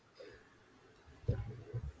lying.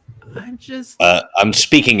 I'm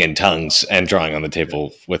speaking in tongues and drawing on the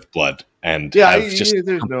table with blood, and I've just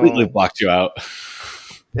completely blocked you out.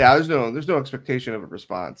 Yeah, there's no expectation of a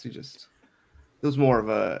response. It was more of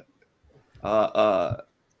a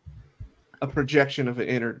projection of an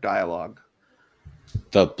inner dialogue.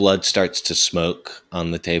 The blood starts to smoke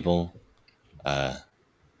on the table.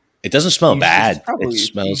 It doesn't smell bad. It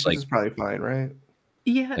smells like it's probably fine, right?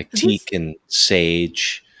 Yeah, like teak and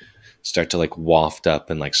sage start to like waft up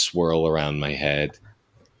and like swirl around my head.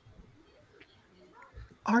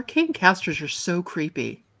 Arcane casters are so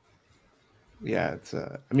creepy. Yeah, it's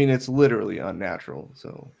I mean, it's literally unnatural.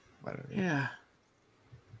 So I don't know. Yeah,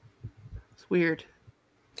 it's weird.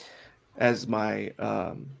 As my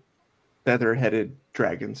feather-headed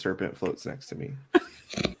dragon serpent floats next to me.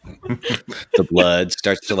 The blood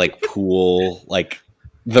starts to like pool, like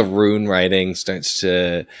the rune writing starts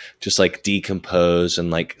to just like decompose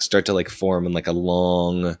and like start to like form in like a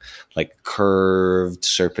long, like curved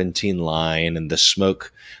serpentine line, and the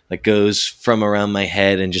smoke like goes from around my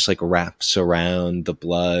head and just like wraps around the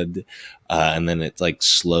blood, and then it like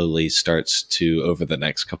slowly starts to, over the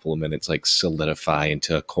next couple of minutes, like solidify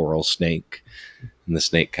into a coral snake, and the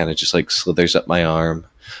snake kind of just like slithers up my arm.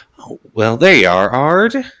 Oh, well, there you are,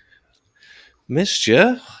 Ard. Missed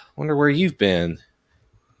you. Wonder where you've been.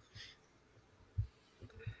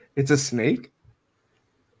 It's a snake?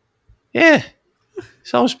 Yeah,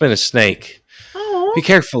 he's always been a snake. Oh, Be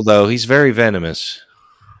careful, though. He's very venomous.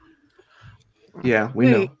 Yeah, we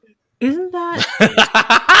know. Isn't that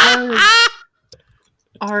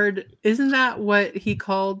Ard? Isn't that what he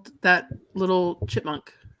called that little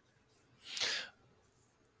chipmunk?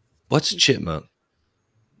 What's a chipmunk?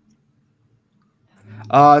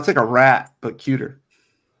 It's like a rat, but cuter.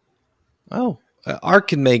 Oh, Art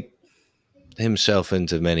can make himself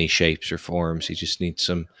into many shapes or forms. He just needs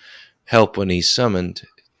some help when he's summoned.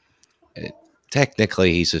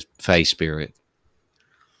 Technically, he's a fey spirit.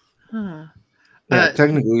 Huh. Yeah,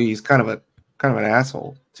 technically, he's kind of an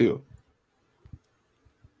asshole too.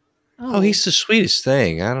 Oh, he's the sweetest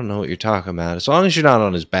thing. I don't know what you're talking about. As long as you're not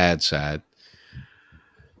on his bad side.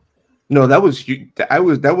 No, that was you.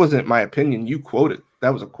 That wasn't my opinion. You quoted.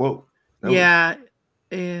 That was a quote. Yeah.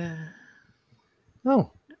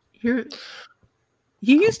 Oh, you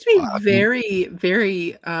used to be very,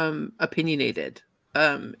 very opinionated,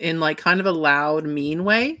 in like kind of a loud, mean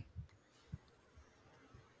way.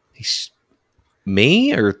 he's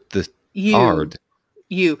me or the Ard?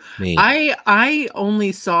 You. Me. I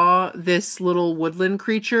only saw this little woodland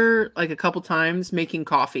creature like a couple times making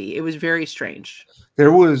coffee. It was very strange.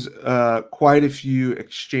 There was quite a few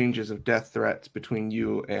exchanges of death threats between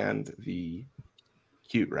you and the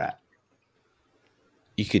cute rat.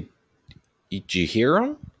 Did you hear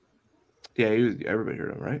him? Yeah, everybody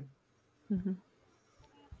heard him, right? Mm-hmm.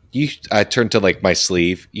 I turned to like my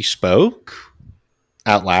sleeve. You spoke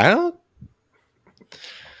out loud?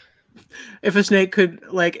 If a snake could,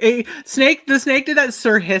 like, the snake did that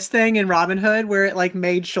Sir Hiss thing in Robin Hood where it like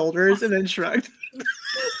made shoulders and then shrugged.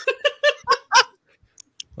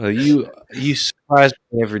 Well, you surprise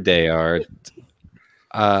me every day, Art.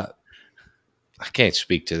 I can't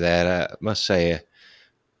speak to that. I must say,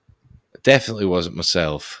 it definitely wasn't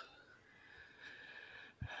myself.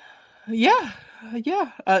 Yeah.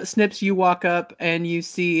 Snips, you walk up and you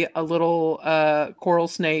see a little coral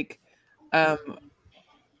snake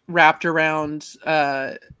wrapped around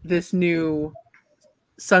this new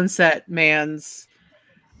sunset man's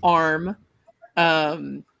arm,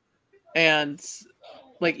 and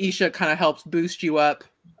like Isha kind of helps boost you up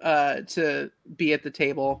to be at the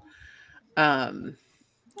table.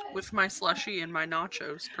 With my slushie and my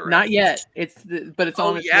nachos, correct? Not yet. But it's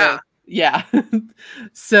on its yeah. way. Yeah.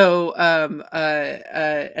 So, and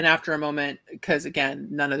after a moment, because again,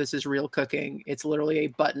 none of this is real cooking. It's literally a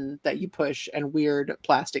button that you push and weird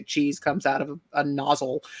plastic cheese comes out of a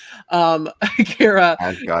nozzle. Kara,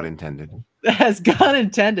 as God intended. As God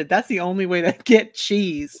intended. That's the only way to get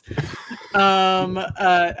cheese.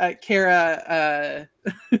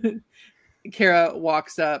 Kara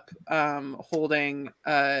walks up, holding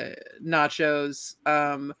nachos,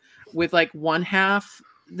 with like one half.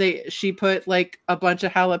 She put like a bunch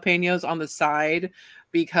of jalapenos on the side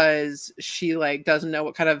because she like doesn't know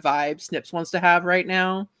what kind of vibe Snips wants to have right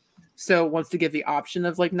now, so wants to give the option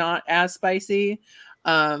of like not as spicy.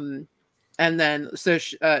 And then so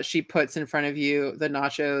she puts in front of you the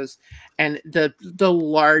nachos and the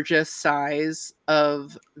largest size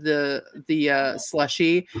of the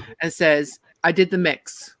slushy, and says, "I did the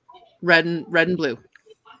mix, red and blue."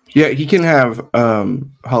 Yeah, he can have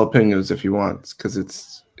jalapenos if he wants, because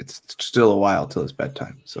it's still a while till it's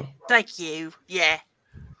bedtime. So thank you. Yeah.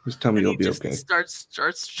 Just tell me you'll be okay.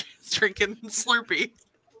 Starts drinking Slurpee.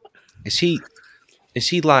 Is he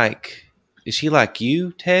like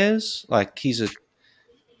you, Tez? Like he's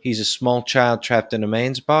a small child trapped in a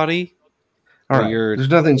man's body? All right. There's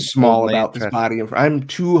nothing small about this body. I'm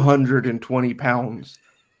 220 pounds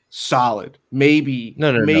solid. Maybe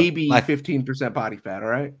maybe like 15% body fat, all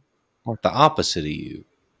right? Or the opposite of you.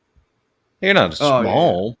 You're not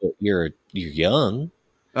small, but you're young.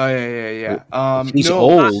 Oh yeah. He's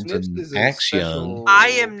old and acts young. I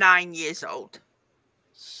am 9 years old.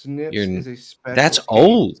 Snips is a special. That's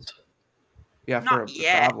old. Yeah, for a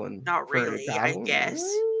goblin. Not really, I guess.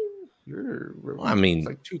 I mean, it's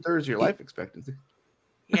like 2/3 of your life expectancy.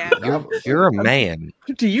 Yeah. You're a man.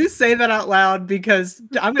 Do you say that out loud? Because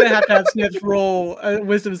I'm going to have Snips roll a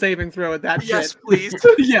wisdom saving throw at that yes, shit. Please.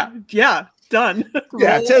 Yeah, done.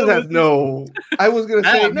 Yeah, Tez has no. I was going to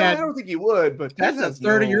say, no, I don't think you would, but that's a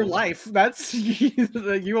third of your life. That's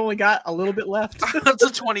you only got a little bit left. That's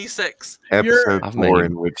a 26. Episode 4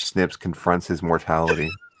 in which Snips confronts his mortality.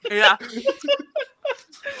 Yeah.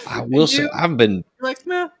 I will say, I've been like,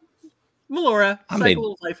 nah, Melora,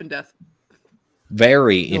 cycle of life and death.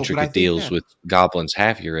 Very intricate deals with goblins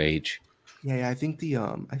half your age. Yeah, I think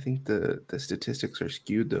the statistics are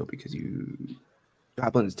skewed though, because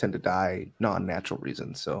goblins tend to die non-natural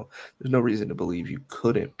reasons. So there's no reason to believe you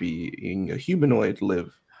couldn't be a humanoid,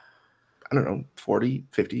 live, I don't know, 40,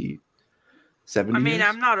 50, 70 I mean, years.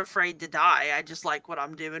 I'm not afraid to die. I just like what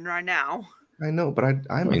I'm doing right now. I know, but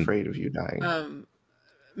I'm afraid of you dying.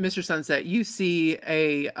 Mr. Sunset, you see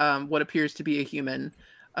a what appears to be a human,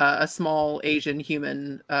 a small Asian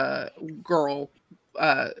human girl,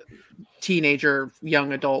 teenager,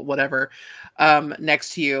 young adult, whatever,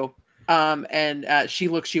 next to you. And she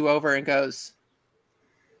looks you over and goes,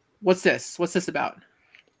 "What's this? What's this about?"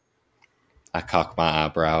 I cock my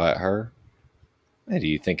eyebrow at her. Hey, do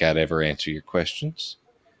you think I'd ever answer your questions?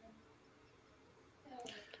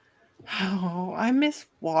 Oh, I miss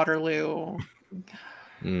Waterloo.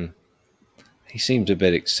 He seemed a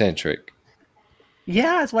bit eccentric.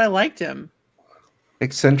 Yeah, that's why I liked him.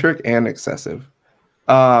 Eccentric and excessive.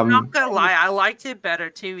 I'm not gonna lie, I liked it better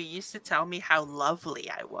too. He used to tell me how lovely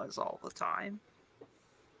I was all the time.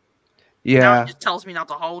 Yeah. Now he just tells me not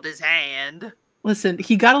to hold his hand. Listen,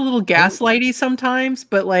 he got a little gaslighty sometimes,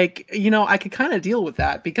 but like, I could kind of deal with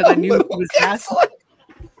that because I knew he was gaslight.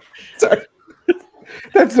 Sorry.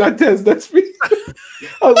 That's not Tez, that's me.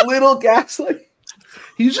 A little gaslight.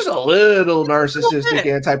 He's just a little narcissistic,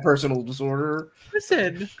 anti-personal disorder.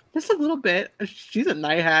 Listen, just a little bit. She's a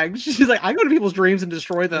night hag. She's like, I go to people's dreams and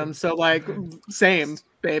destroy them. So, like, same,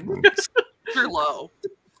 babe. You're low.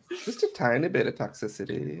 Just a tiny bit of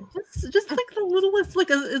toxicity. It's just like the littlest,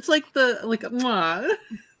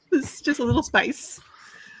 it's just a little spice.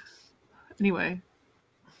 Anyway.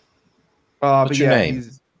 What's your name?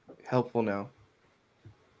 He's helpful now.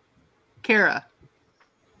 Kara.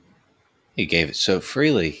 You gave it so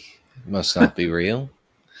freely. It must not be real.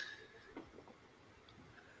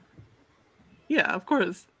 Yeah, of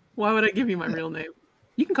course. Why would I give you my real name?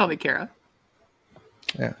 You can call me Kara.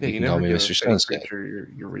 Yeah, you can call me Mr. Sunset.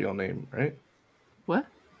 Your real name, right? What?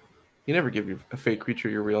 You never give a fake creature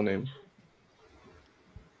your real name.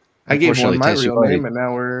 I gave one my real name, and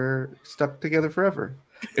now we're stuck together forever.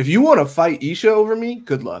 If you want to fight Isha over me,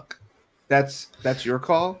 good luck. That's your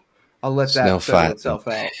call. I'll let that settle itself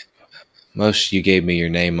out. Most you gave me your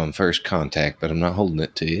name on first contact, but I'm not holding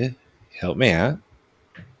it to you. Help me out.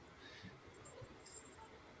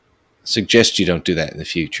 Suggest you don't do that in the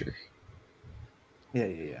future.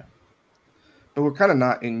 Yeah. But we're kind of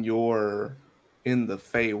not in the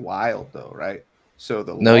Fey Wild though, right? So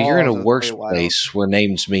you're in a worse place where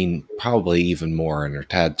names mean probably even more and are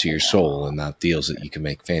tied to your soul and not deals that you can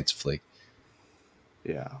make fancifully.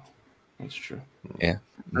 Yeah, that's true. Yeah.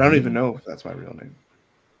 I don't even know if that's my real name.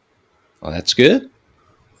 Well, that's good.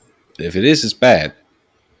 If it is, it's bad.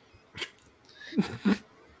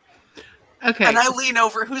 Okay. And I lean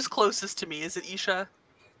over. Who's closest to me? Is it Isha?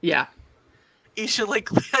 Yeah. Isha,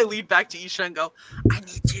 I lean back to Isha and go, I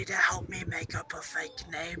need you to help me make up a fake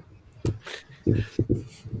name.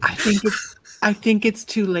 I think it's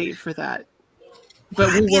too late for that. But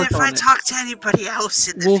I mean, if I talk to anybody else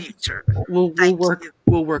in the future, we'll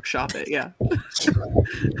workshop it. Yeah.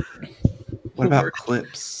 What about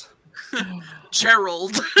Clips?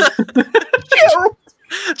 Gerald. Gerald.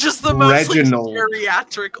 Just the most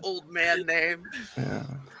geriatric old man name. Yeah.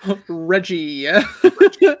 Reggie.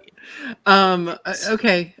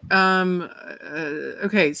 Okay.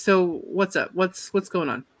 Okay. So what's up? What's going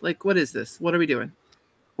on? Like, what is this? What are we doing?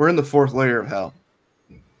 We're in the 4th layer of hell.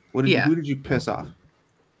 Who did you piss off?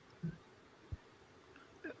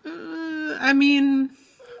 I mean,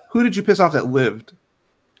 who did you piss off that lived?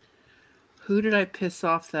 Who did I piss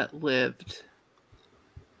off that lived?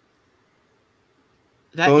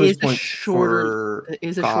 That bonus is a shorter. It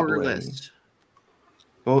is a shorter list.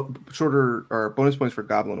 Shorter or bonus points for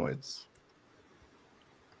goblinoids.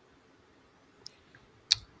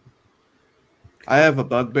 I have a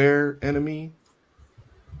bugbear enemy.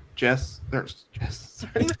 Jess. There's Jess.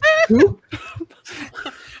 Sorry. Who?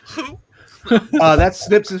 Who? That's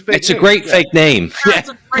Snips' fake It's a great fake name. That's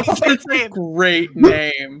a great fake name. Great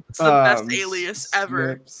name. It's the best alias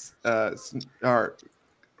ever. Snips, or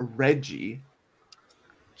Reggie.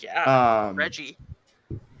 Yeah, Reggie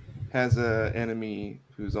has an enemy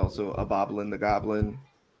who's also a Boblin the Goblin,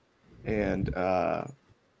 and I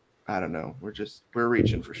don't know. We're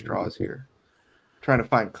reaching for straws here, trying to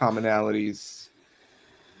find commonalities.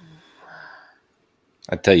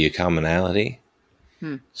 I tell you, commonality,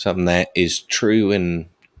 something that is true in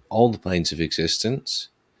all the planes of existence.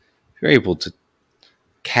 If you're able to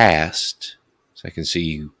cast, so I can see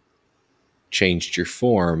you changed your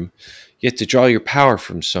form, you have to draw your power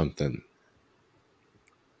from something.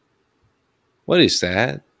 What is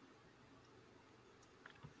that?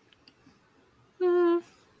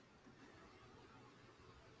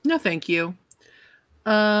 No, thank you.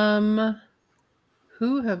 Who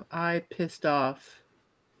have I pissed off?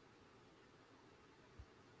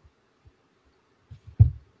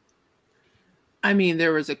 I mean,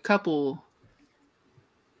 there was a couple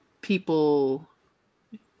people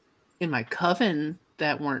in my coven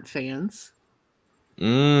that weren't fans.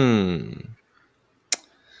 You're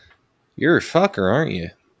a fucker, aren't you?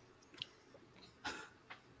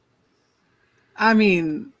 I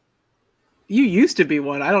mean, you used to be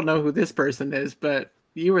one. I don't know who this person is, but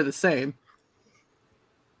you were the same.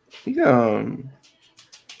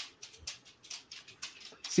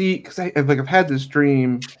 See, because I've had this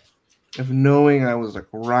dream of knowing I was like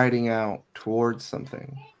riding out towards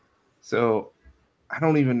something. So I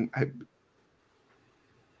don't even.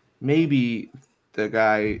 Maybe the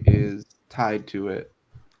guy is tied to it,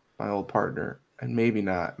 my old partner, and maybe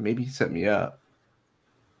not. Maybe he set me up.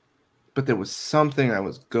 But there was something I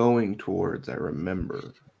was going towards, I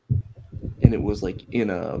remember. And it was like in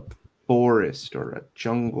a forest or a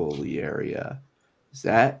jungle-y area. Is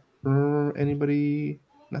that anybody?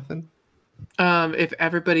 Nothing? If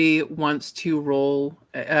everybody wants to roll,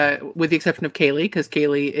 with the exception of Kaylee, because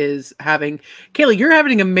Kaylee, you're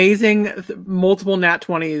having amazing multiple nat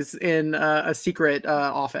 20s in a secret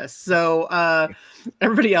office. So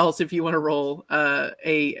everybody else, if you want to roll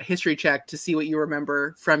a history check to see what you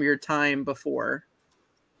remember from your time before.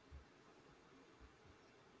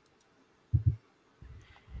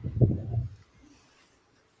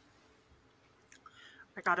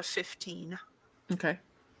 I got a 15. Okay.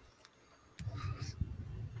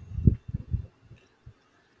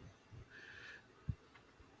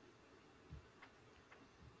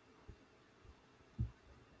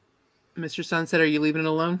 Mr. Sunset, are you leaving it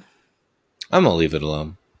alone? I'm gonna leave it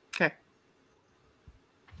alone. Okay.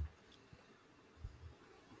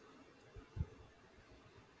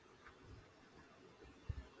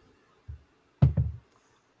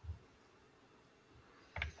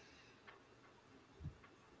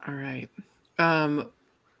 All right.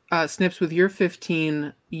 Snips, with your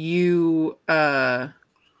 15, you with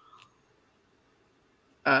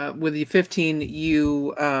the 15,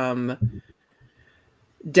 you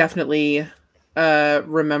definitely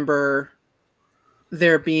remember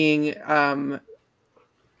there being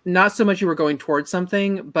not so much you were going towards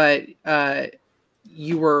something, but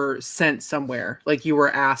you were sent somewhere, like you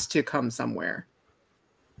were asked to come somewhere,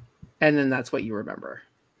 and then that's what you remember.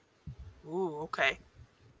 Ooh, okay.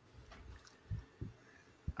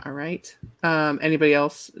 All right. Anybody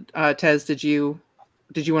else? Tez, did you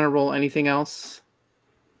want to roll anything else?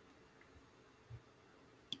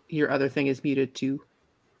 Your other thing is muted too.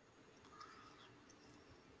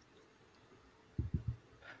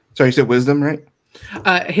 Sorry, you said wisdom, right?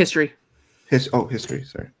 History. History.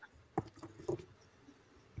 Sorry.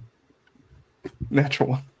 Natural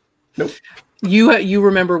one. Nope. You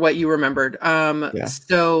remember what you remembered. Yeah.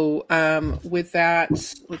 So with that,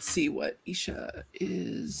 let's see what Isha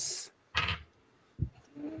is.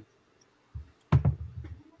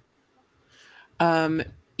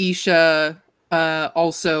 Isha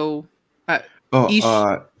also.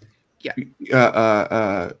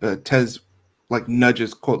 Tez like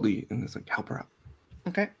nudges Courtly and is like, help her out.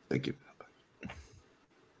 Okay. Thank you.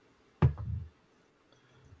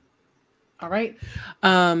 All right.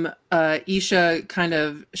 Isha kind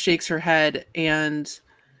of shakes her head, and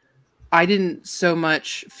I didn't so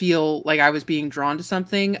much feel like I was being drawn to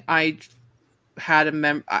something. I had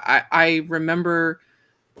I remember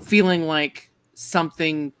feeling like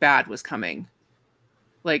something bad was coming.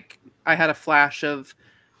 Like I had a flash of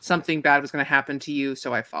something bad was going to happen to you,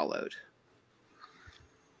 so I followed.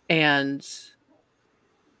 And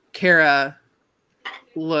Kara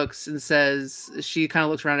looks and says, she kind of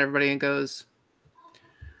looks around everybody and goes,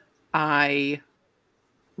 I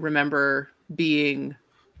remember being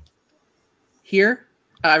here.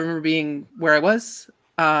 I remember being where I was.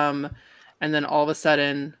 And then all of a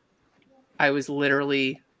sudden, I was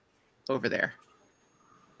literally over there.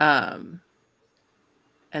 And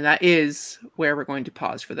that is where we're going to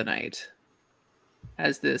pause for the night.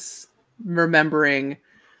 As this remembering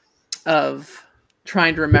of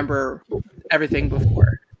trying to remember everything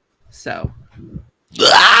before. So.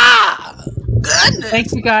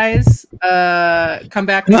 Thanks, you guys. Come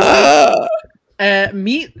back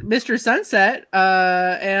meet Mr. Sunset,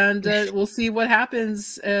 and we'll see what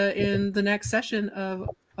happens in the next session of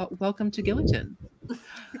Welcome to Gillyton.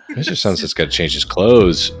 Mr. Sunset's got to change his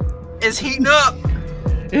clothes. Is heating up.